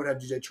have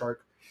DJ Chark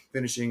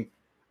finishing.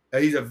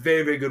 He's a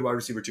very, very good wide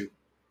receiver too.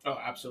 Oh,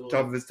 absolutely.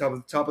 Top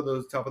of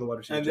the wide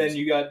receivers. And then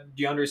you got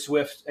DeAndre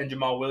Swift and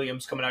Jamal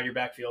Williams coming out of your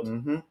backfield.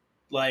 Mm-hmm.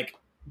 Like,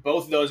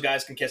 both of those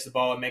guys can catch the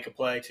ball and make a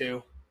play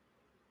too.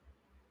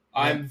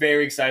 I'm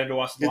very excited to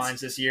watch the Lions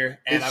this year,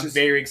 and I'm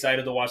very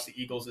excited to watch the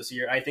Eagles this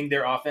year. I think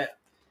their offense,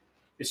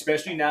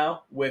 especially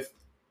now with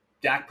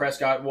Dak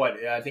Prescott,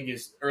 I think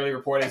his early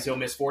report is he'll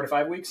miss 4 to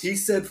 5 weeks. He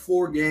said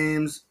 4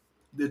 games.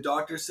 The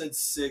doctor said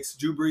 6.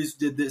 Drew Brees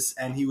did this,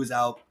 and he was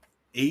out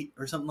 8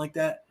 or something like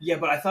that. Yeah,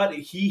 but I thought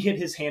he hit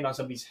his hand on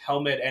somebody's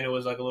helmet, and it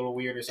was like a little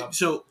weird or something.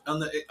 So on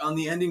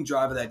the ending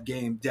drive of that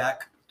game,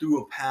 Dak threw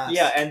a pass.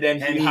 Yeah, and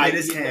then he hit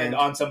his hand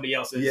on somebody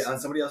else's. Yeah, on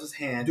somebody else's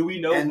hand. Do we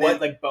know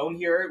what bone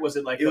here? Was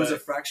it like it was a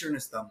fracture in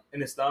his thumb?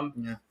 In his thumb?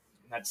 Yeah.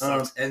 That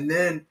sucks. And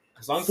then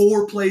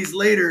 4 plays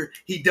later,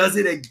 he does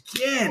it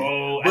again.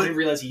 Oh, I didn't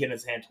realize he hit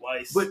his hand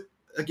twice. But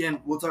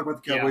again, we'll talk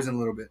about the Cowboys in a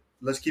little bit.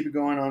 Let's keep it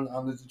going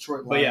on the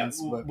Detroit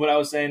Lions. But what I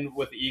was saying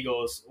with the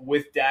Eagles,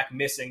 with Dak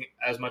missing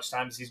as much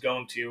time as he's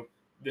going to,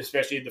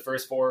 especially the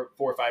first 4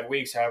 or 5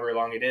 weeks, however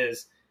long it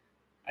is,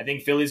 I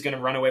think Philly's going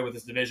to run away with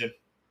this division.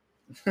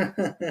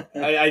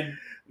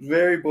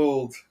 Very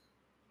bold.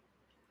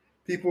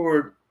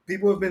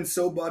 People have been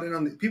bought in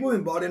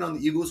on the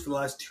Eagles for the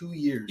last 2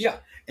 years. Yeah.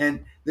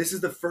 And this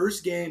is the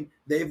first game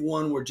they've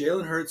won where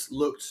Jalen Hurts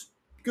looked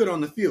good on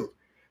the field,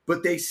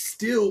 but they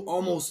still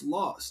almost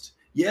lost.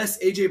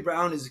 Yes, A.J.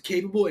 Brown is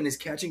capable and is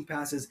catching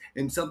passes,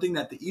 and something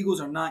that the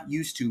Eagles are not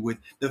used to with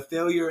the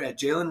failure at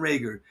Jalen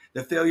Reagor,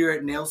 the failure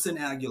at Nelson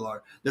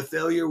Aguilar, the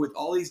failure with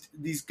all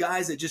these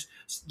guys that just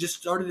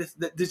started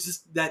that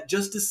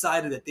just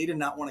decided that they did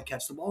not want to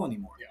catch the ball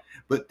anymore. Yeah.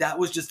 But that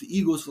was just the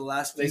Eagles for the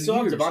last few years. They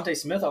still have Devontae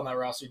Smith on that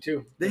roster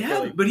too. They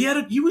have, but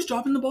he was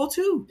dropping the ball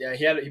too. Yeah,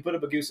 he put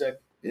up a goose egg.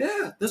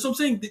 Yeah, that's what I'm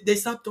saying. They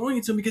stopped throwing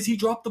it to him because he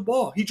dropped the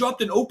ball. He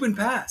dropped an open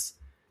pass.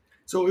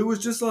 So it was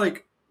just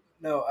like...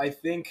 No, I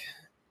think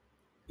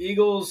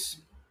Eagles,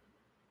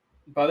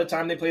 by the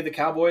time they play the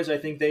Cowboys, I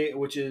think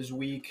which is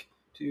week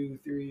 2,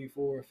 3,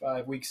 4,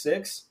 5, week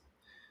 6.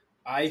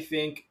 I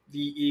think the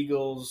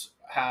Eagles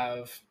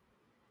have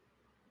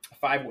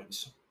 5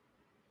 wins.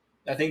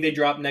 I think they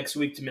drop next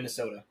week to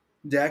Minnesota.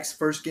 Dak's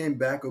first game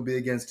back will be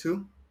against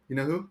who? You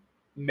know who?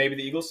 Maybe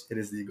the Eagles. It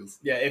is the Eagles.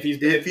 Yeah, if he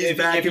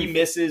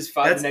misses next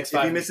 5 if he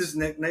weeks. misses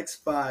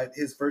next 5,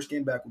 his first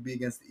game back will be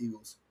against the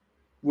Eagles,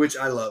 which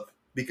I love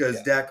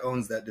because Dak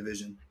owns that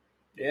division.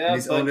 Yeah, and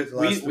he's owned it the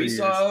last 3 we years.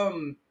 saw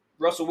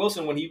Russell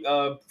Wilson when he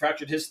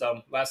fractured his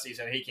thumb last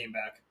season. He came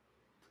back.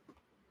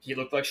 He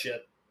looked like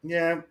shit.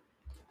 Yeah,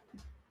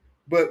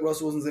 but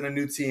Russell Wilson's in a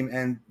new team,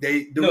 and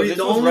this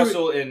was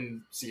Russell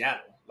in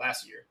Seattle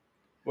last year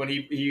when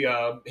he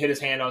hit his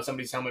hand on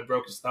somebody's helmet,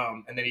 broke his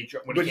thumb, and then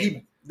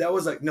that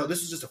was like, no,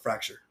 this was just a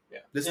fracture. Yeah,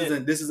 this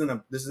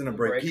isn't a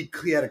break.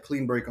 He had a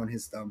clean break on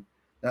his thumb.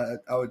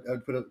 I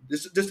would put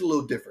just a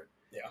little different.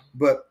 Yeah,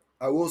 but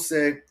I will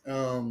say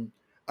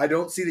I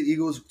don't see the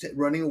Eagles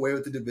running away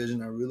with the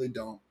division. I really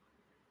don't.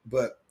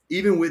 But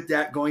even with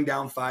that going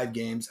down 5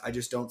 games, I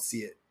just don't see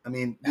it. I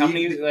mean,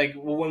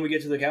 when we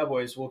get to the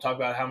Cowboys, we'll talk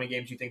about how many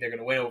games you think they're going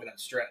to win over that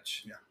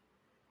stretch. Yeah.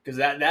 Because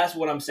that's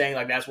what I'm saying.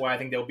 Like, that's why I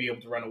think they'll be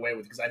able to run away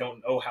with, because I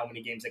don't know how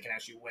many games they can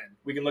actually win.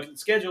 We can look at the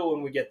schedule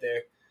when we get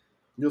there.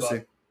 You'll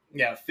see.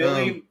 Yeah,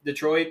 Philly,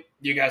 Detroit,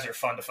 you guys are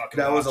fun to fucking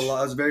watch. That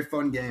was a very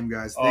fun game,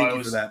 guys. Thank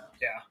you for that.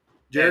 Yeah.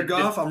 Jared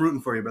Goff, I'm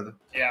rooting for you, brother.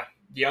 Yeah.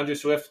 DeAndre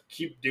Swift,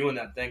 keep doing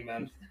that thing,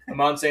 man.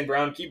 Amon St.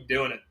 Brown, keep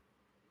doing it.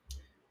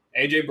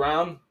 A.J.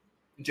 Brown,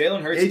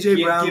 Jalen Hurts.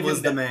 A.J. Brown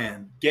was the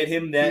man. Get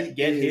him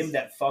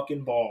that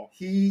fucking ball.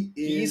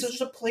 He's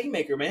just a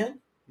playmaker, man.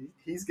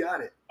 He's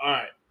got it. All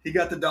right. He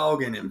got the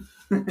dog in him.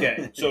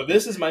 Okay, so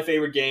this is my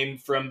favorite game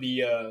from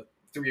the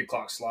 3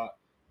 o'clock slot.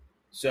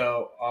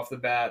 So off the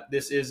bat,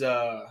 this is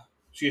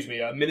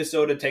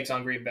Minnesota takes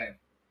on Green Bay.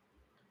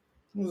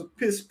 It was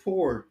piss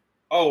poor.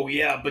 Oh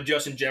yeah, but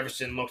Justin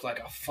Jefferson looked like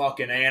a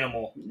fucking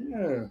animal.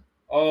 Yeah.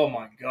 Oh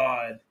my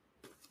god.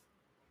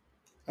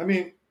 I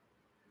mean,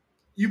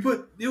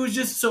 it was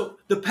just so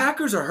the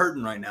Packers are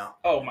hurting right now.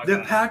 Oh my god.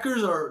 The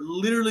Packers are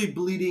literally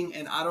bleeding,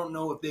 and I don't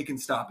know if they can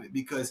stop it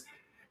because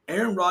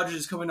Aaron Rodgers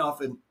is coming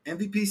off an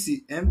MVP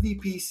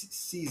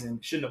season.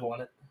 Shouldn't have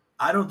won it.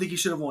 I don't think he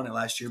should have won it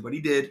last year, but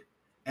he did.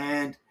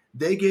 And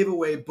they gave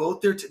away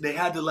both they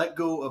had to let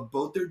go of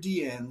both their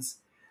DNs.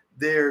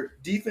 Their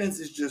defense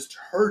is just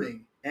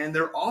hurting, and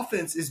their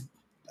offense is.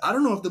 I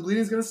don't know if the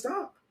bleeding is going to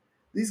stop.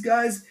 These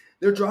guys,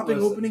 they're dropping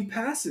opening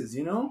passes.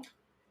 You know,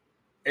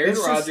 Aaron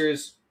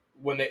Rodgers,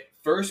 when they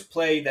first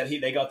played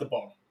they got the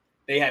ball,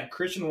 they had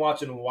Christian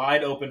Watson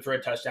wide open for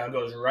a touchdown,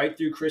 goes right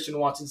through Christian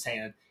Watson's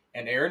hand.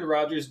 And Aaron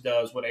Rodgers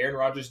does what Aaron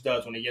Rodgers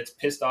does when he gets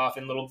pissed off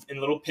and little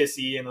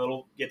pissy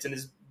and gets in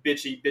his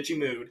bitchy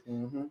mood.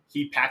 Mm-hmm.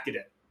 He packed it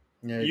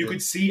in. Yeah, you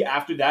could see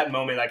after that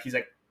moment, like he's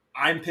like,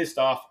 I'm pissed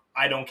off.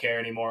 I don't care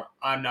anymore.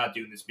 I'm not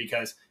doing this,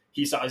 because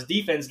he saw his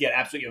defense get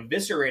absolutely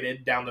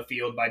eviscerated down the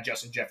field by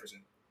Justin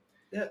Jefferson.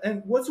 Yeah,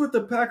 and what's with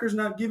the Packers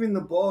not giving the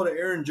ball to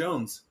Aaron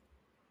Jones?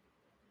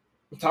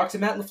 Talk to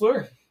Matt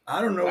LaFleur.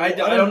 I don't know. I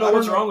don't know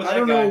what's wrong with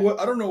that guy.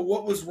 I don't know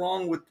what was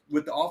wrong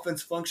with the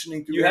offense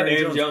functioning through. You have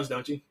Aaron Jones,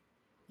 don't you?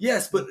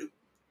 Yes, but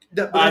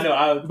I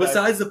know.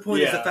 Besides the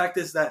point is the fact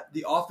is that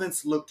the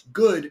offense looked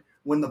good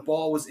when the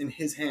ball was in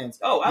his hands.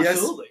 Oh,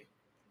 absolutely.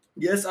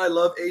 Yes, I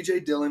love A.J.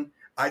 Dillon.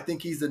 I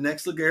think he's the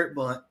next LeGarrette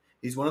Blount.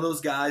 He's one of those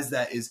guys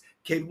that is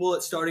capable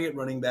at starting at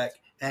running back,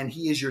 and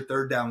he is your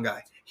third down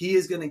guy. He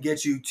is going to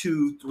get you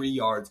 2-3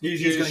 yards.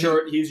 He's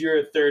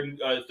your third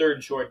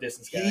and short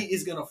distance guy. He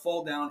is going to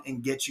fall down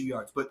and get you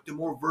yards. But the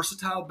more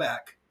versatile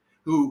back,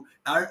 who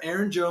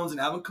Aaron Jones and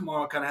Alvin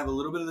Kamara kind of have a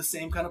little bit of the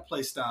same kind of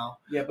play style.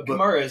 Yeah, but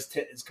Kamara is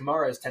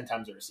 10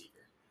 times a receiver.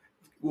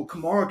 Well,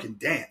 Kamara can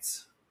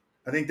dance.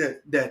 I think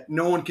that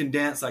no one can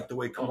dance like the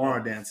way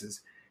Kamara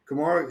dances.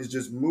 Kamara is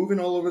just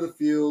moving all over the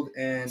field,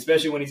 and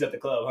especially when he's at the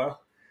club,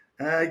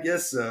 huh? I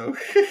guess so.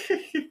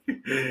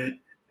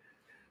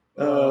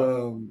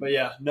 But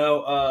yeah,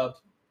 no.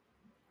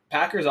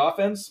 Packers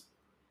offense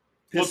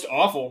looked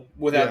awful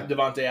without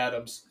Devontae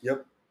Adams.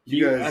 Yep.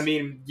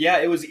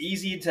 It was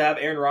easy to have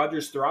Aaron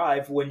Rodgers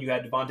thrive when you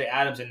had Devontae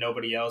Adams and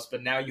nobody else,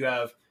 but now you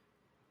have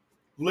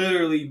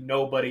literally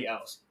nobody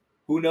else.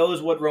 Who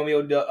knows what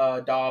Romeo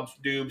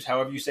Doubs,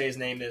 however you say his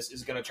name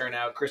is going to turn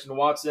out. Christian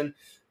Watson,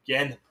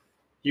 again,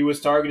 he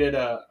was targeted.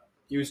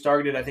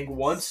 I think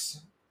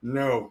once.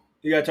 No.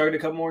 He got targeted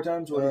a couple more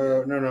times?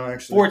 No,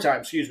 actually. 4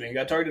 times, excuse me. He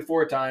got targeted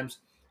 4 times,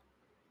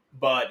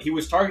 but he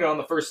was targeted on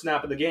the first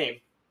snap of the game,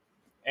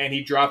 and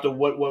he dropped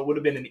what would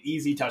have been an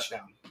easy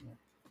touchdown.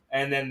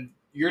 And then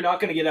you're not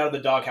going to get out of the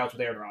doghouse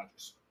with Aaron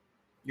Rodgers.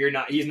 You're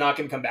not. He's not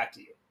going to come back to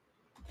you.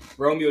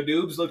 Romeo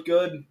Doubs looked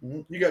good.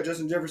 You got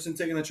Justin Jefferson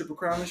taking the Triple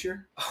Crown this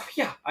year? Oh,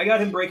 yeah. I got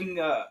him breaking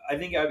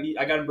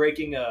I got him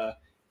breaking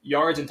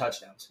yards and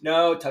touchdowns.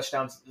 No,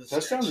 touchdowns.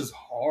 Touchdowns is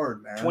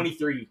hard, man.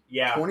 23,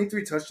 yeah.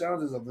 23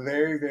 touchdowns is a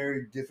very,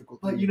 very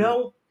difficult thing.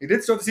 But he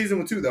did start the season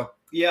with 2, though.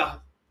 Yeah.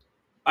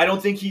 I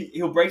don't think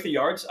he'll break the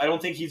yards. I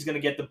don't think he's going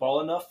to get the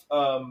ball enough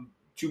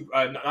to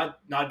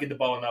not get the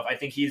ball enough. I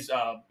think his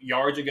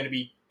yards are going to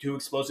be too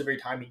explosive every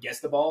time he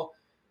gets the ball.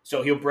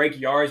 So he'll break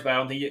yards, but I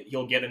don't think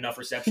he'll get enough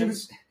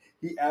receptions.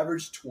 He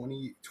averaged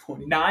 20.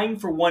 9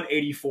 for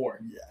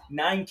 184. Yeah.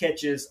 9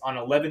 catches on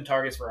 11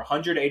 targets for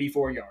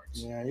 184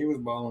 yards. Yeah, he was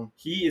balling.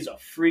 He is a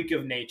freak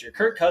of nature.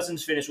 Kirk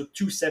Cousins finished with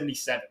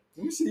 277.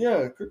 Let me see.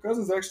 Yeah, Kirk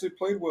Cousins actually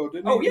played well,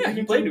 didn't he? Oh, yeah,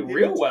 he played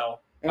real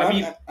well. And I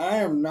mean, I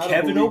am not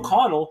Kevin a believer.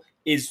 O'Connell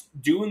is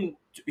doing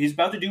 – he's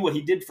about to do what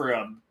he did for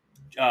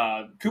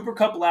Cooper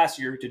Kupp last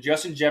year to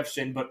Justin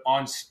Jefferson, but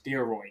on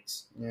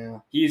steroids. Yeah.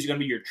 He is going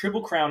to be your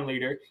Triple Crown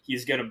leader.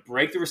 He's going to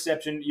break the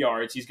reception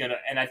yards. He's going to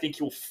 – and I think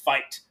he'll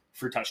fight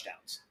for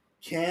touchdowns.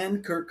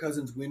 Can Kirk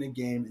Cousins win a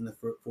game in the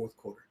fourth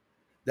quarter?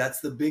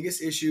 That's the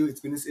biggest issue. It's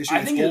been this issue.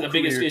 I think the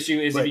biggest issue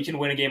is if he can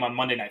win a game on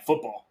Monday Night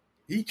Football.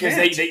 He because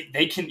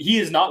they can. He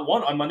has not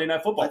won on Monday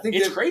Night Football.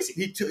 It's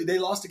crazy. They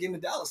lost a game to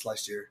Dallas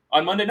last year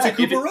on Monday night. To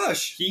Cooper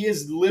Rush. He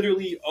is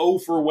literally 0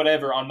 for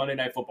whatever on Monday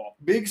Night Football.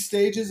 Big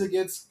stages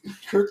against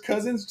Kirk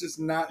Cousins, just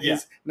not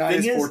his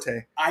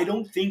forte. I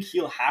don't think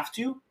he'll have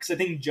to because I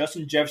think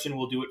Justin Jefferson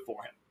will do it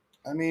for him.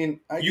 I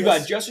mean, you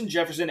got Justin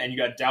Jefferson and you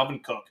got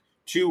Dalvin Cook,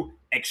 two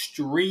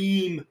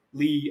extremely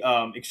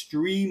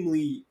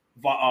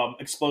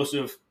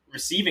explosive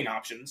receiving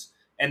options.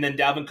 And then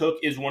Dalvin Cook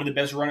is one of the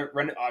best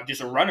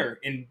just a runner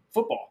in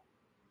football.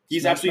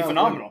 He's absolutely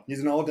phenomenal. He's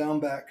an all-down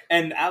back.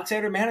 And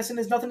Alexander Madison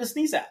is nothing to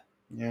sneeze at.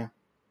 Yeah.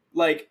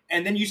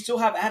 And then you still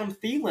have Adam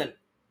Thielen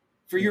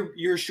for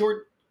your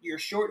short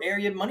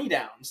area money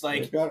downs.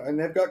 They've got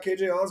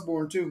KJ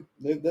Osborne too.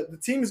 The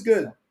team is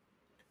good.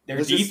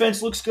 Their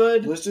defense looks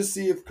good. Let's just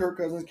see if Kirk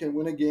Cousins can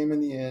win a game in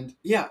the end.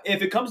 Yeah,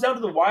 if it comes down to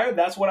the wire,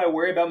 that's what I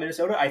worry about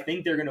Minnesota. I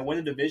think they're going to win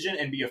the division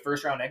and be a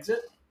first-round exit.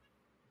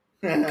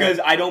 Because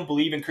I don't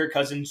believe in Kirk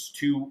Cousins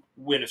to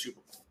win a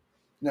Super Bowl.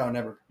 No,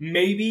 never.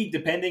 Maybe,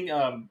 depending.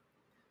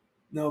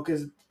 No,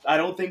 because I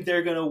don't think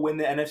they're going to win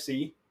the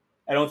NFC.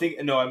 I don't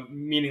think. No, I'm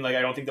meaning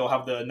I don't think they'll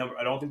have the number.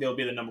 I don't think they'll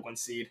be the number 1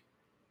 seed.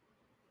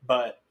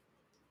 But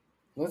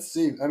let's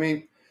see. I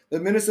mean, the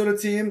Minnesota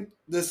team.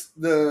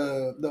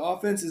 The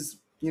offense is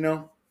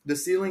the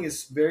ceiling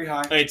is very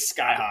high. It's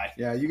sky high.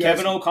 Yeah,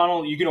 Kevin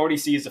O'Connell. You can already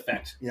see his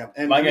effect. Yeah,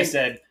 and I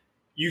said,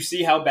 you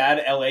see how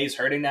bad LA is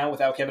hurting now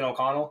without Kevin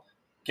O'Connell.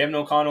 Kevin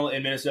O'Connell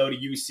in Minnesota,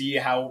 you see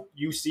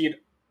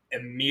it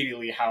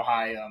immediately how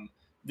high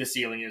the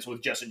ceiling is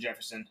with Justin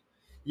Jefferson.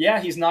 Yeah,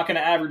 he's not going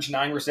to average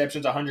 9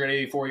 receptions,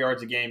 184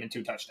 yards a game, and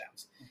 2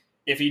 touchdowns.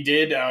 If he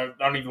did, I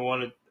don't even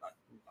want to.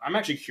 I'm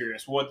actually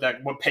curious what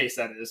pace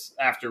that is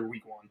after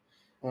week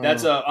 1.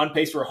 That's on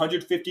pace for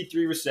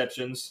 153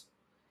 receptions.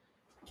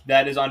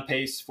 That is on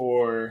pace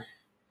for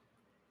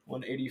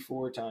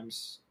 184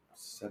 times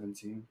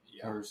 17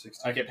 or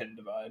 16. I kept hitting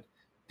divide.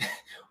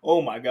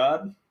 Oh my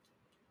god.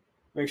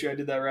 Make sure I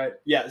did that right.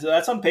 Yeah, so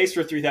that's on pace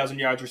for 3,000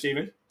 yards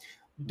receiving.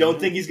 Don't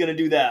think he's going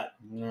to do that.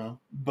 No.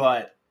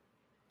 But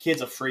kid's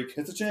a freak.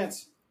 It's a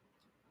chance.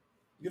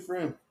 Good for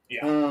him.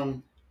 Yeah.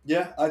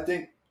 Yeah, I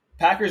think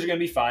Packers are going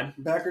to be fine.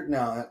 No,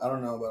 I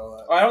don't know about all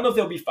that. I don't know if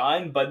they'll be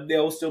fine, but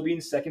they'll still be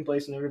in second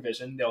place in their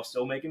division. They'll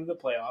still make it into the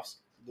playoffs.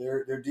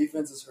 Their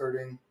defense is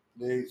hurting.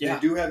 They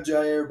do have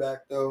Jair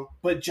back, though.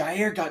 But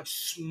Jair got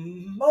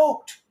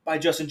smoked by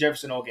Justin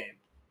Jefferson all game.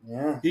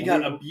 Yeah. He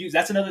got abused.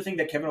 That's another thing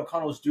that Kevin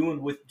O'Connell is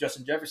doing with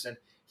Justin Jefferson.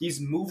 He's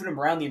moving him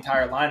around the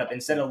entire lineup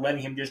instead of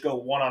letting him just go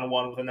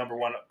one-on-one with a number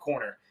 1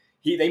 corner.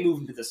 They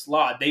moved him to the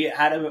slot. They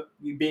had him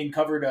being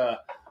covered. I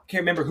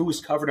can't remember who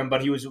was covered him,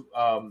 but he was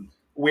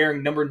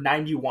wearing number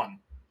 91.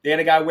 They had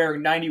a guy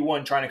wearing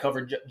 91 trying to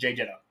cover Jay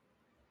Jetto.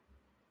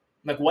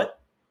 What?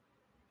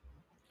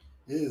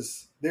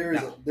 There's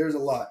a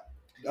lot.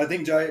 I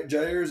think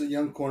Jair is a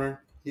young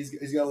corner.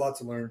 He's got a lot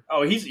to learn.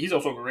 Oh, he's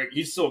also great.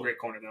 He's still a great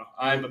corner though.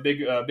 I'm a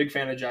big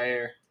fan of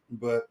Jair.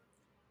 But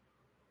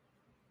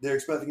they're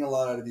expecting a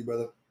lot out of you,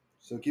 brother.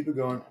 So keep it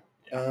going.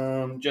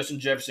 Yeah. Justin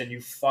Jefferson, you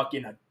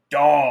fucking a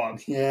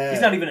dog. Yeah. He's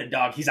not even a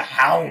dog. He's a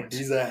hound.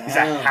 He's a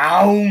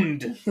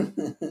hound.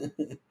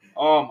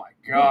 Oh my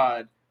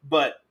god.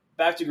 But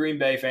back to Green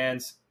Bay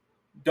fans.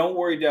 Don't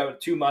worry about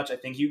it too much. I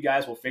think you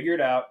guys will figure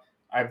it out.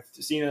 I've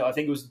seen it. I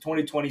think it was the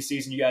 2020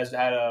 season. You guys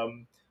had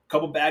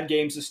couple bad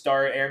games to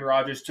start. Aaron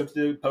Rodgers took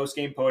the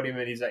post-game podium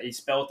and he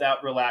spelled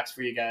out relax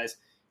for you guys.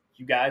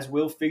 You guys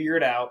will figure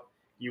it out.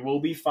 You will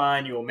be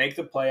fine. You will make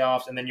the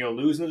playoffs, and then you'll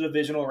lose in the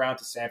divisional round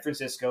to San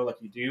Francisco like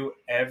you do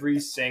every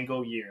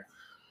single year.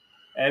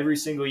 Every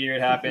single year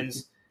it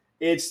happens.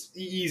 It's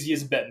the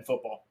easiest bet in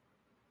football.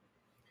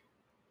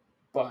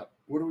 But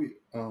what are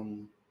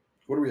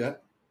we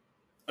at?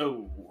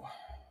 Oh.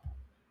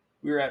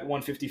 We were at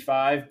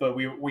 155, but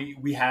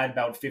we had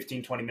about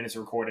 15, 20 minutes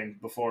of recording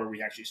before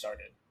we actually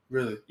started.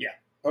 Really? Yeah.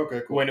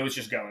 Okay, cool. When it was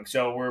just going.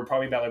 So we're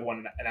probably about an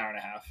hour and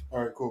a half. All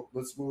right, cool.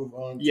 Let's move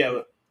on. Yeah.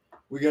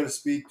 We got to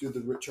speak to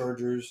the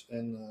Chargers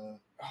and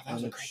that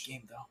was a great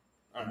game,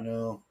 though. I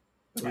know.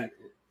 Right.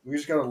 We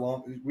just got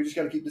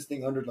to keep this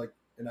thing under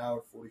an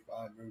hour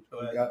 45.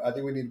 I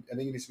think it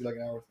needs to be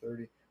an hour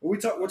 30. But we're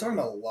talking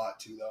about a lot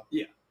too, though.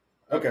 Yeah.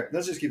 Okay,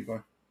 let's just keep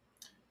going.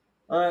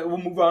 All right, we'll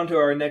move on to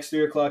our next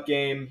 3 o'clock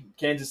game,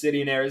 Kansas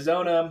City and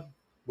Arizona.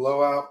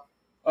 Blowout.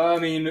 I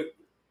mean,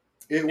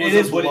 It was It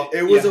is what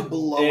it was yeah. a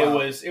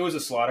blowout. It was a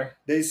slaughter.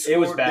 They scored, It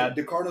was bad.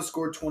 The Cardinals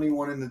scored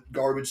 21 in the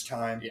garbage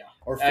time. Yeah.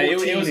 Or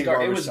 14 in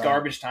garbage time.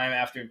 Garbage time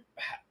after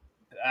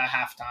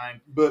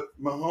halftime. But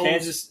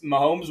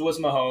Mahomes was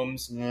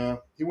Mahomes. Yeah.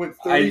 He went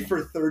 30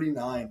 for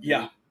 39. Dude.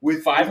 Yeah.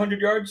 With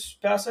 500 yards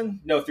passing?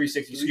 No,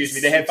 360. Excuse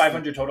me. They had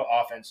 500 total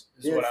offense.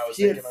 Is what I was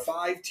thinking of. He had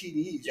 5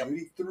 TDs. Yep. Dude.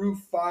 He threw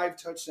 5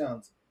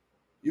 touchdowns.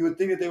 You would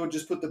think that they would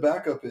just put the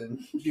backup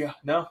in. Yeah.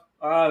 No.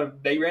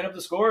 They ran up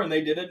the score and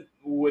they did it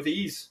with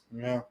ease.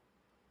 Yeah.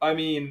 I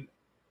mean,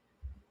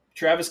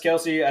 Travis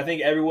Kelce, I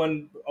think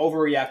everyone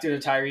overreacted to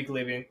Tyreek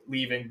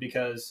leaving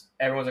because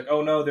everyone's like,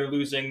 oh no, they're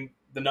losing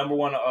the number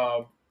one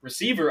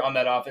receiver on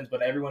that offense.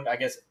 But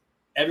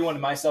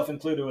everyone, myself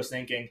included, was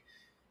thinking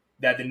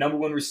that the number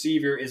one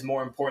receiver is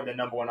more important than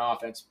number one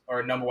offense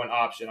or number one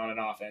option on an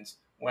offense.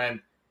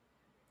 When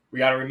we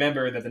got to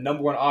remember that the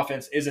number one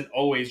offense isn't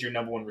always your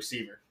number one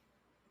receiver.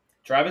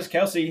 Travis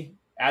Kelce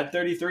at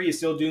 33 is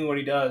still doing what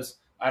he does.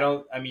 I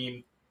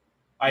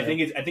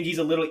think he's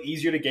a little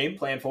easier to game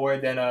plan for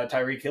than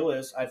Tyreek Hill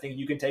is. I think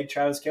you can take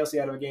Travis Kelce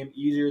out of a game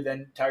easier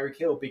than Tyreek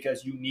Hill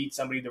because you need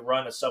somebody to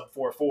run a sub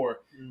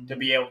 4.4 to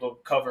be able to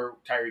cover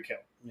Tyreek Hill.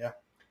 Yeah.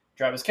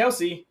 Travis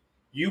Kelce,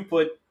 you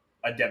put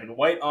a Devin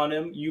White on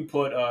him. You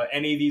put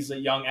any of these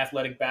young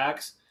athletic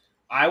backs.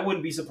 I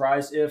wouldn't be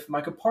surprised if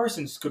Micah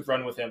Parsons could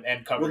run with him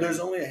and cover. Well, there's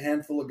only a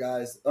handful of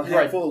guys, of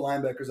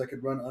linebackers that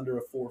could run under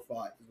a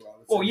 4.5.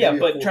 Well, yeah,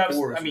 but Travis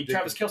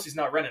Kelce's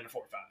not running a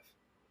 4.5.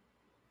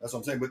 That's what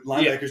I'm saying. But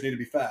linebackers need to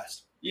be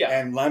fast. Yeah,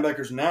 and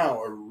linebackers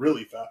now are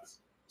really fast.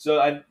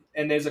 So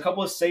and there's a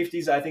couple of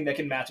safeties I think that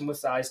can match him with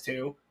size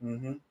too.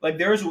 Mm-hmm. Like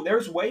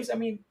there's ways. I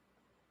mean,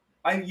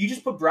 you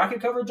just put bracket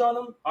coverage on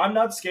them. I'm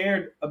not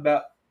scared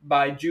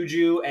by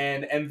Juju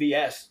and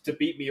MVS to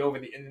beat me over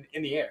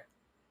in the air.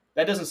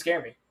 That doesn't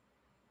scare me.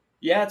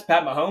 Yeah, it's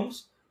Pat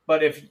Mahomes,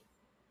 but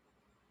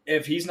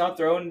if he's not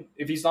throwing,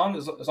 as long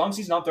as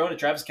he's not throwing to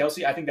Travis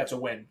Kelce, I think that's a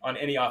win on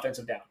any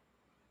offensive down.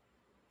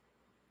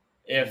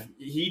 If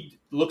he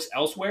looks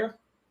elsewhere,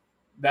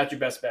 that's your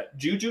best bet.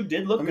 Juju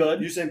did look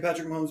good. You're saying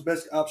Patrick Mahomes'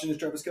 best option is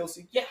Travis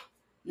Kelce? Yeah,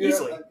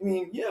 easily. I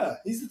mean, yeah,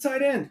 he's the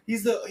tight end.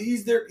 He's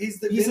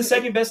the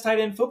second best tight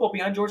end in football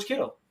behind George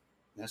Kittle.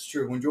 That's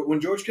true. When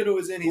George Kittle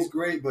is in, he's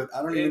great, but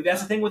I don't even.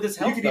 That's the thing with his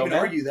health. You could even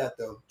argue that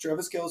though.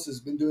 Travis Kelce has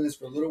been doing this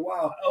for a little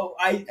while. Oh,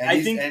 I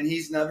think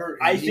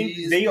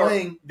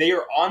they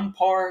are on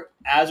par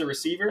as a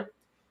receiver.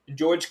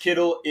 George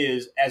Kittle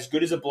is as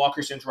good as a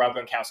blocker since Rob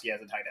Gronkowski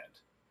as a tight end.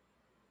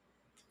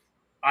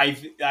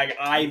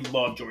 I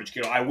love George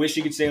Kittle. I wish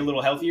he could stay a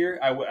little healthier.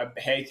 I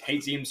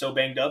hate seeing him so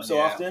banged up so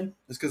often.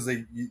 It's because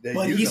they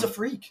but use he's him. A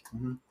freak.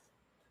 Mm-hmm.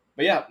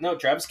 But yeah, no,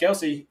 Travis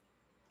Kelce,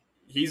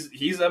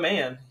 he's a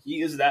man.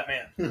 He is that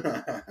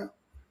man.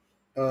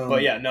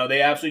 But yeah, no,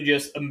 they absolutely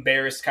just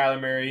embarrassed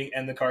Kyler Murray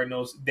and the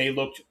Cardinals. They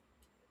looked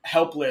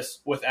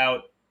helpless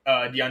without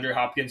DeAndre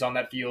Hopkins on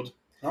that field.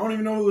 I don't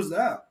even know who was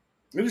that.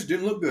 It just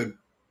didn't look good.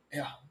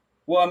 Yeah.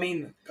 Well, I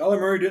mean, Kyler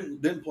Murray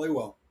didn't play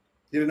well.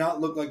 He did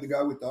not look like the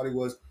guy we thought he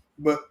was.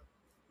 But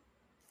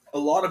a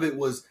lot of it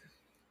was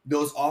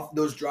those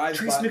drives.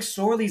 Trace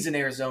McSorley's in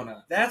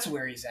Arizona. That's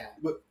where he's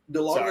at. But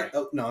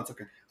no, it's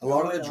okay. A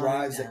lot of the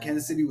drives that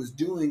Kansas City was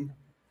doing,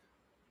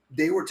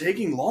 they were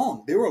taking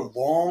long. They were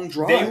long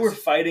drives. They were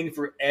fighting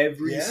for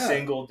every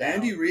single down.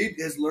 Andy Reid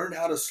has learned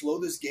how to slow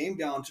this game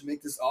down to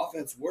make this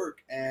offense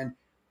work, and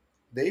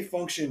they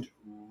functioned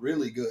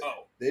really good.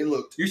 Oh. They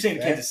looked. You're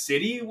saying Kansas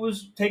City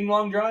was taking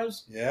long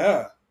drives?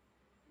 Yeah.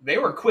 They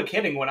were quick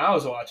hitting when I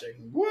was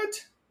watching.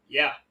 What?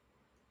 Yeah.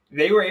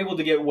 They were able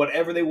to get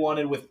whatever they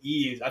wanted with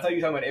ease. I thought you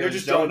were talking about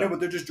Arizona. But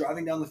they're just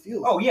driving down the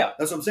field. Oh, yeah.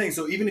 That's what I'm saying.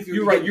 So even if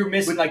you're right, you're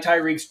missing like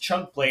Tyreek's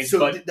chunk plays.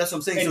 But that's what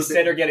I'm saying.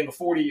 Instead of getting a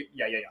 40,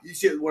 yeah. You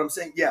see what I'm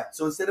saying? Yeah.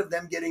 So instead of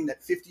them getting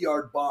that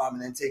 50-yard bomb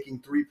and then taking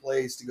 3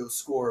 plays to go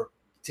score,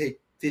 take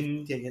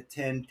 10,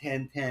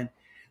 10,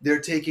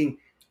 they're taking...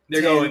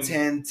 They're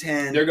 10,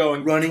 10. They're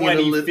going running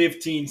 20,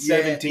 15,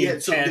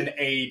 17, so 10,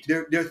 8.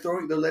 They're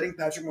letting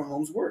Patrick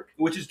Mahomes work.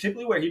 Which is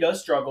typically where he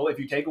does struggle. If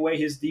you take away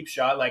his deep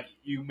shot,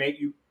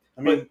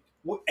 but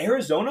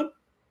Arizona,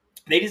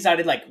 they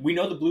decided, we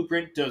know the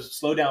blueprint to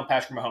slow down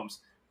Patrick Mahomes.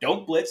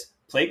 Don't blitz,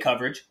 play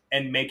coverage,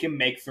 and make him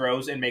make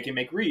throws and make him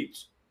make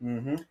reads.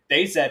 Mm-hmm.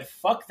 They said,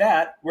 fuck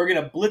that. We're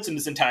going to blitz him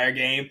this entire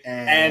game.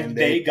 And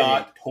they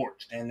got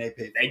torched. And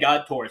they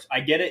got torched.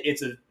 I get it.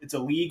 It's a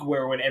league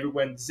where when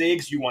everyone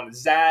zigs, you want to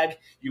zag.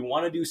 You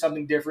want to do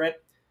something different.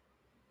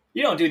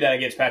 You don't do that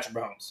against Patrick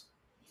Mahomes.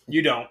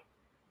 You don't.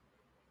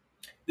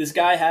 This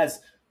guy has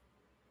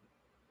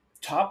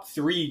top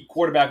 3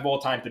 quarterback of all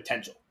time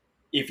potential.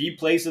 If he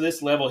plays to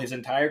this level his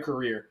entire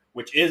career,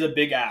 which is a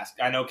big ask.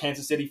 I know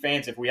Kansas City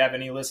fans, if we have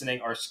any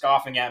listening, are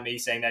scoffing at me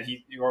saying that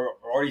you're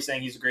already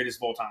saying he's the greatest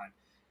of all time.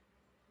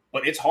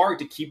 But it's hard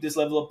to keep this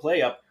level of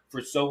play up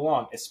for so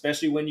long,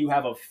 especially when you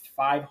have a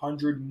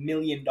 $500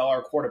 million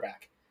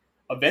quarterback.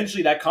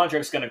 Eventually that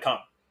contract's going to come.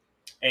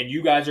 And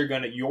you guys are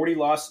you already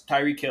lost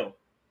Tyreek Hill.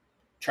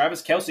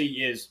 Travis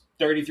Kelce is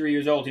 33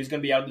 years old. He's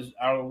going to be out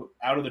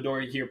of the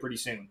door here pretty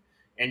soon.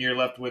 And you're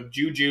left with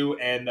Juju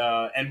and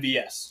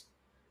MVS.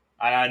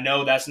 I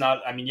know that's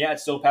not. I mean, yeah,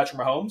 it's still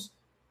Patrick Mahomes.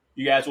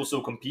 You guys will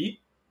still compete,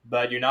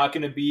 but you're not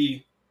going to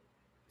be.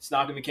 It's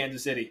not going to be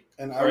Kansas City,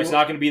 it's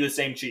not going to be the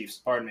same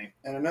Chiefs. Pardon me.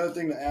 And another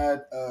thing to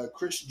add,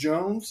 Chris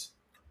Jones,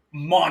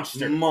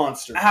 monster,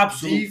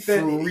 absolute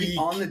freak.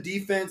 On the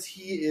defense,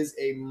 he is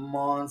a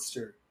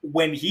monster.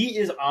 When he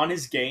is on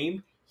his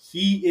game,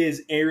 he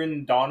is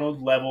Aaron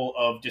Donald level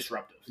of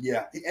disruptive.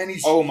 Yeah, and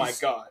my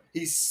god,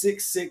 he's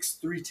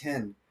 6'6",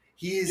 310.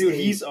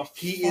 He's a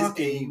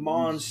fucking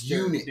monster,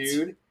 unit.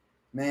 Dude.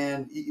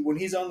 Man, when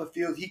he's on the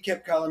field, he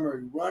kept Kyler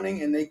Murray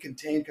running, and they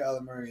contained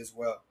Kyler Murray as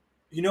well.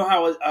 You know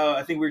how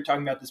I think we were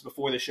talking about this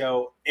before the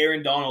show.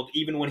 Aaron Donald,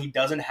 even when he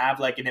doesn't have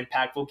like an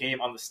impactful game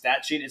on the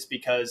stat sheet, it's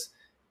because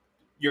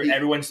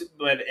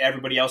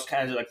everybody else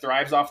kind of like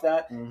thrives off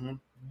that. Mm-hmm.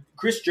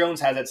 Chris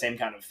Jones has that same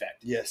kind of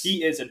effect. Yes,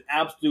 he is an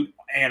absolute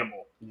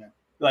animal. Yeah,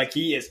 like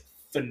he is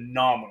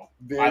phenomenal.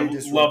 I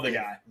love the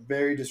guy.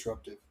 Very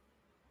disruptive.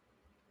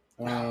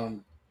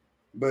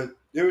 But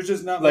there was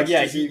just not like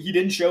much he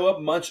didn't show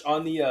up much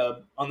on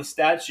the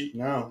stat sheet.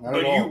 No, not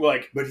at all.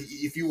 But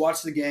if you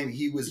watch the game,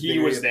 he was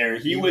there.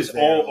 He was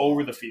all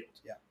over the field.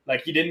 Yeah,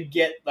 like he didn't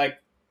get like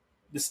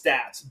the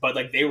stats, but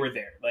like they were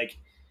there. Like,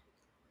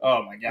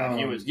 oh my god,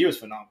 he was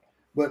phenomenal.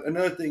 But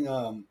another thing,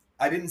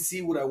 I didn't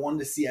see what I wanted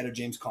to see out of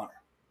James Conner.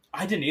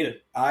 I didn't either.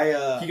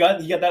 He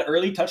got that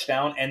early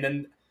touchdown, and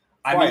then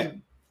I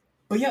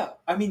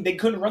mean they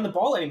couldn't run the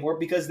ball anymore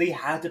because they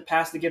had to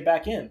pass to get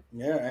back in.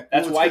 Yeah,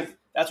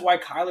 That's why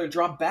Kyler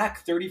dropped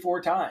back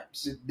 34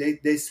 times.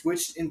 They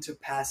switched into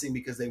passing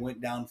because they went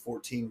down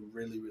 14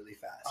 really, really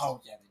fast. Oh,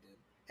 yeah, they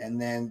did.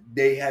 And then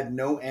they had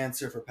no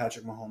answer for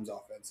Patrick Mahomes'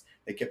 offense.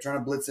 They kept trying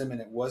to blitz him,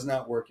 and it was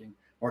not working.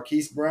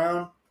 Marquise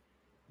Brown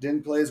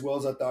didn't play as well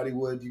as I thought he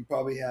would. You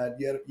probably had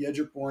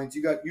your points.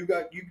 You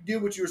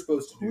did what you were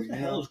supposed to do. Who the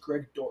hell is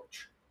Greg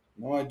Dortch?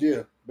 No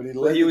idea. But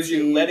he was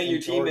letting your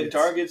team in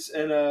targets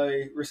and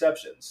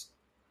receptions.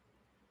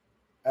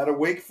 Out of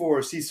Wake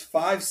Forest, he's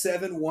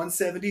 5'7",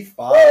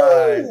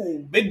 175.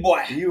 Woo! Big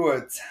boy. You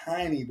are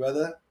tiny,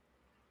 brother.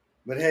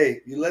 But hey,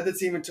 you led the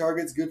team in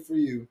targets. Good for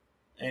you.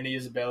 Andy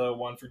Isabella,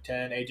 1 for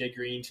 10. AJ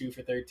Green, 2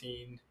 for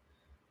 13.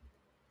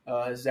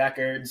 Zach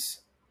Ertz.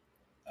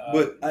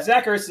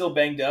 Zach Ertz still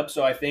banged up,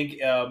 so I think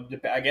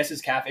I guess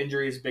his calf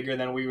injury is bigger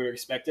than we were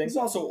expecting. He's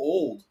also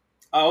old.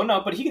 Oh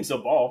no, but he can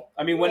still ball.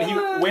 I mean,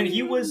 when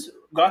he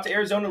got to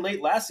Arizona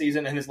late last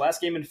season and his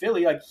last game in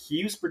Philly, like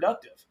he was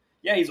productive.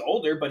 Yeah, he's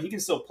older, but he can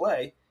still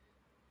play.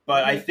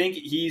 But I think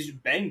he's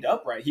banged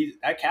up, right?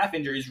 That calf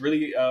injury is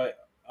really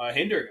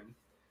hindering him.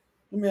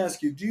 Let me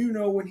ask you, do you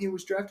know when he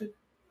was drafted?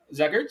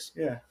 Zach Ertz?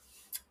 Yeah.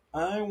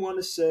 I want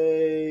to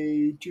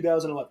say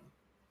 2011.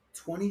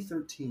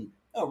 2013.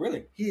 Oh,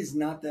 really? He is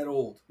not that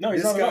old. No,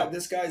 he's not.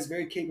 This guy is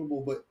very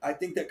capable, but I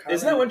think that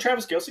Isn't that when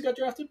Travis Kelce got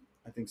drafted?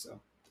 I think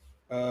so.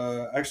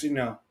 Actually,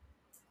 no.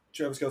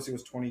 Travis Kelce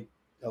was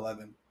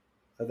 2011.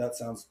 That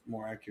sounds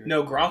more accurate.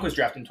 No, Gronk was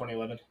drafted in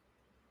 2011.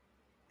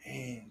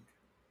 Dang.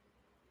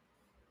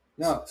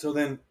 No, so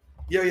then,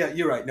 yeah,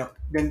 you're right. No,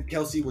 then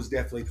Kelce was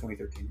definitely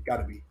 2013. Got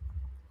to be.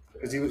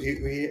 Because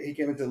he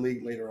came into the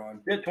league later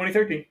on. Yeah,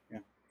 2013. Yeah.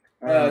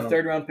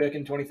 Third round pick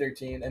in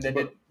 2013. And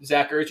then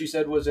Zach Ertz, you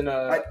said, was in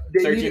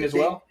 13 as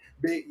well?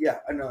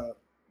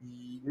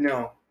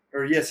 No.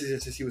 Or yes,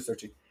 he was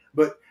 13.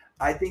 But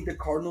I think the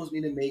Cardinals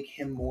need to make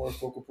him more a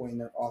focal point in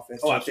their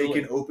offense so they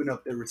can open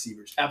up their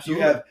receivers.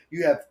 Absolutely.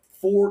 You have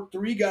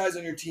three guys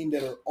on your team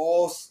that are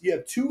you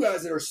have two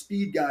guys that are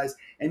speed guys,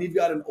 and you've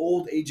got an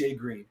old AJ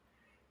Green.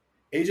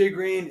 AJ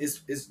Green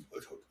is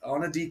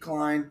on a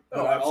decline,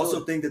 but I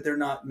also think that they're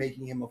not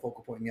making him a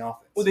focal point in the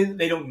offense. Well,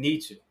 they don't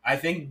need to. I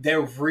think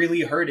they're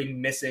really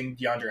hurting missing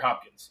DeAndre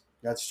Hopkins.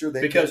 That's true.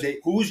 Because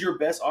who's your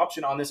best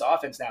option on this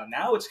offense now?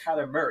 Now it's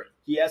Kyler Murray.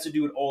 He has to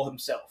do it all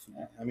himself.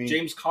 Yeah, I mean,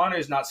 James Conner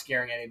is not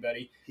scaring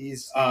anybody.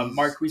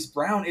 Marquise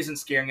Brown isn't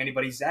scaring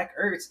anybody. Zach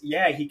Ertz,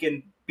 yeah, he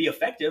can be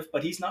effective,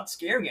 but he's not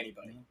scaring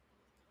anybody.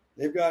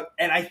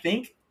 And I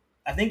think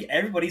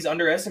everybody's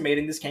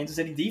underestimating this Kansas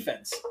City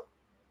defense.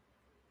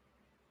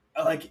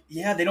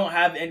 They don't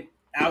have any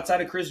outside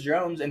of Chris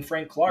Jones and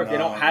Frank Clark. They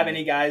don't have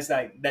any guys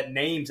that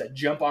names that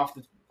jump off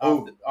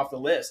the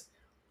list.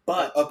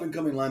 But up and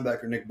coming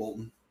linebacker Nick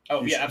Bolton.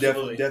 Oh, yeah,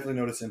 absolutely.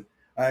 Definitely notice him.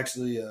 I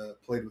actually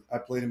played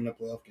him in a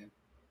playoff game.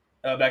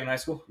 Back in high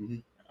school? Mm-hmm.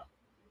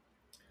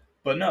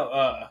 But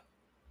no,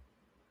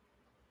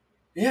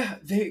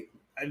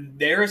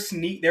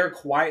 they're a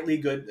quietly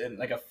good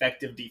and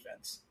effective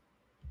defense.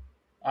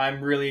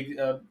 I'm really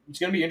it's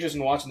going to be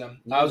interesting watching them.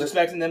 I was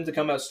expecting them to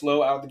come out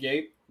slow out of the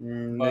gate.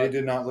 They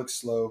did not look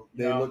slow.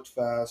 They looked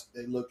fast.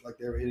 They looked like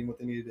they were hitting what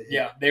they needed to hit.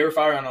 Yeah, they were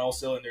firing on all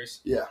cylinders.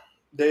 Yeah.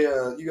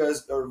 You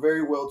guys are a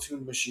very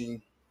well-tuned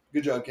machine.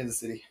 Good job, Kansas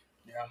City.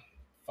 Yeah.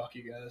 Fuck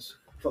you guys.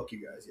 Fuck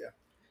you guys, yeah.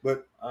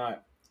 But all right.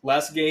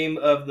 Last game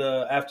of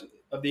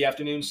the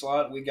afternoon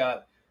slot, we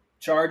got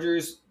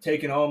Chargers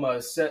taking home a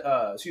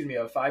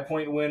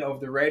 5-point win over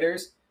the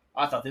Raiders.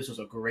 I thought this was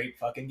a great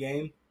fucking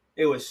game.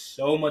 It was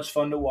so much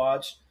fun to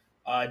watch.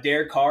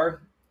 Derek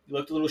Carr, you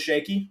looked a little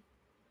shaky.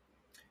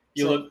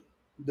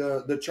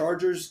 The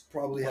Chargers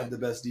probably have the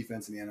best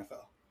defense in the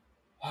NFL.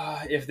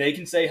 If they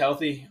can stay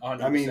healthy,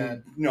 100%. I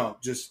mean, no,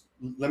 just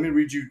let me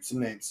read you some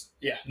names.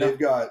 Yeah. They've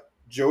got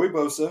Joey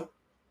Bosa,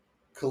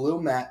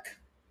 Khalil Mack,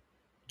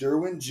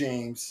 Derwin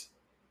James,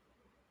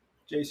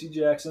 J.C.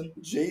 Jackson,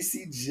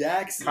 J.C.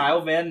 Jackson,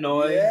 Kyle Van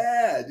Noy.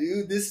 Yeah,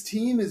 dude, this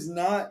team is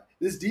not.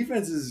 This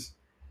defense is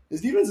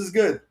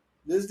good.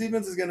 This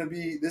defense is gonna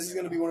be. This is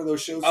gonna be one of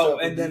those showstopper Oh,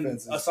 and then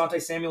defenses.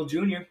 Asante Samuel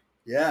Jr.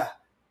 Yeah,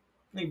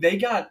 I mean, they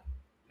got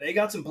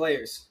some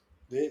players.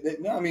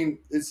 No, I mean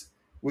it's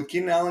with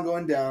Keenan Allen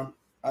going down.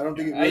 I don't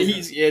think it really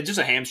He's just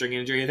a hamstring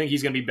injury. I think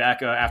he's going to be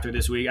back after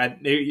this week.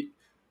 We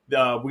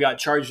got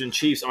Chargers and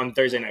Chiefs on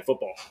Thursday Night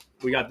Football.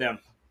 We got them,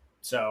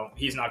 so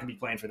he's not going to be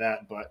playing for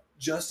that. But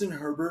Justin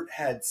Herbert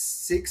had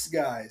 6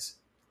 guys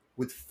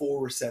with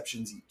 4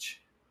 receptions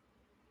each.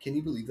 Can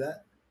you believe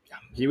that? Yeah,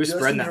 he was Justin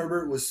spreading that.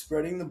 Herbert was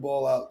spreading the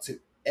ball out to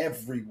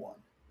everyone.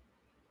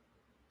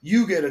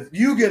 You get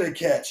a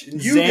catch. And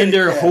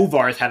Xander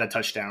Hovarth had a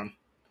touchdown.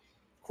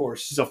 Of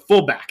course. He's a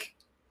fullback.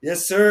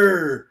 Yes,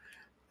 sir.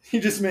 He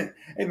just meant,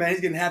 hey, man,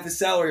 he's getting half his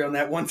salary on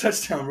that one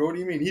touchdown, bro. What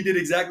do you mean? He did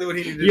exactly what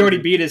he needed to do. He already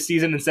beat his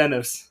season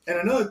incentives. And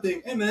another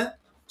thing, hey, man,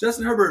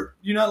 Justin Herbert,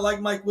 you not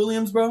like Mike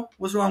Williams, bro?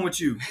 What's wrong with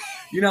you?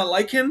 You not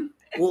like him?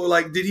 Well,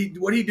 like, what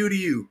did he do to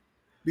you?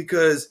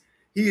 Because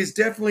he is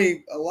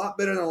definitely a lot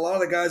better than a lot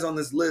of the guys on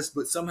this list,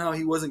 but somehow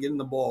he wasn't getting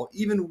the ball,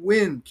 even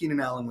when Keenan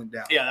Allen went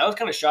down. Yeah, that was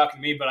kind of shocking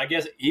to me, but I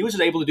guess he was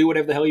just able to do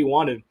whatever the hell he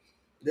wanted.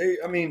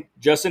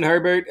 Justin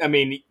Herbert,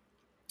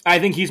 I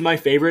think he's my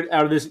favorite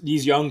out of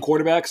these young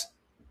quarterbacks.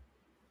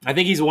 I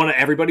think he's one of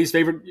everybody's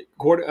favorite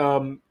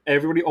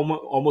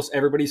almost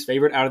everybody's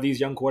favorite out of these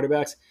young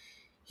quarterbacks.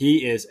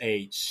 He is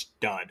a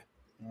stud.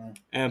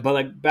 But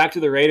like back to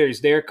the Raiders,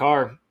 Derek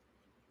Carr.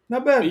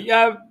 Not bad.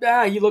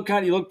 Yeah, he looked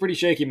pretty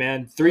shaky,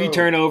 man. 3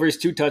 turnovers,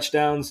 2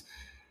 touchdowns.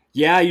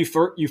 Yeah, you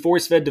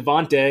force fed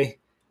Devontae,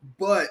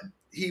 but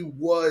he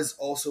was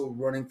also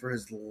running for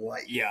his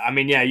life. Yeah,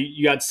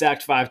 you got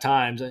sacked 5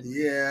 times.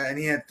 Yeah, and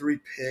he had 3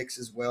 picks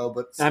as well.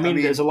 But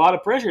there's a lot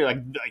of pressure,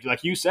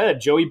 like you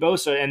said, Joey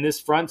Bosa and this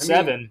front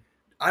 7.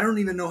 I don't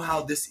even know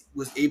how this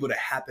was able to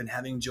happen,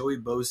 having Joey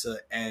Bosa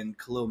and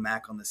Khalil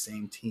Mack on the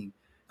same team.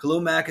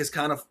 Khalil Mack is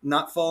kind of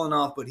not falling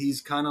off, but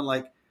he's kind of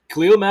like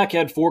Khalil Mack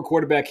had 4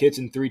 quarterback hits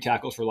and 3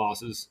 tackles for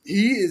losses.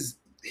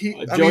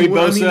 Joey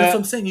Bosa. That's what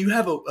I'm saying. You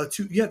have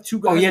you have 2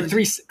 guys. Oh, he had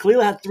 3.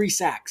 Khalil had 3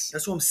 sacks.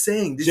 That's what I'm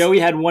saying. Joey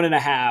had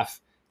 1.5.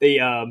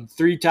 They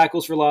 3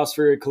 tackles for loss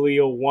for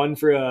Khalil, 1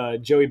 for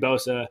Joey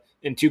Bosa,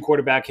 and 2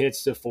 quarterback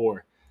hits to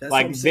 4. That's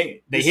what I'm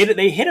saying. They hit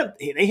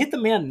the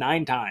man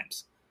 9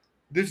 times.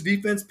 This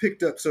defense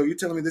picked up. So you're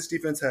telling me this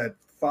defense had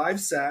 5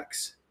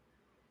 sacks,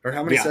 or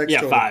how many sacks?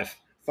 Yeah, total? 5.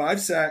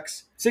 5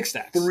 sacks. 6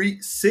 sacks.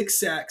 6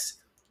 sacks.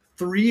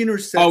 3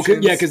 interceptions. Oh,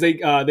 yeah, because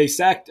they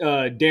sacked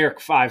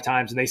Derek 5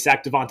 times, and they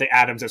sacked Devontae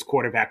Adams as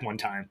quarterback 1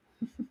 time.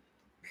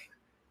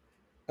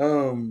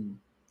 Oh,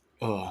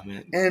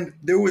 man. And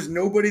there was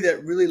nobody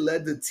that really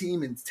led the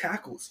team in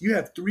tackles. You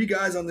have 3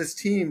 guys on this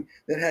team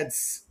that had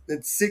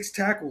 6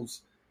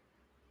 tackles,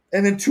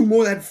 and then 2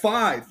 more that had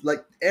 5.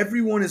 Like,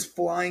 everyone is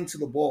flying to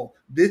the ball.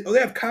 They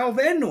have Kyle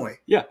Van Noy.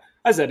 Yeah,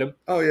 I said him.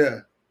 Oh, yeah.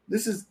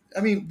 This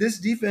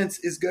defense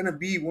is going to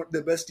be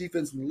the best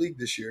defense in the league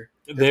this year.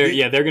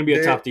 They're going to be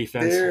a top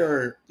defense.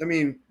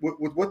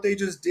 With what they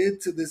just did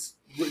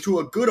to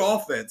a good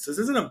offense. This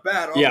isn't a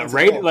bad offense. Yeah,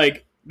 right?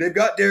 Like, they've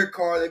got Derek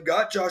Carr, they've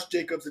got Josh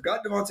Jacobs, they've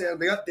got Devontae Adams,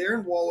 they got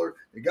Darren Waller,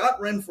 they got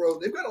Renfro.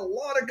 They've got a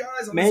lot of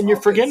guys on this Man, you're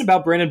offense. forgetting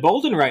about Brandon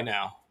Bolden right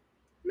now.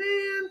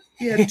 Man,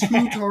 he had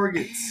 2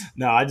 targets.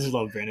 No, I just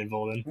love Brandon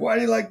Bolden. Why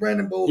do you like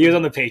Brandon Bolden? He was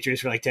on the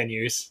Patriots for like 10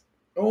 years.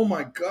 Oh,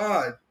 my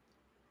God.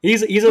 Who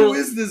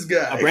is this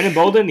guy? Brandon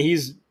Bolden,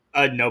 he's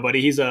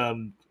nobody. He's a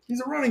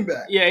running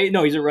back. Yeah,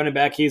 no, he's a running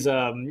back. He's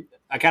a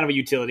kind of a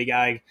utility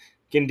guy.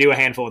 Can do a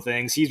handful of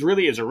things. He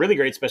really is a really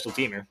great special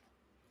teamer.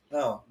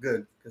 Oh,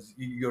 good, because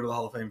you go to the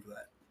Hall of Fame for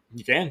that.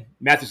 You can.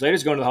 Matthew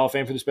Slater's going to the Hall of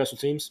Fame for the special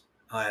teams.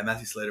 Oh, yeah,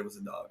 Matthew Slater was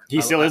a dog.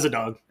 He still is a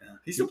dog. Yeah.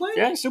 He's still playing?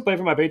 Yeah, he's still playing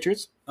for my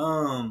Patriots.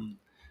 No,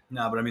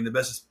 but the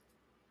best is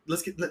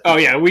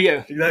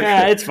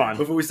yeah, it's fun.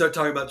 Before we start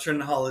talking about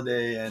Trenton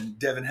Holiday and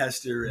Devin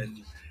Hester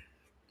and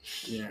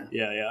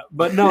yeah.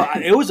 But no,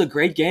 it was a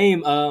great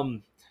game.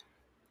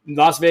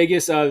 Las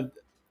Vegas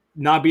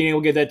not being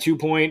able to get that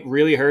 2-point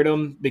really hurt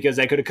them because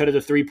they could have cut it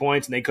to 3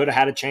 points and they could have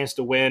had a chance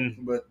to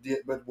win.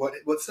 But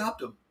what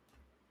stopped them?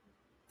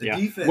 The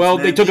defense. Well,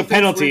 they took a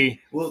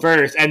penalty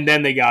first and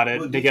then they got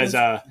it because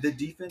the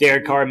defense.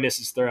 Derek Carr missed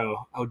his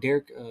throw. Oh,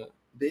 Derek.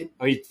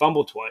 He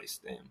fumbled twice.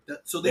 Damn.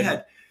 So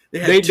they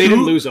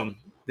didn't lose him.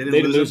 They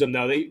didn't lose him.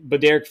 No, but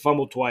Derek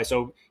fumbled twice.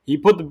 So he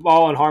put the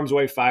ball in harm's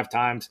way 5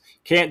 times.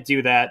 Can't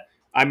do that.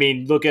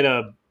 Look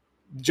at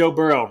Joe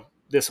Burrow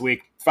this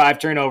week. 5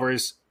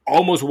 turnovers,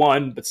 almost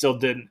won, but still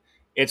didn't.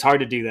 It's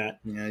hard to do that.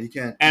 Yeah, you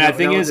can't. And the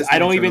thing is, I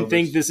don't even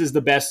think this is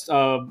the best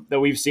that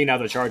we've seen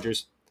out of the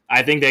Chargers.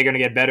 I think they're going to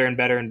get better and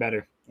better and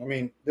better.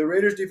 The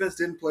Raiders defense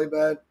didn't play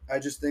bad. I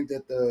just think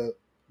that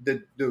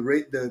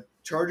the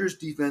Chargers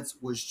defense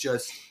was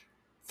just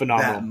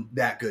phenomenal.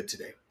 That good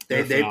today.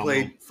 They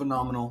played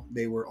phenomenal.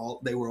 They were all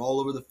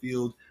over the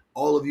field.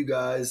 all of you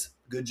guys,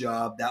 good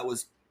job. That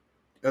was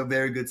a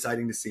very good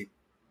sighting to see.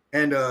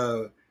 And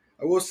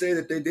I will say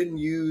that they didn't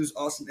use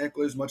Austin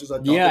Eckler as much as I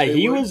thought Yeah, that they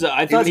he would. was.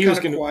 I thought he was kind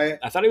of going to. quiet.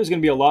 I thought he was going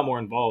to be a lot more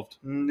involved.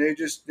 They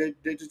just.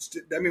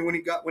 I mean, when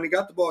he got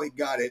the ball, he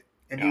got it,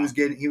 and Yeah.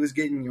 he was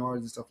getting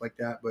yards and stuff like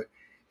that. But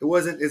it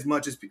wasn't as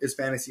much as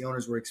fantasy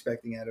owners were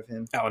expecting out of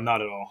him. Oh,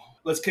 not at all.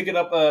 Let's kick it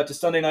up to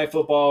Sunday Night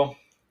Football.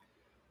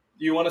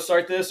 Do you want to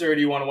start this, or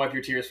do you want to wipe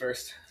your tears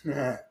first?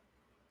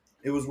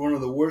 It was one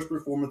of the worst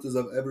performances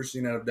I've ever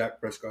seen out of Dak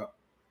Prescott.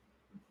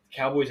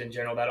 Cowboys in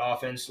general, that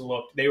offense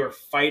looked, they were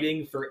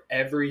fighting for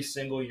every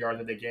single yard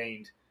that they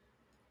gained.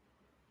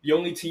 The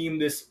only team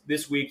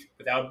this week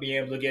without being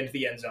able to get into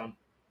the end zone.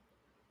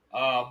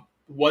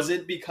 Was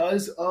it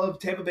because of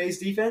Tampa Bay's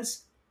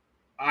defense?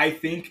 I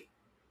think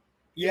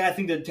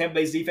the Tampa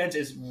Bay's defense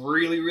is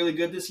really, really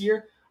good this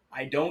year.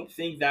 I don't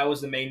think that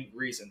was the main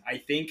reason. I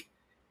think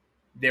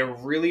they're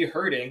really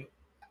hurting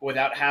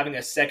without having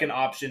a second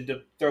option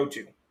to throw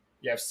to.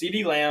 You have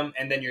CeeDee Lamb,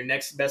 and then your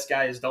next best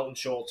guy is Dalton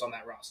Schultz on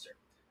that roster.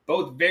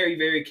 Both very,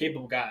 very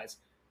capable guys.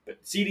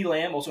 But CeeDee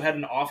Lamb also had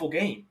an awful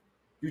game.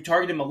 You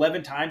target him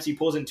 11 times, he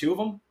pulls in 2 of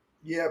them.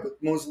 Yeah, but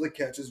most of the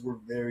catches were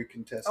very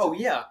contested. Oh,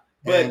 yeah.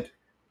 But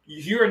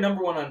you're a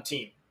number one on a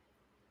team.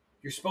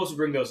 You're supposed to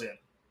bring those in.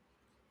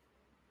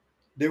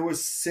 There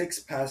was 6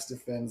 pass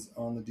defense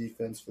on the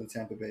defense for the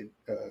Tampa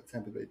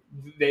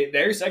Bay.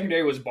 Their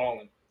secondary was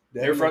balling.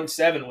 Their front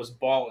 7 was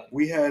balling.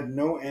 We had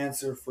no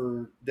answer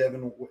for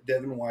Devin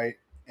White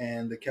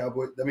and the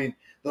Cowboys. I mean,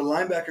 the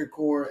linebacker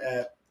core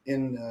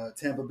in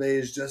Tampa Bay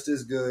is just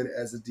as good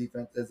as the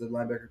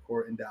linebacker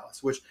core in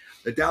Dallas. Which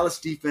the Dallas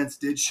defense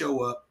did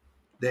show up.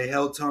 They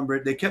held Tom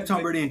Brady. They kept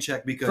Tom Brady in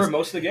check because for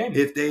most of the game.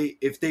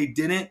 If they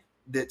didn't,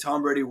 that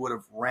Tom Brady would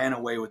have ran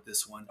away with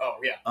this one. Oh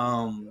yeah.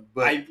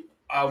 But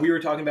we were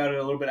talking about it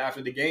a little bit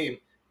after the game.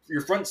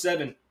 Your front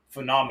 7,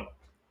 phenomenal.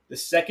 The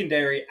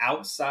secondary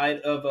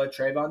outside of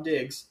Trayvon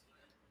Diggs,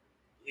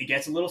 it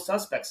gets a little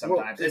suspect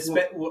sometimes.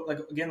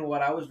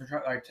 What I was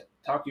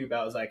talking to you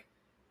about is like,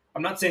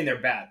 I'm not saying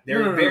they're bad.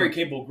 They're a very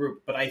capable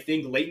group, but I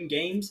think late in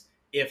games,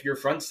 if your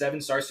front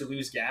 7 starts to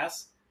lose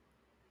gas,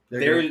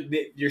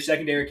 your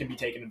secondary can be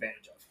taken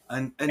advantage of.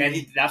 And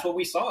that's what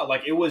we saw.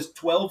 Like it was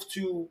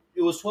 12-3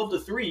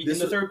 in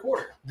the third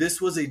quarter.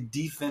 This was a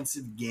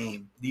defensive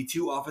game. The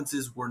two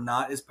offenses were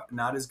not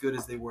as good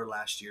as they were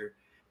last year,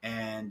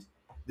 and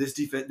this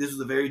was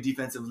a very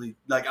defensively,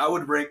 like I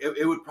would rank.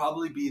 It would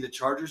probably be the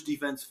Chargers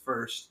defense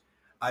first.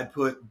 I'd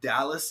put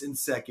Dallas in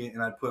second,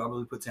 and I'd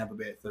probably put Tampa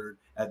Bay at third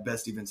at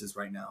best defenses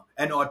right now.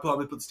 And I'd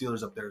probably put the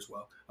Steelers up there as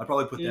well. I'd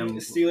probably put them. The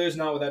Steelers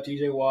not without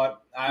T.J.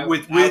 Watt.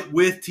 With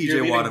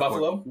T.J. Watt,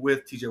 Buffalo.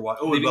 With T.J. Watt.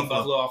 Oh, leaving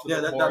Buffalo off the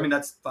board. I mean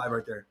that's 5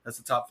 right there. That's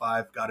the top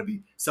 5. Got to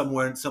be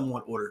somewhere in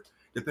somewhat order,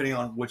 depending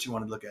on what you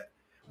want to look at.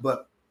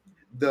 But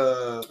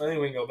I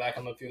think we can go back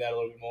and look through that a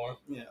little bit more.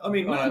 Yeah, on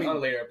a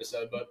later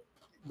episode,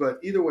 but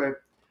either way,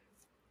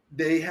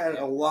 they had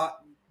a lot.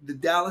 The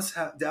Dallas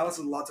had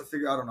a lot to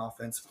figure out on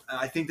offense.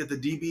 I think that the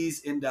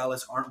DBs in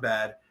Dallas aren't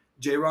bad.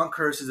 Jaron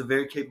Kearse is a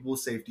very capable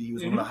safety. He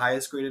was one of the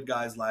highest graded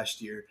guys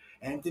last year.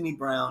 Anthony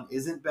Brown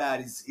isn't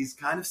bad. He's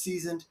kind of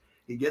seasoned.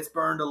 He gets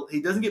burned.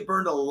 He doesn't get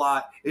burned a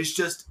lot. It's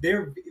just they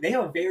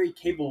have a very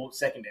capable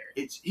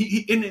secondary.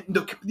 Even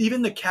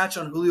the catch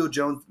on Julio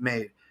Jones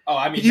made. Oh,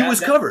 I mean, he was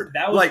covered.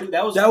 That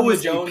was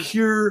Jones, a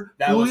pure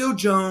Julio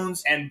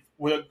Jones, and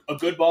with a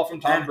good ball from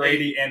Tom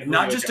Brady, and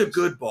not Julio just Jones. A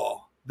good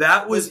ball.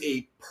 That was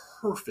a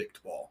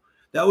perfect ball.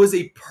 That was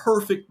a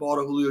perfect ball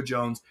to Julio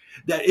Jones.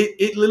 That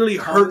it literally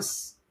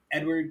hurts.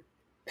 Edward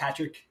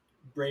Patrick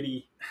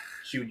Brady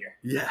Jr.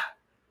 Yeah,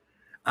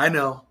 I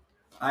know.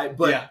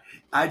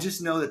 I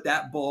just know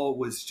that ball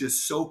was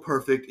just so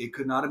perfect. It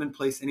could not have been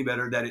placed any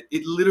better. That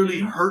it literally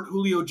hurt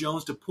Julio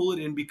Jones to pull it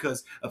in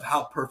because of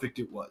how perfect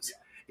it was. Yeah.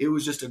 It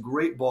was just a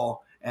great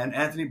ball. And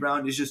Anthony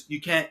Brown is just,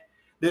 you can't.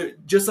 They're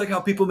just like how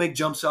people make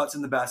jump shots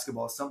in the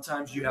basketball.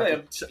 Sometimes you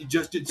have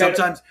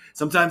to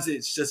sometimes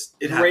it's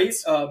just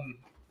happens.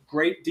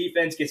 Great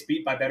defense gets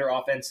beat by better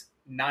offense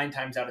 9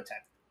 times out of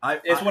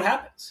 10. It's what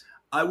happens.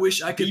 I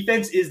wish I could.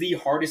 Defense is the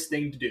hardest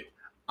thing to do.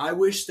 I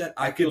wish that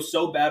I feel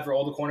so bad for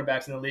all the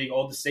cornerbacks in the league,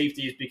 all the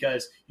safeties,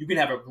 because you can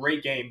have a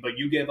great game, but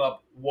you give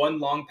up one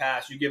long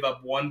pass, you give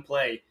up one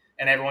play,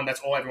 and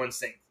that's all everyone's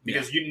saying.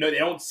 Because they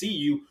don't see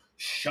you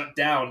shut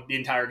down the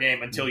entire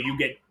game until you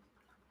get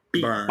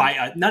beat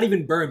by not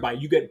even burned by,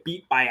 you get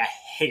beat by a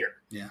hair.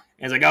 Yeah.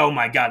 And it's like, oh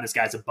my God, this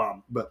guy's a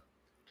bum. But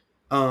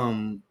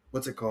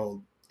what's it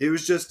called? It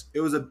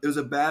was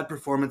a bad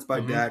performance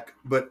by Dak,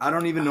 but I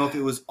don't even know if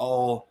it was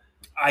all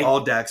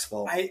Dak's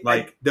fault.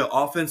 The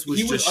offense was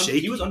shaky.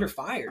 He was under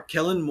fire.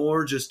 Kellen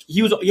Moore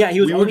we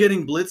were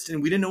getting blitzed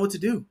and we didn't know what to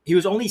do. He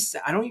was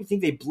I don't even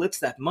think they blitzed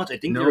that much. I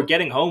think they were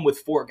getting home with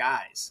 4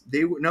 guys.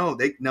 They were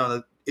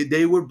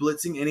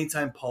blitzing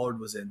anytime Pollard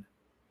was in.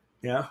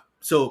 Yeah.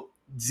 So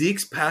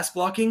Zeke's pass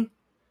blocking,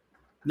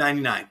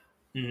 99.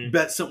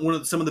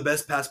 Mm-hmm. Some of the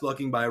best pass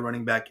blocking by a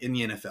running back in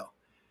the NFL.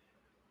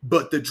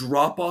 But the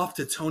drop off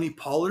to Tony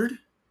Pollard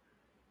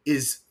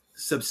is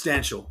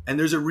substantial. And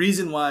there's a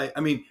reason why. I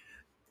mean,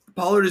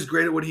 Pollard is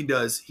great at what he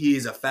does. He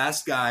is a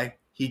fast guy.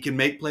 He can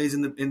make plays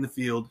in the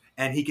field,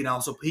 and he can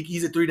also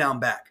he's a 3-down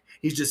back.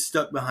 He's just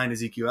stuck behind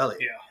Ezekiel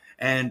Elliott,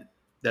 and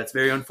that's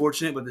very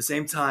unfortunate. But at the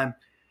same time,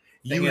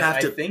 you have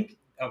to think.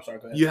 I'm sorry.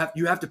 Go ahead.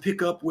 You have to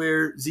pick up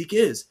where Zeke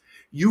is.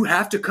 You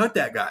have to cut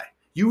that guy.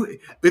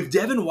 If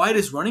Devin White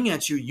is running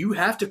at you, you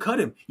have to cut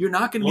him. You're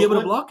not going to be able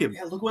to block him.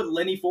 Yeah, look what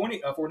Lenny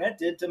Fournette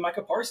did to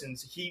Micah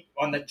Parsons. He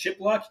on that chip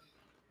block.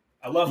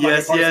 I love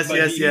Yes. Micah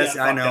Parsons. Yes.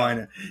 I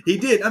know. He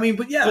did. I mean,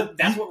 but yeah. But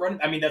that's what running.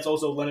 I mean, that's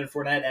also Leonard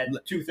Fournette at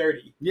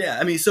 230. Yeah,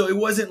 I mean, so it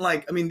wasn't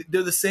like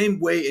they're the same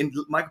way, and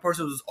Micah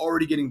Parsons was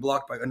already getting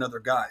blocked by another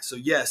guy. So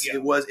yes,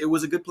 it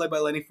was a good play by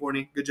Lenny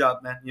Fournette. Good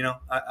job, man.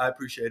 I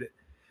appreciate it.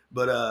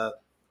 But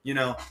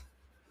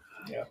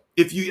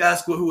if you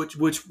ask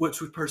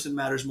which person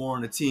matters more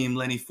on a team,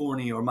 Lenny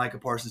Fournette or Micah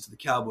Parsons to the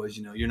Cowboys,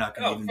 you're not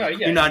going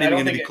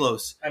to be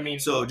close. I mean,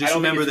 so just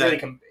remember that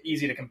it's really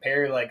easy to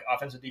compare like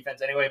offensive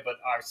defense anyway. But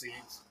obviously,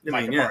 it's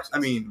Micah Parsons. I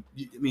mean,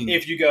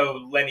 if you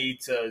go Lenny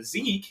to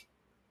Zeke,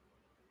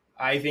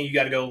 I think you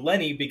got to go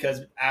Lenny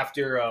because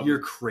after you're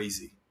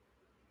crazy.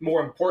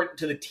 More important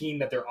to the team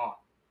that they're on,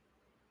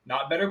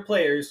 not better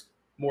players,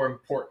 more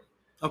important.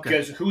 Okay.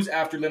 Because who's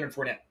after Leonard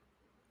Fournette?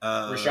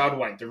 Rashad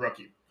White, the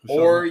rookie.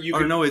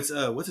 No, it's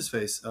what's his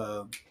face?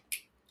 The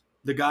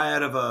guy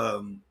out of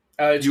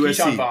USC.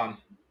 Keyshawn Vaughn.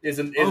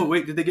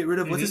 Wait, did they get rid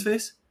of what's his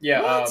face?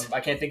 Yeah,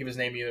 I can't think of his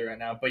name either right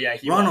now. But yeah,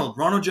 Ronald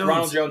Jones.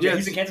 Ronald Jones. Yeah,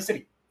 he's in Kansas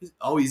City.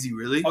 Oh, is he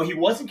really? Oh, he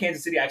was in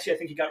Kansas City. Actually, I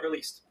think he got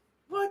released.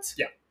 What?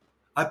 Yeah.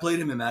 I played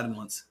him in Madden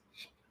once.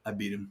 I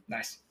beat him.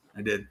 Nice.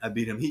 I did. I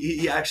beat him.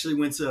 He actually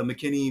went to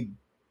McKinney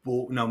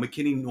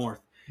North.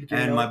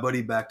 And my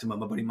buddy backed him up.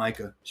 My buddy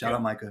Micah. Shout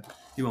out Micah.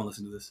 He won't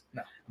listen to this.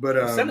 No.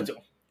 But send it to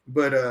him.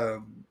 But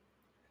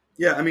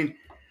yeah, I mean,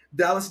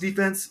 Dallas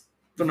defense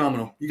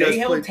phenomenal. They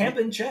held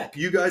Tampa in check.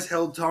 You guys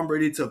held Tom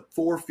Brady to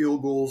 4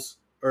 field goals,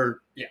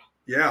 or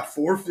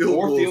 4 field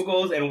goals. 4 field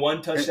goals and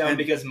 1 touchdown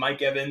because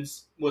Mike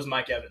Evans was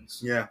Mike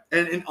Evans. Yeah,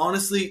 and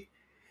honestly,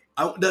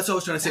 that's what I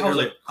was trying to say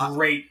earlier. A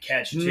great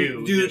catch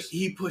too, dude.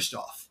 He pushed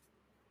off.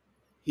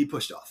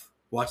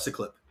 Watch the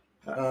clip.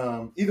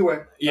 Either way,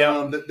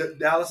 the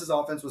Dallas's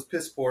offense was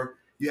piss poor.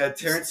 You had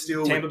Terrence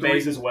Steele, Tampa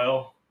Bay's as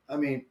well.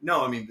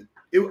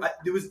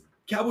 It was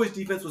Cowboys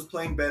defense was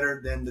playing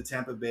better than the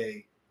Tampa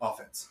Bay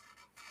offense.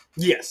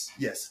 Yes.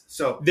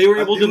 So they were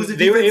able to.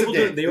 They were able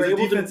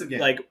to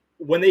like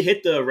when they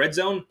hit the red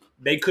zone,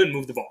 they couldn't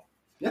move the ball.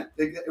 Yeah,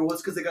 it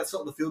was because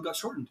the field got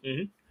shortened,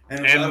 and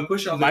a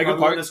push off. Micah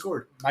Parsons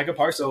scored. Micah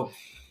Parsons. So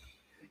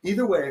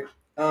either way,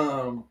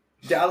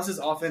 Dallas's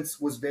offense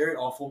was very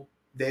awful.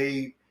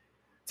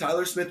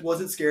 Tyler Smith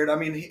wasn't scared. I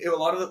mean, a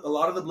lot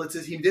of the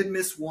blitzes. He did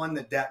miss one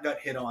that Dak got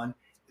hit on.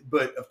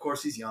 But of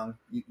course he's young.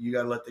 You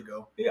got to let that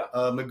go. Yeah.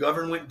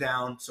 McGovern went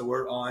down, so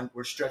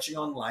we're stretching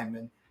on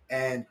linemen,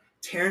 and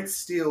Terrence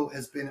Steele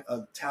has been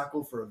a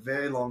tackle for a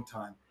very long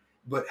time.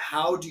 But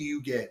how do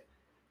you get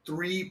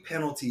 3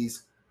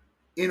 penalties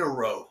in a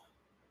row?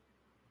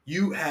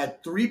 You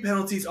had 3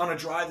 penalties on a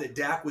drive that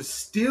Dak was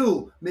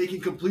still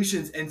making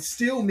completions and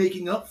still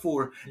making up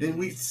for, and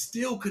we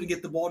still couldn't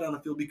get the ball down the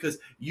field because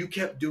you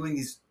kept doing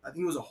these. I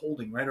think it was a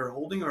holding, right, or a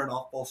holding or an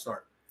off-ball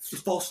start. It's a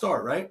false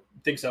start, right? I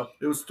think so.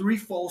 It was 3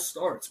 false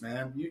starts,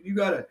 man. You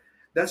gotta.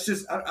 That's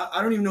just.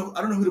 I don't even know. I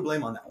don't know who to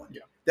blame on that one.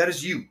 Yeah. That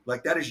is you.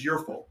 Like that is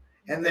your fault.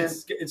 And then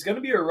it's going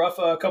to be a rough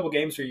couple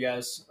games for you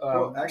guys.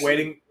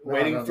 Waiting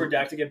for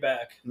Dak to get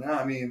back. No,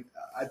 I mean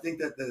I think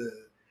that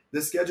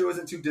the schedule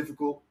isn't too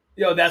difficult.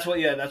 That's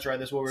right.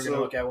 That's what we're going to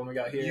look at when we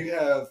got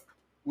here.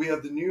 We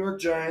have the New York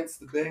Giants,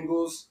 the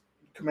Bengals,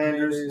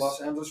 Commanders, Los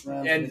Angeles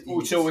Rams,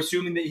 and so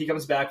assuming that he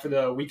comes back for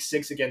the Week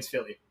 6 against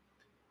Philly,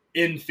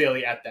 in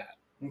Philly at that.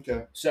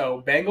 Okay.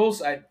 So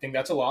Bengals, I think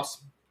that's a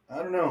loss. I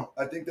don't know.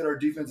 I think that our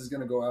defense is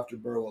going to go after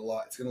Burrow a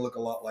lot. It's going to look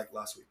a lot like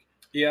last week.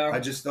 Yeah. I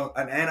just don't,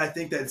 and I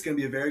think that it's going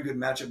to be a very good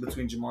matchup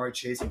between Jamari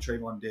Chase and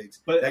Trayvon Diggs.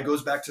 But that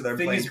goes back to their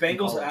thing is,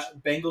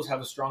 Bengals have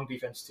a strong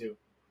defense too,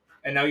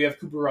 and now you have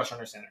Cooper Rush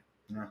under center.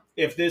 Yeah.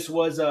 If this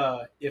was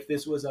Trubisky,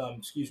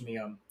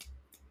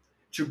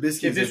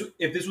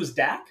 if this was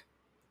Dak,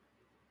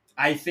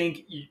 I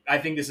think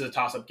this is a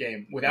toss-up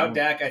game. Without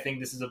Dak, I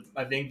think this is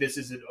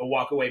a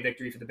walk-away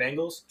victory for the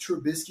Bengals.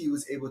 Trubisky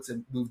was able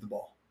to move the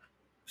ball,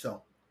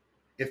 so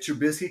if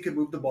Trubisky could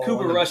move the ball,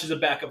 Cooper Rush is a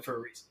backup for a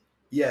reason.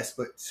 Yes,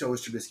 but so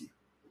is Trubisky.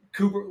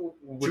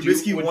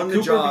 Trubisky won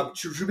the job.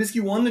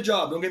 Trubisky won the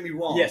job. Don't get me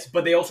wrong. Yes,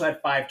 but they also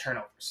had 5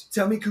 turnovers.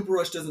 Tell me Cooper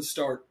Rush doesn't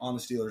start on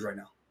the Steelers right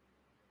now.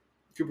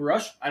 Cooper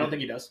Rush? I don't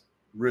think he does.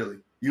 Really?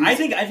 I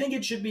think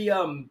it should be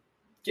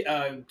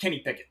Kenny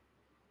Pickett.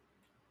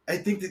 I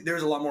think that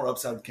there's a lot more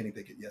upside with Kenny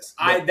Pickett. Yes,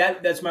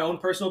 that's my own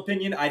personal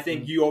opinion. I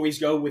think you always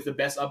go with the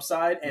best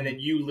upside, and then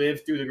you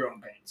live through the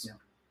growing pains.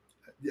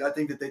 Yeah, I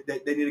think that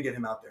they need to get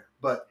him out there,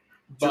 but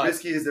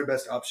Trubisky is their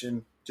best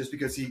option. Just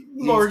because he's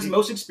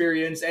most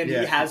experienced and he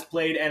has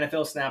played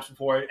NFL snaps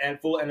before and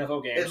full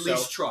NFL games. At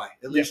least try.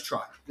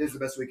 Is the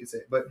best way we can say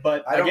it.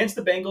 But against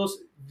the Bengals,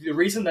 the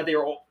reason that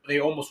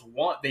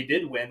they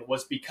did win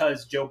was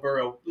because Joe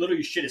Burrow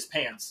literally shit his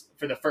pants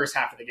for the first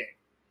half of the game.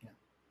 Yeah.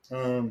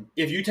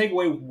 If you take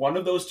away one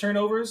of those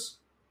turnovers,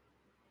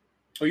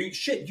 or you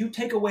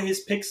take away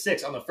his pick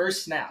six on the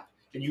first snap,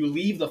 and you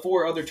leave the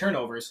 4 other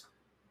turnovers,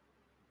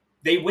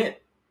 they win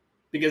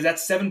because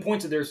that's 7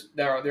 points of their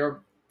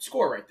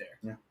score right there.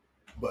 Yeah,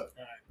 but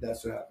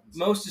that's what happens.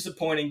 Most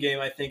disappointing game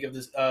I think of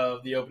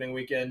the opening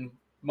weekend,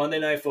 Monday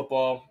Night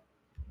Football.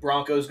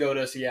 Broncos go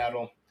to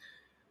Seattle.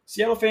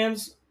 Seattle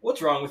fans,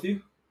 what's wrong with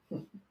you?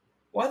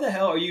 Why the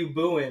hell are you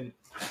booing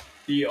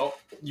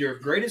your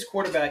greatest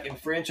quarterback in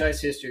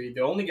franchise history,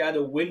 the only guy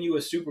to win you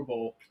a Super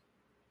Bowl,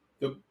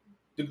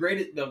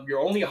 your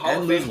only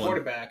Hall of Fame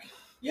quarterback?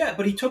 Yeah,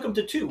 but he took them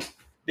to 2.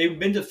 They've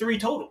been to 3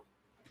 total.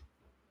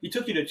 He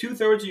took you to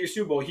 2/3 of your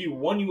Super Bowl. He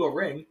won you a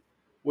ring,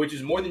 which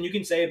is more than you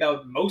can say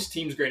about most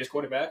teams' greatest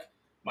quarterback.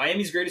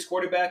 Miami's greatest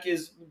quarterback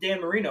is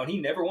Dan Marino, and he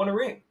never won a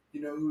ring.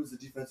 You know who was the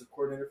defensive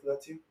coordinator for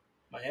that team?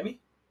 Miami?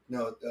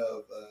 No,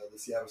 the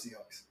Seattle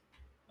Seahawks.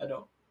 I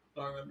don't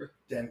remember.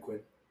 Dan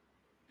Quinn.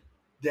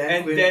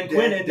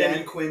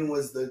 Dan Quinn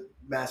was the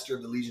master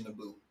of the Legion of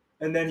Boom.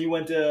 And then he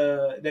went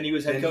to. Then he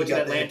was head coach in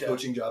Atlanta. Head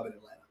coaching job in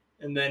Atlanta.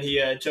 And then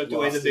he choked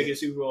away the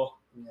biggest Super Bowl.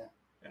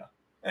 Yeah.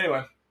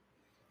 Anyway.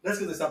 That's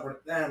because they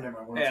stopped. Never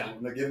mind. We're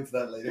going to get into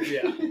that later.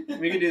 Yeah.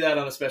 We can do that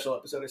on a special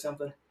episode or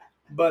something.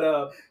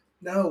 But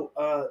no,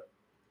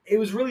 it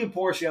was really a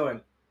poor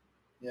showing.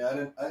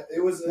 Yeah,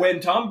 it was when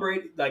Tom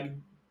Brady,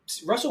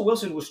 Russell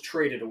Wilson was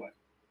traded away,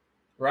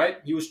 right?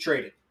 He was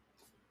traded.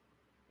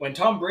 When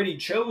Tom Brady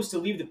chose to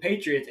leave the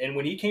Patriots, and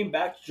when he came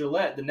back to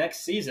Gillette the next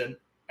season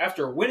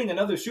after winning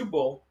another Super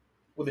Bowl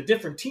with a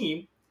different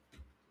team,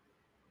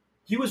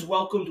 he was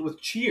welcomed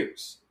with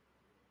cheers.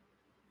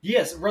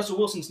 Yes, Russell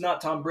Wilson's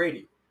not Tom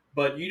Brady,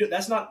 but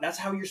that's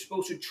how you're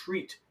supposed to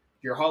treat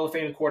your Hall of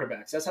Fame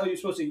quarterbacks. That's how you're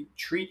supposed to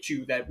treat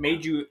you that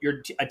made you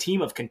a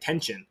team of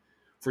contention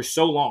for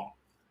so long.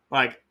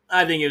 I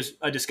think it was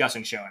a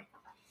disgusting showing.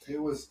 It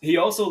was. He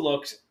also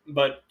looked,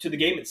 but to the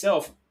game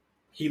itself,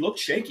 he looked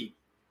shaky.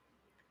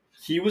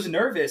 He was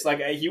nervous.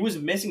 He was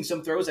missing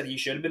some throws that he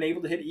should have been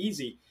able to hit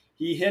easy.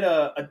 He hit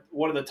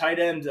one of the tight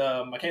ends.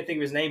 I can't think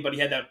of his name, but he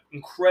had that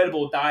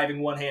incredible diving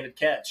one-handed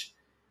catch.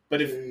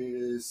 But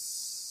is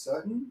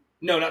Sutton?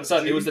 No, not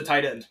Sutton. It was the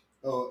tight end.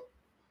 Oh,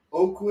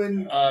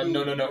 Oakland.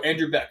 No.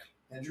 Andrew Beck.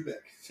 Andrew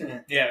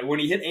Beck. Yeah, when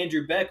he hit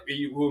Andrew Beck,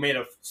 who made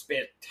a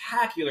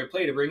spectacular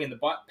play to bring in the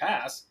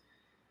pass,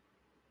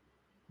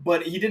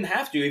 but he didn't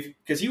have to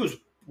because he was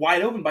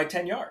wide open by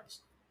 10 yards.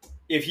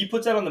 If he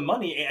puts that on the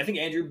money, I think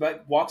Andrew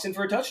Beck walks in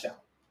for a touchdown.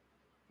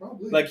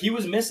 Probably. He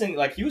was missing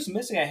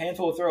a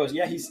handful of throws.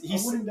 Yeah, I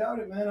wouldn't doubt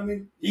it, man. I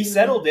mean, he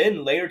settled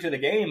in later to the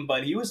game,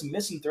 but he was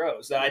missing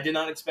throws that I did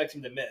not expect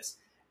him to miss.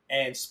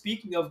 And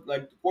speaking of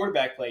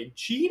quarterback play,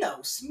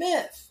 Geno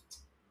Smith,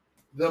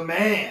 the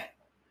man.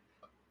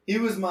 He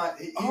was my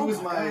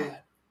God.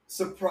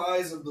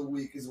 surprise of the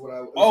week, is what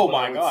I. Oh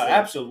my God! Say.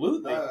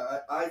 Absolutely.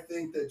 I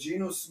think that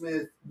Geno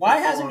Smith. Why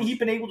hasn't he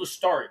been able to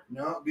start?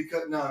 No,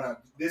 because no.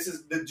 This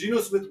is the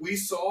Geno Smith we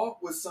saw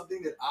was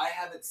something that I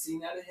haven't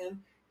seen out of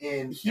him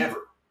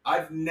ever.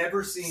 I've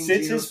never seen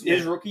since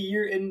his rookie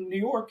year in New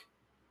York.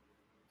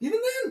 Even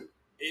then,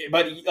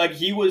 but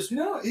he was he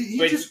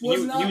just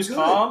was not. He was good.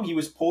 Calm. He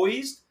was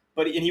poised,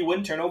 and he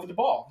wouldn't turn over the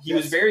ball. He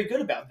was very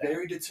good about that.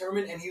 Very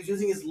determined, and he was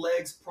using his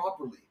legs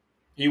properly.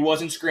 He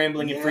wasn't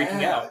scrambling and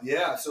freaking out.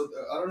 Yeah, so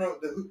I don't know.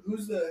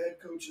 Who's the head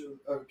coach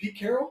of Pete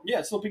Carroll? Yeah,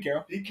 it's still Pete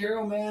Carroll. Pete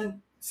Carroll,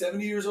 man,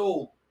 70 years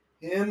old.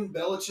 Him,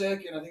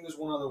 Belichick, and I think there's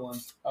one other one.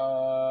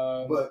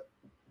 But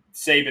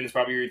Saban is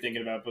probably who you're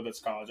thinking about, but that's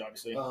college,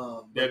 obviously.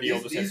 They're the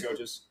oldest head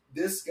coaches.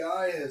 This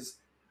guy has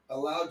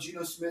allowed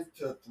Geno Smith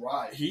to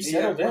thrive. He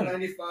settled in.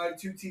 195,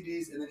 2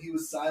 TDs, and then he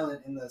was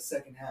silent in the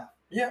second half.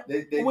 Yeah,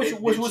 which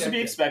was to be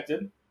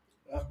expected.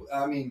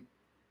 I mean,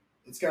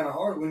 it's kind of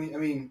hard when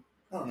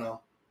I don't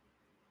know.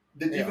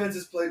 The defense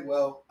has played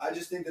well. I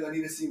just think that I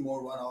need to see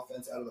more run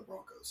offense out of the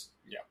Broncos.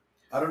 Yeah.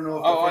 I don't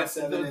know if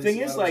the thing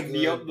is,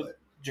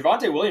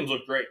 Javonte Williams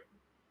looked great.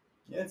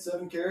 He had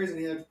 7 carries and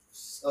he had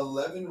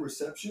 11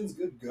 receptions.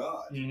 Good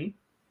God. Mm-hmm.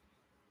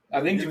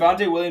 I think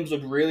Javonte Williams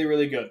looked really,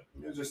 really good.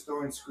 He was just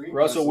throwing screen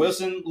Russell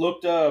Wilson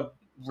looked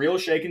real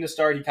shaken to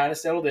start. He kind of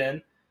settled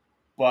in.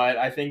 But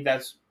I think I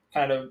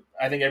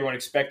think everyone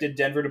expected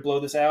Denver to blow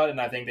this out.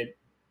 And I think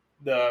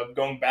that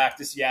going back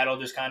to Seattle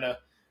just kind of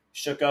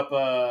shook up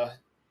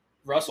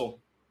Russell.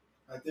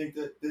 I think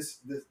that this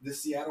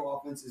Seattle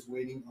offense is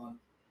waiting on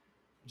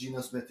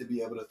Geno Smith to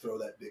be able to throw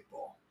that big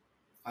ball.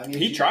 I mean,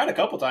 he tried a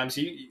couple times.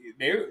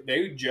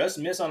 They just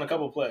miss on a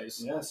couple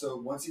plays. Yeah, so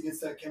once he gets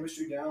that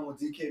chemistry down with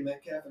DK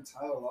Metcalf and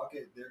Tyler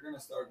Lockett, they're going to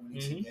start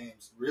winning some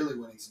games, really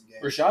winning some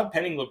games. Rashad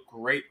Penning looked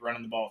great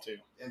running the ball too.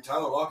 And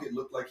Tyler Lockett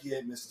looked like he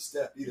hadn't missed a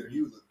step either.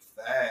 He looked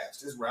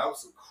fast. His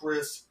routes looked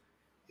crisp.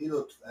 He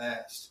looked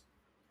fast.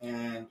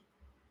 And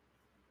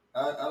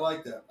I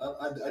like that.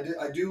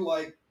 I do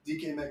like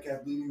DK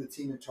Metcalf leading the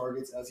team in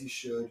targets as he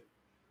should.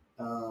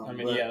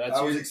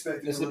 This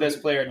is the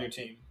best player on your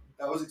team.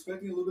 I was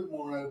expecting a little bit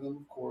more out of them,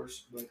 of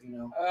course, but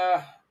and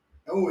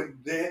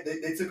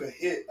they took a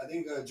hit. I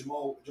think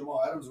Jamal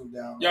Adams went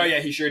down. Right? Oh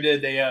yeah, he sure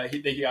did.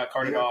 He got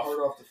carted off.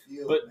 Carted off the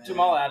field, but man.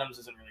 Jamal Adams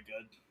isn't really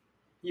good.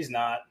 He's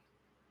not.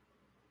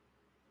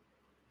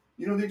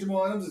 You don't think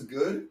Jamal Adams is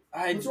good?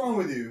 What's wrong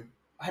with you?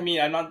 I mean,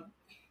 I'm not.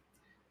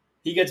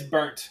 He gets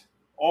burnt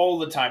all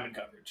the time in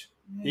coverage.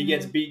 He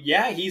gets beat.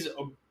 Yeah, he's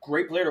a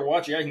great player to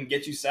watch. Yeah, he can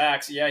get you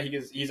sacks. Yeah,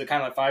 he's a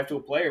kind of like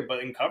 5-tool player,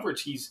 but in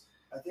coverage, he's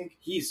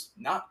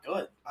not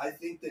good. I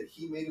think that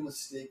he made a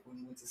mistake when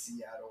he went to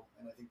Seattle,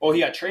 and I think. He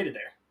got traded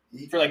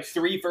there for like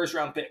 3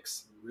 first-round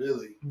picks.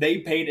 Really? They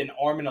paid an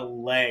arm and a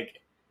leg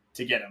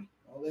to get him,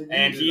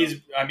 and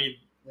he's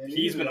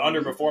been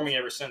underperforming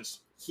ever since.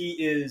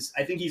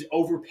 I think he's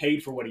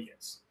overpaid for what he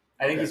is.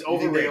 I think he's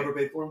overrated. They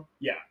overpaid for him?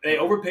 Yeah, they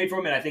overpaid for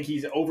him, and I think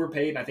he's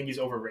overpaid, and I think he's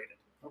overrated.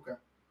 Okay.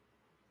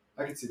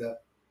 I can see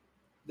that.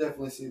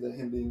 Definitely see that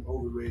him being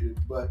overrated.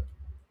 But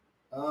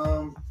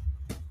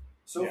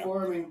so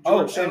far, I mean,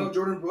 shout out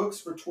Jordan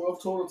Brooks for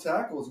 12 total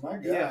tackles. My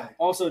guy. Yeah.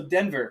 Also,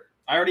 Denver.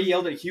 I already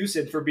yelled at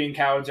Houston for being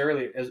cowards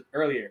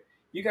earlier.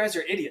 You guys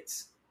are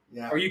idiots.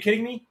 Yeah. Are you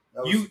kidding me?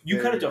 You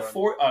cut it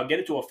to get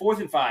it to a 4th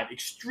and 5.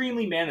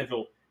 Extremely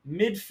manageable.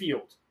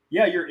 Midfield.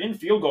 Yeah, you're in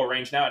field goal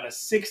range now at a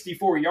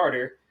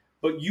 64-yarder,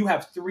 but you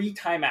have 3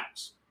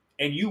 timeouts.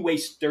 And you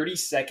waste 30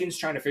 seconds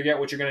trying to figure out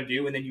what you're going to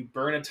do, and then you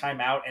burn a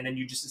timeout, and then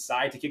you just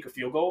decide to kick a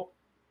field goal.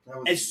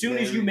 As soon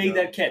as you made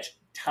that catch,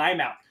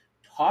 timeout.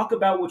 Talk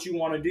about what you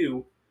want to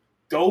do.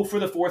 Go for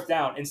the 4th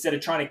down instead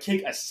of trying to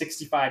kick a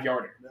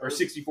 65-yarder or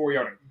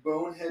 64-yarder.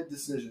 Bonehead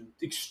decision.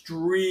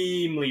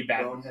 Extremely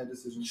bad. Bonehead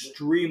decision.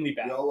 Extremely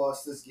bad. Y'all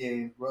lost this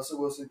game. Russell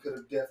Wilson could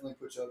have definitely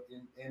put you up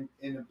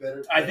in a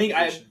better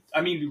position.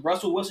 I mean,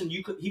 Russell Wilson,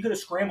 he could have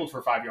scrambled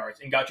for 5 yards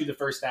and got you the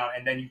 1st down,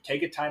 and then you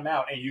take a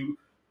timeout and you.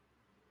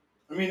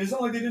 I mean, it's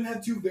not like they didn't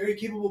have 2 very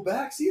capable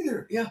backs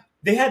either. Yeah.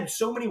 They had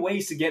so many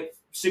ways to get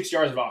 6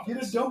 yards of offense.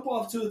 Get a dump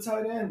off to the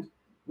tight end.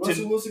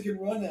 Russell Wilson can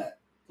run that.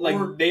 Like,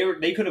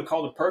 they could have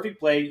called a perfect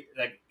play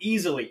like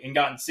easily and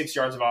gotten 6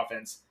 yards of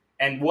offense.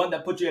 And one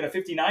that put you at a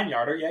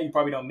 59-yarder, yeah, you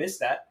probably don't miss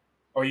that.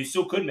 Or you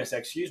still could miss that,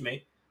 excuse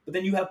me. But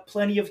then you have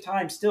plenty of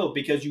time still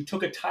because you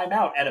took a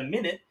timeout at a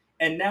minute,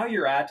 and now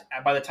you're at,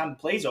 by the time the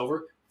play's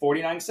over,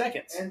 49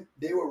 seconds. And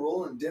they were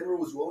rolling. Denver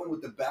was rolling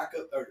with the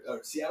backup,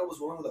 or Seattle was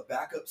rolling with a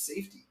backup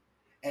safety.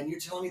 And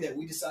you're telling me that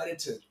we decided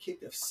to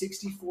kick a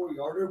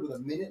 64-yarder with a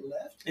minute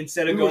left?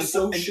 Instead of going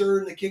sure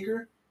in the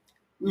kicker?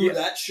 We were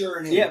that sure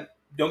in him. Yeah,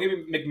 don't get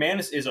me.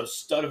 McManus is a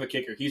stud of a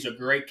kicker. He's a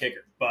great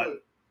kicker.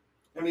 But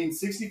I mean,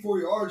 64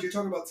 yards, you're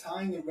talking about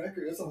tying the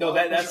record. That's a lot.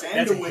 That's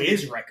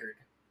his record.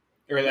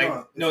 Or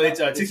like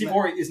it's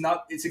 64 is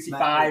not. It's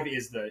 65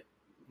 is the.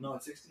 No,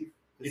 it's 60.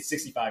 It's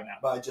 65 now.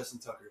 By Justin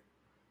Tucker.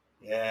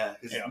 Yeah,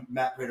 because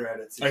Matt Prater had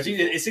it.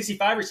 It's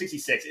 65 or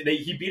 66.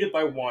 He beat it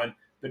by 1,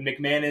 but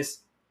McManus.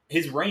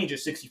 His range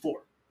is 64.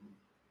 Well,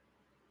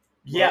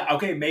 yeah,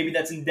 okay, maybe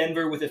that's in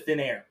Denver with a thin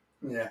air.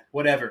 Yeah.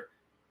 Whatever.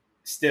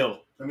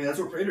 Still. I mean, that's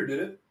where Prater did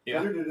it.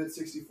 Yeah. Prater did it at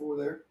 64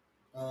 there.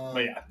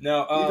 But yeah.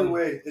 No, either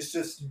way, it's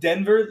just...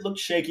 Denver looked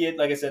shaky,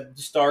 like I said, at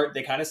the start.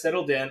 They kind of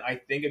settled in.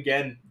 I think,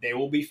 again, they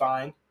will be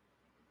fine.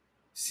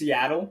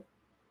 Seattle,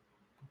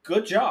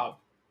 good job.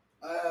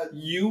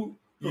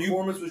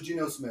 Performance was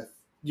Geno Smith.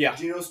 Yeah.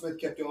 Geno Smith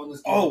kept you on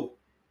this game. Oh,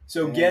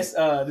 so guess,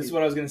 this is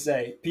what I was going to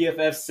say.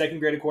 PFF's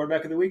second-graded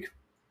quarterback of the week?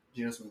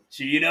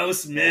 Geno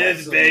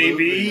Smith,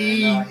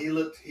 baby. Nah, he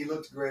looked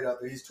great out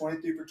there. He's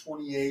 23 for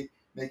 28,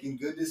 making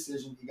good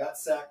decisions. He got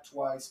sacked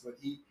twice, but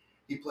he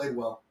played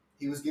well.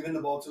 He was giving the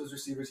ball to his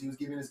receivers. He was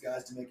giving his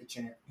guys to make a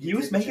chance. He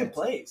was making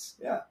plays.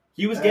 Yeah.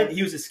 He was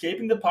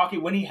escaping the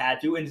pocket when he had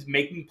to and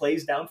making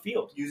plays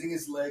downfield. Using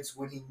his legs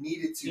when he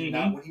needed to,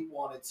 not when he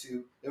wanted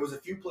to. There was a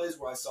few plays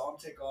where I saw him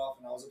take off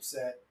and I was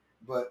upset,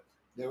 but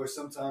there were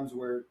some times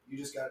where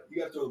you got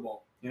to throw the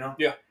ball, you know?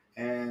 Yeah.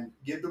 And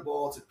give the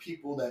ball to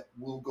people that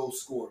will go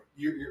score.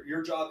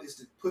 Your job is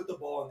to put the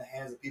ball in the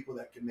hands of people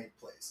that can make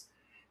plays.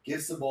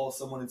 Give the ball to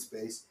someone in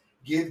space.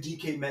 Give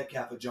DK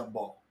Metcalf a jump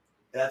ball.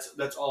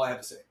 That's all I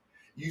have to say.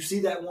 You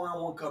see that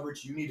one-on-one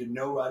coverage, you need to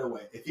know right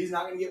away. If he's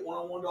not going to get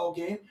one-on-one all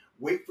game,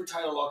 wait for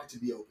Tyler Lockett to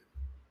be open.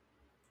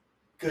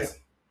 Because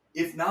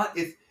if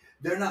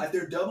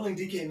they're doubling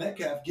DK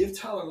Metcalf, give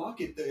Tyler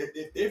Lockett.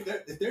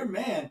 If they're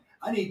man,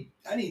 I need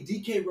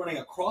DK running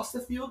across the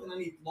field, and I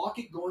need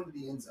Lockett going to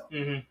the end zone.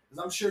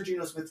 Because I'm sure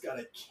Geno Smith's got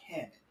a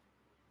cannon.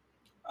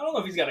 I don't know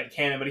if he's got a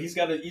cannon, but he's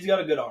got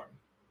a good arm.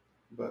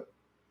 But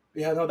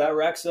yeah, no, that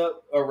wraps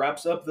up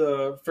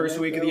the first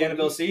week of the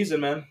NFL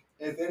season, man.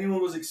 If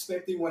anyone was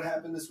expecting what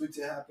happened this week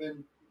to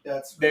happen,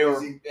 that's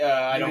crazy.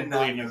 I don't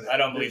believe you. I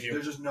don't believe you.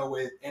 There's just no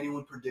way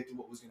anyone predicted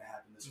what was going to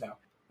happen this week.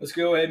 Let's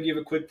go ahead and give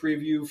a quick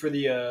preview for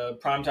the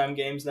primetime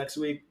games next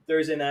week.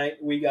 Thursday night,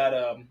 we got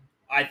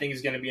I think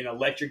is going to be an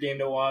electric game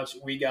to watch.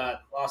 We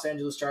got Los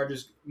Angeles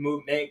Chargers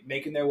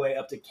making their way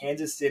up to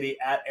Kansas City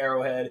at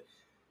Arrowhead.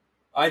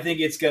 I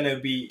think it's going to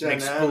be an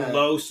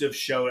explosive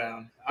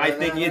showdown. I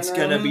think it's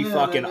going to be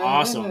fucking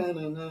awesome.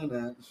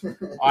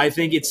 I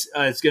think it's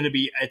going to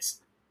be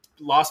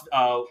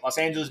Los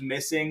Angeles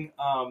missing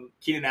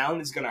Keenan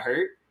Allen is going to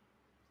hurt.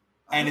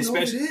 And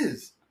especially it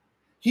is.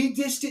 He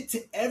dished it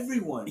to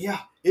everyone. Yeah.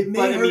 It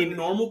may hurt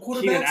normal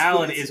quarterbacks. Keenan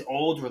Allen is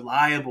old,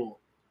 reliable.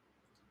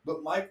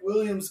 But Mike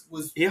Williams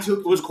was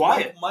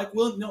quiet. Mike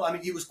Williams, no, I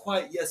mean he was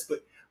quiet, yes,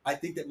 but I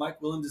think that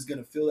Mike Williams is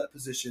going to fill that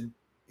position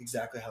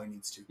exactly how he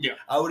needs to. Yeah,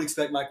 I would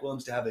expect Mike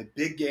Williams to have a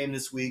big game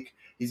this week.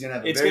 He's going to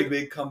have a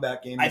big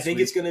comeback game. I think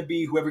it's going to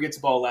be whoever gets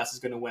the ball last is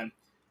going to win.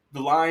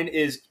 The line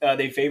is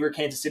they favor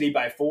Kansas City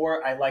by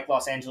 4. I like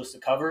Los Angeles to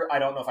cover. I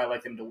don't know if I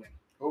like them to win.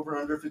 Over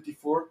under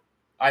 54.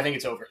 I think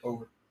it's over.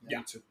 Over.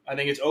 Yeah, I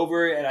think it's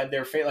over, and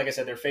they're like I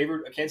said, they're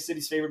favored. Kansas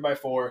City's favored by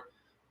 4.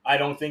 I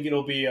don't think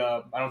it'll be.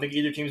 I don't think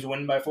either team's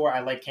winning by 4. I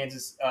like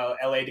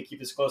LA to keep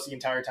this close the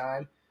entire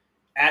time.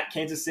 At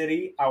Kansas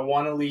City, I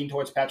want to lean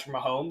towards Patrick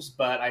Mahomes,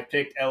 but I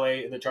picked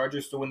LA, the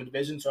Chargers, to win the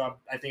division, so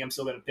I think I'm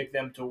still going to pick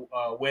them to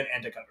win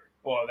and to cover.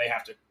 Well, they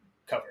have to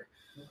cover.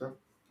 Okay.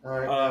 All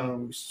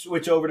right.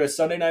 Switch over to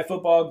Sunday Night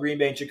Football, Green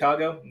Bay and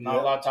Chicago. Not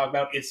a lot to talk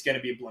about. It's going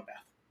to be a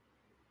bloodbath.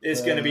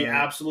 It's going to be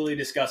absolutely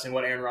disgusting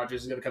what Aaron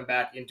Rodgers is going to come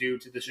back and do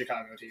to the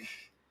Chicago team.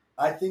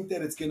 I think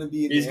that it's going to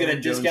be. He's going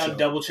to discount,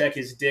 double check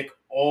his dick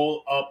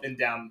all up and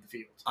down the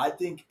field. I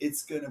think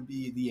it's going to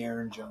be the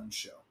Aaron Jones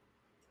show.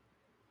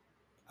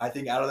 I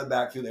think out of the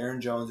backfield,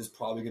 Aaron Jones is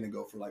probably going to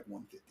go for like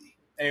 150.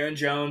 Aaron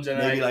Jones and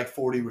maybe like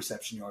 40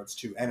 reception yards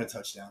too, and a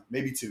touchdown,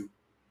 maybe 2.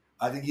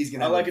 I think he's going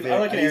to.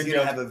 He's going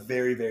to have a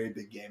very, very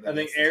big game. I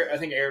think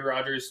Aaron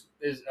Rodgers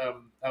is.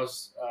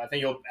 I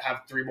think he'll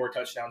have 3 more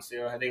touchdowns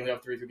too. I think he'll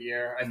have 3 through the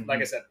air.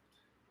 Like I said,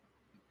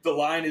 the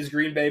line is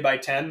Green Bay by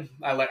 10.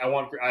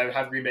 I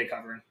have Green Bay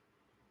covering.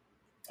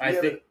 I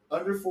think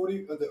under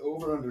 40. The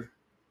over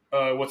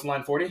under. What's the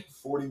line? 40.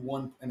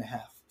 41 and a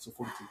half. So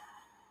 42.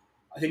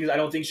 I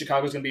don't think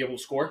Chicago's going to be able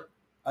to score.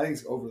 I think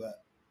it's over that.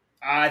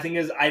 I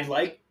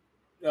like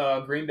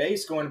Green Bay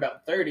scoring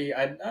about 30.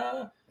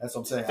 That's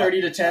what I'm saying.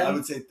 30 to 10. I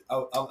would say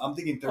I'm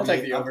thinking 38. I'll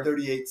take the over.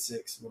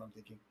 38-6. What I'm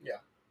thinking. Yeah,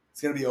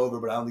 it's going to be over,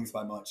 but I don't think it's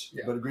by much.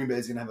 Yeah. But Green Bay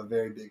is going to have a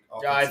very big.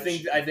 Yeah, I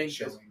think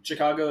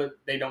Chicago.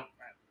 They don't,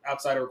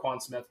 outside of Raquan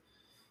Smith,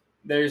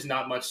 there's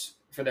not much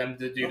for them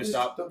to do to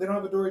stop. They don't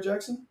have a Dory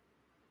Jackson.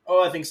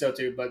 Oh, I think so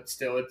too. But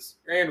still, it's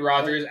Aaron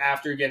Rodgers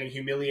after getting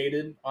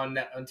humiliated on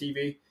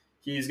TV.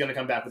 He's going to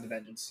come back with a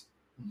vengeance.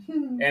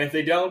 And if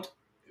they don't,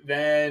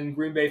 then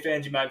Green Bay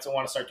fans, you might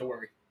want to start to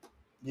worry.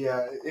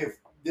 Yeah, if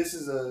this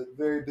is a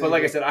very big... But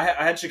like I said, I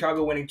had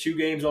Chicago winning 2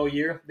 games all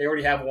year. They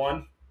already have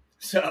 1.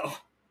 So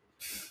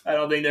I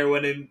don't think they're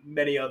winning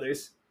many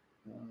others.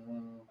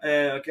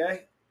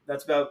 Okay,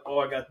 that's about all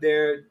I got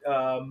there.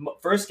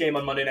 First game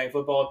on Monday Night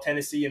Football,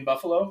 Tennessee and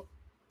Buffalo.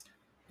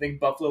 I think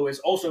Buffalo is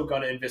also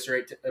going to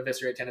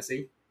eviscerate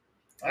Tennessee.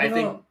 I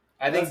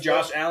think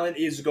Josh Allen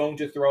is going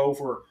to throw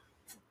for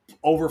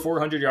over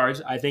 400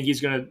 yards. I think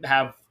he's going to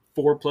have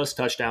 4+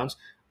 touchdowns.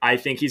 I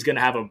think he's going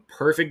to have a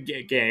perfect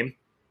game,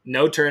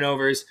 no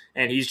turnovers,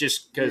 and he's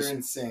just because you're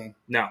insane.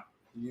 No,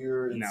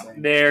 you're insane.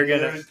 They're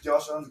gonna.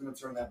 Josh Allen's going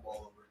to turn that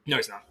ball over. No,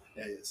 he's not.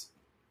 Yeah, he is.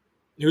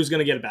 Who's going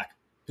to get it back?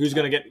 Who's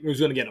going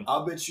to get him?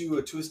 I'll bet you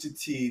a twisted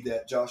T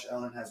that Josh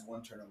Allen has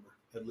 1 turnover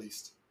at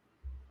least.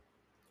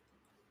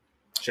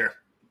 Sure.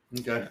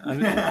 Okay.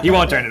 He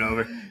won't turn it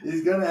over.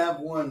 He's going to have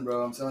 1,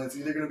 bro. I'm telling you, it's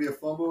either going to be a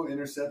fumble,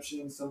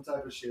 interception, some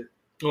type of shit.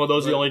 Well,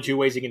 those are the only 2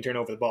 ways he can turn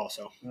over the ball.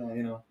 So,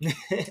 yeah,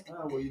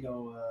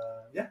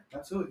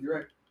 absolutely,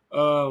 you're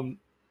right.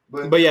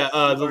 But yeah,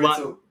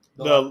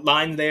 the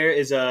line there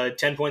is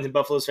 10 points in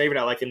Buffalo's favorite.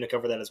 I like him to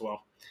cover that as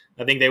well.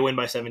 I think they win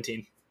by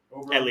 17,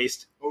 at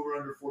least. Over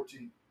under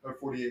 14 or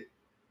 48.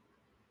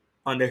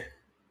 Under.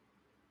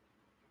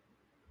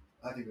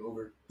 I think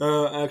over.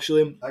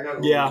 Actually, I got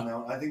over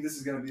now. I think this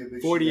is going to be a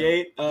big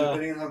 48.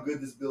 Depending on how good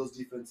this Bills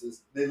defense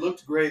is, they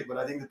looked great, but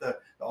I think that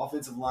the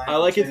offensive line. I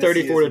like it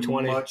 34 to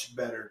 20. Much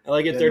better. I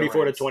like it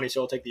 34 to 20,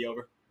 so I'll take the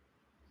over.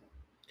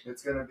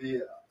 It's going to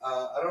be.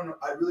 I don't know.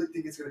 I really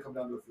think it's going to come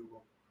down to a field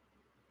goal.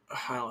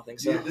 I don't think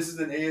so. Yeah, this is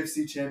an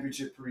AFC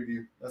Championship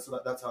preview. That's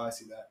how I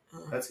see that.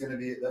 That's going to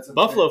be. That's a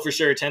Buffalo for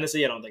sure.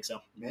 Tennessee, I don't think so.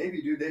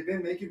 Maybe, dude. They've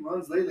been making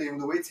runs lately,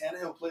 and the way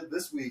Tannehill played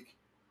this week.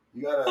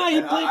 You gotta.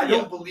 I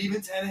don't believe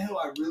in Tannehill.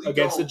 I really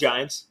against don't. the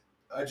Giants.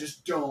 I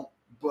just don't.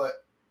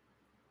 But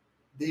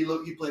he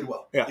played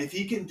well. Yeah. If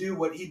he can do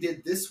what he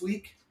did this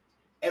week,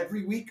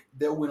 every week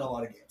they'll win a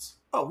lot of games.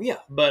 Oh yeah,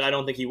 but I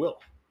don't think he will.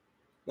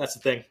 That's the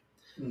thing.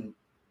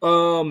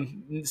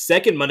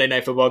 Second Monday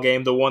Night Football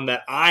game, the one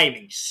that I'm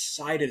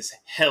excited as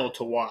hell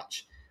to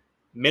watch,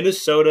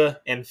 Minnesota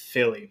and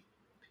Philly.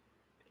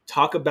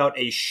 Talk about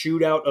a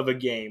shootout of a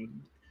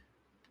game.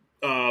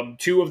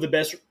 2 of the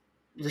best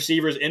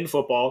receivers in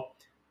football,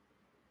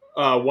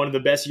 one of the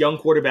best young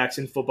quarterbacks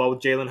in football with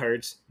Jalen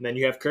Hurts. And then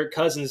you have Kirk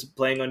Cousins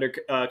playing under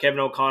Kevin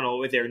O'Connell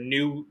with their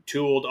new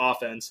tooled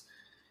offense.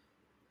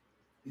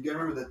 You got to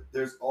remember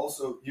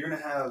that you're going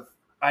to have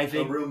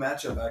a real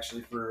matchup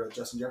actually for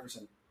Justin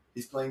Jefferson.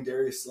 He's playing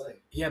Darius Slay.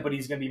 Yeah, but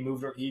he's going to be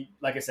moved.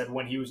 Like I said,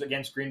 when he was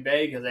against Green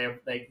Bay, because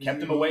they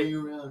kept him away.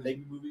 Moving around.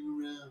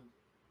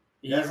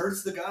 That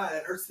hurts the guy.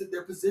 That hurts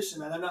their position,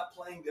 man. They're not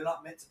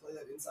meant to play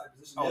that inside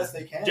position. Yes,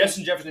 they can.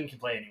 Justin Jefferson can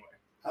play anywhere.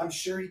 I'm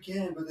sure he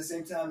can, but at the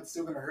same time, it's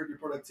still going to hurt your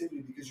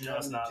productivity because you're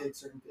not going to take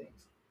certain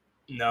things.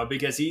 No,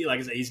 because he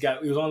was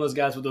one of those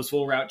guys with those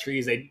full route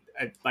trees. Like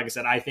I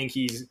said, I think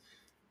he's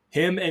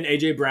Him and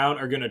AJ Brown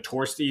are going to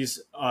torch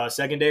these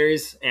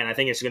secondaries, and I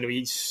think it's going to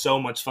be so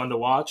much fun to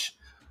watch.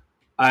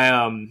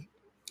 I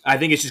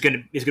think it's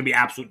going to be an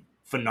absolute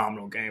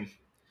phenomenal game.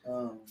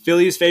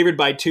 Philly is favored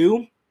by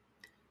 2.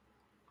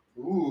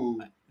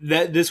 Ooh.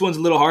 This one's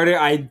a little harder.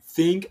 I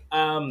think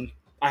I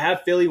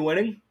have Philly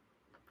winning,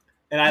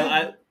 and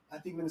I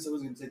think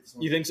Minnesota's going to take this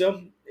one. You think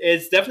so?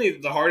 It's definitely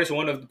the hardest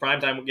one of the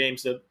primetime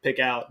games to pick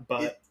out,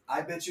 but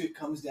I bet you it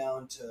comes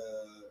down to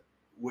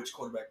which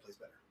quarterback plays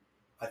better.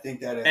 I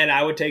think that, and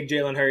I would take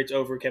Jalen Hurts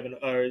over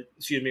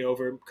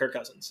over Kirk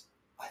Cousins.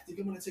 I think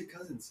I'm going to take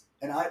Cousins,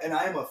 and I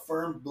am a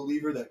firm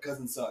believer that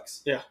Cousins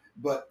sucks. Yeah,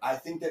 but I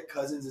think that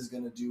Cousins is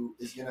going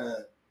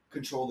to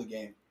control the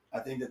game. I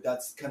think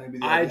that's kind of be.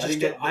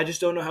 I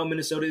just don't know how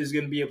Minnesota is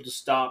going to be able to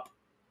stop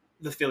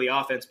the Philly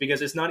offense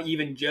because it's not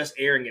even just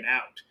airing it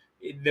out.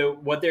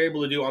 What they're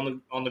able to do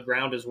on the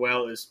ground as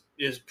well is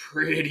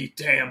pretty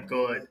damn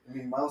good. I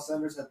mean, Miles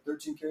Sanders had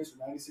 13 carries for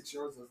 96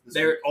 yards.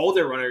 All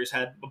their runners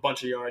had a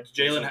bunch of yards.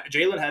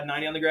 Jalen had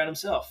 90 on the ground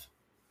himself.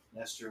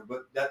 That's true,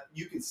 but that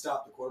you can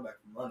stop the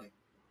quarterback from running.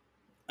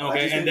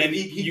 Okay, and then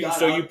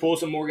you pull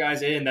some more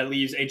guys in that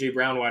leaves AJ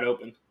Brown wide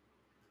open.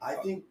 I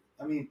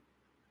mean,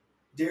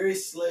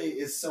 Darius Slay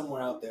is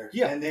somewhere out there.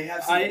 Yeah, and they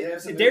have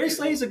some Darius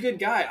Slay is a good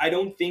guy. I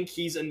don't think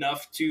he's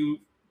enough to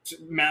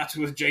match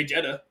with Jay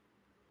Jetta.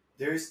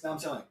 I'm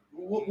telling you,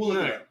 we'll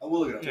look it up.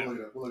 We'll look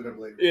it up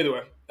later. Either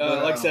way,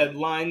 like I said,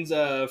 lines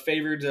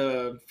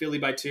favored Philly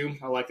by 2.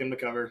 I like them to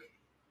cover.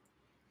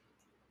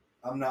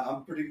 I'm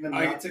predicting them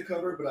not to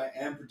cover, but I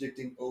am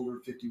predicting over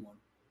 51.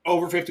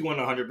 Over 51,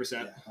 100%.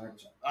 Yeah,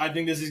 100%. I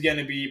think this is going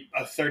to be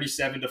a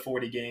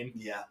 37-40 game.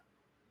 Yeah.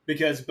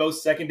 Because both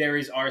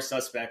secondaries are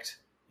suspect.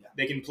 Yeah.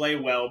 They can play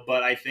well,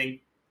 but I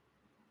think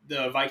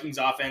the Vikings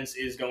offense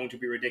is going to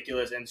be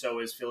ridiculous, and so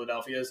is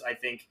Philadelphia's. I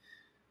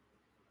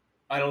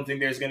don't think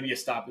there's going to be a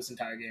stop this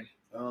entire game.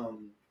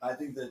 I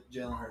think that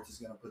Jalen Hurts is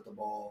going to put the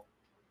ball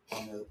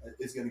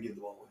is going to give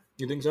the ball away.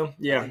 You think so?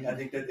 Yeah. I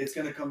think that it's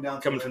going to come down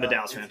to coming from the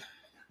Dallas fan.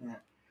 Yeah.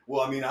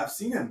 Well, I mean, I've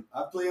seen him.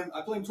 I play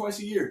him twice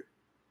a year.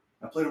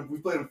 We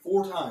played him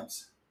 4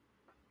 times.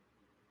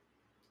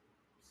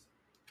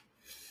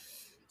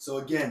 So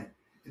again,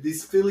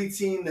 this Philly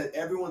team that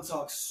everyone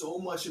talks so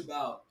much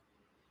about,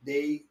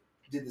 they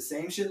did the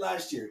same shit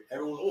last year.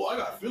 Everyone, I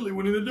got Philly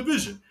winning the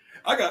division.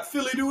 I got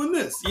Philly doing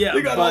this. Yeah,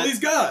 they got all these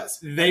guys.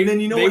 They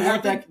didn't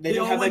have that great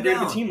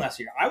of a team last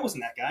year. I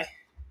wasn't that guy.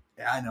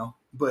 Yeah, I know,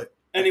 but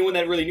anyone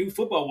that really knew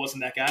football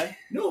wasn't that guy.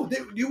 No,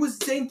 it was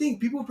the same thing.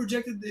 People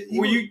projected that.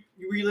 Were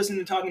you listening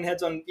to Talking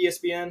Heads on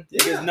ESPN?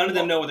 Yeah, because none of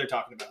them know what they're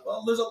talking about.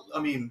 Well,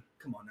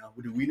 come on now.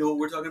 Do we know what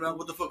we're talking about?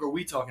 What the fuck are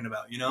we talking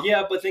about? You know?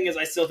 Yeah, but the thing is,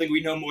 I still think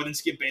we know more than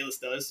Skip Bayless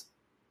does.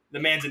 The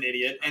man's an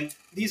idiot, and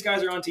these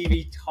guys are on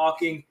TV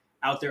talking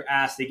out their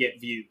ass to get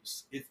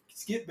views. If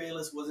Skip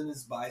Bayless wasn't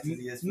as biased as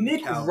he is,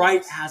 Nick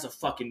Wright has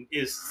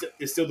is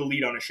still the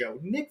lead on a show.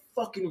 Nick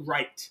fucking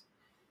Wright.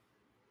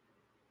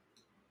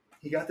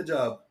 He got the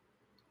job.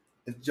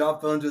 If the job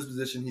fell into his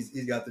position,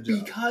 he's got the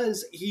job.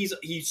 Because he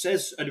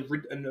says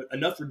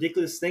enough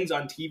ridiculous things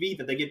on TV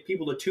that they get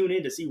people to tune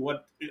in to see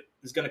what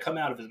is going to come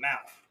out of his mouth.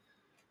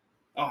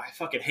 Oh, I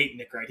fucking hate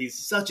Nick Wright. He's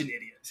such an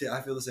idiot. See,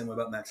 I feel the same way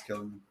about Max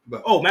Kellerman.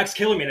 Max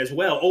Kellerman as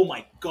well. Oh,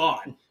 my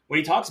God. When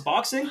he talks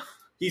boxing,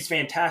 he's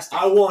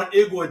fantastic. I want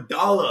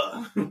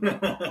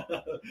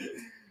Iguodala.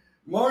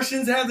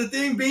 Martians have the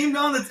thing beamed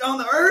on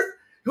the Earth?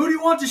 Who do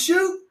you want to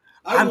shoot?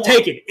 I'm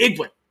taking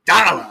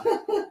Iguodala.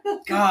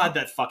 God,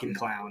 that fucking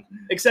clown.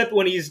 Except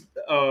when he's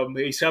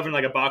having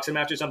like a boxing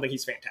match or something,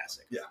 he's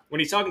fantastic. Yeah. When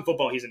he's talking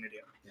football, he's an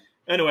idiot. Yeah.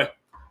 Anyway,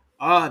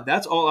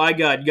 that's all I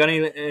got. You got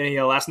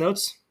any last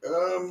notes?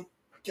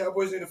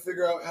 Cowboys need to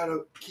figure out how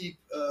to keep.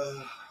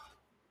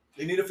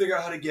 They need to figure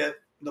out how to get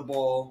the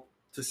ball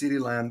to CeeDee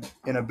Lamb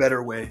in a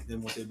better way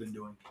than what they've been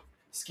doing.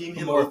 Scheme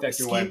him open.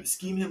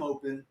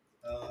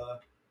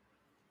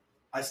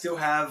 I still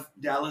have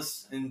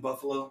Dallas and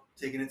Buffalo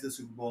taking it to the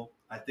Super Bowl.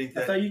 I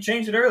thought you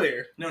changed it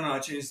earlier. No, I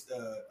changed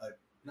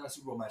not a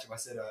Super Bowl matchup. I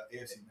said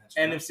AFC matchup.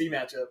 NFC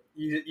matchup.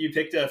 You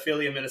picked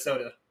Philly and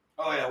Minnesota.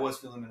 Oh yeah, it was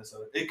Philly and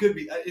Minnesota. It could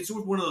be. It's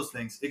one of those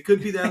things. It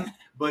could be them,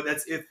 but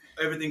that's if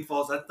everything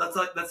falls. That's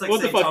like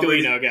what the fuck do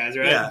we know, guys?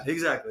 Right? Yeah,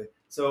 exactly.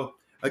 So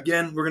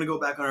again, we're gonna go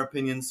back on our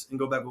opinions and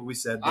go back what we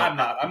said. I'm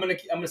not. I'm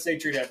gonna stay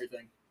true to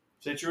everything.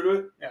 Stay true to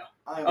it. Yeah,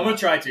 I'm gonna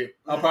try to.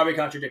 I'll probably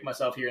contradict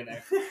myself here and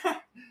there.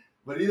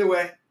 But either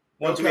way,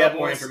 once we have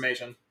more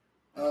information.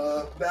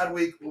 Bad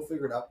week. We'll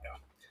figure it out. Yeah.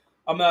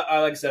 I'm not.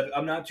 Like I said,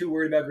 I'm not too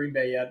worried about Green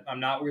Bay yet.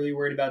 I'm not really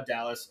worried about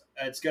Dallas.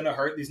 It's gonna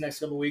hurt these next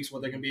couple of weeks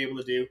what they're gonna be able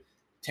to do.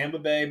 Tampa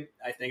Bay,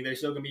 I think they're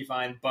still gonna be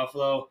fine.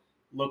 Buffalo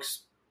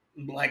looks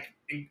like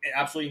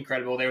absolutely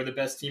incredible. They were the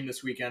best team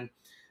this weekend.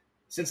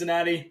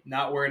 Cincinnati,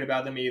 not worried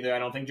about them either. I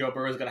don't think Joe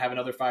Burrow is gonna have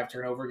another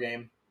 5-turnover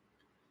game.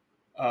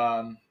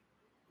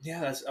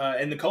 That's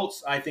and the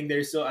Colts. I think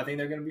they're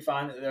going to be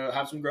fine. They'll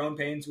have some growing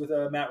pains with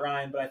Matt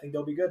Ryan, but I think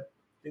they'll be good.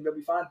 I think they'll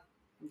be fine.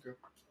 Okay.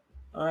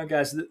 All right,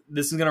 guys.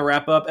 This is going to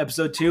wrap up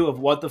episode 2 of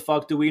What the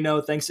Fuck Do We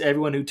Know? Thanks to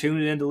everyone who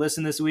tuned in to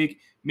listen this week.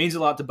 It means a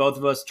lot to both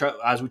of us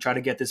as we try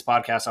to get this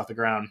podcast off the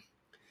ground.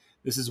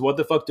 This is What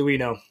the Fuck Do We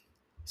Know?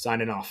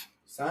 Signing off.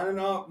 Signing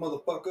off,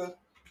 motherfucker.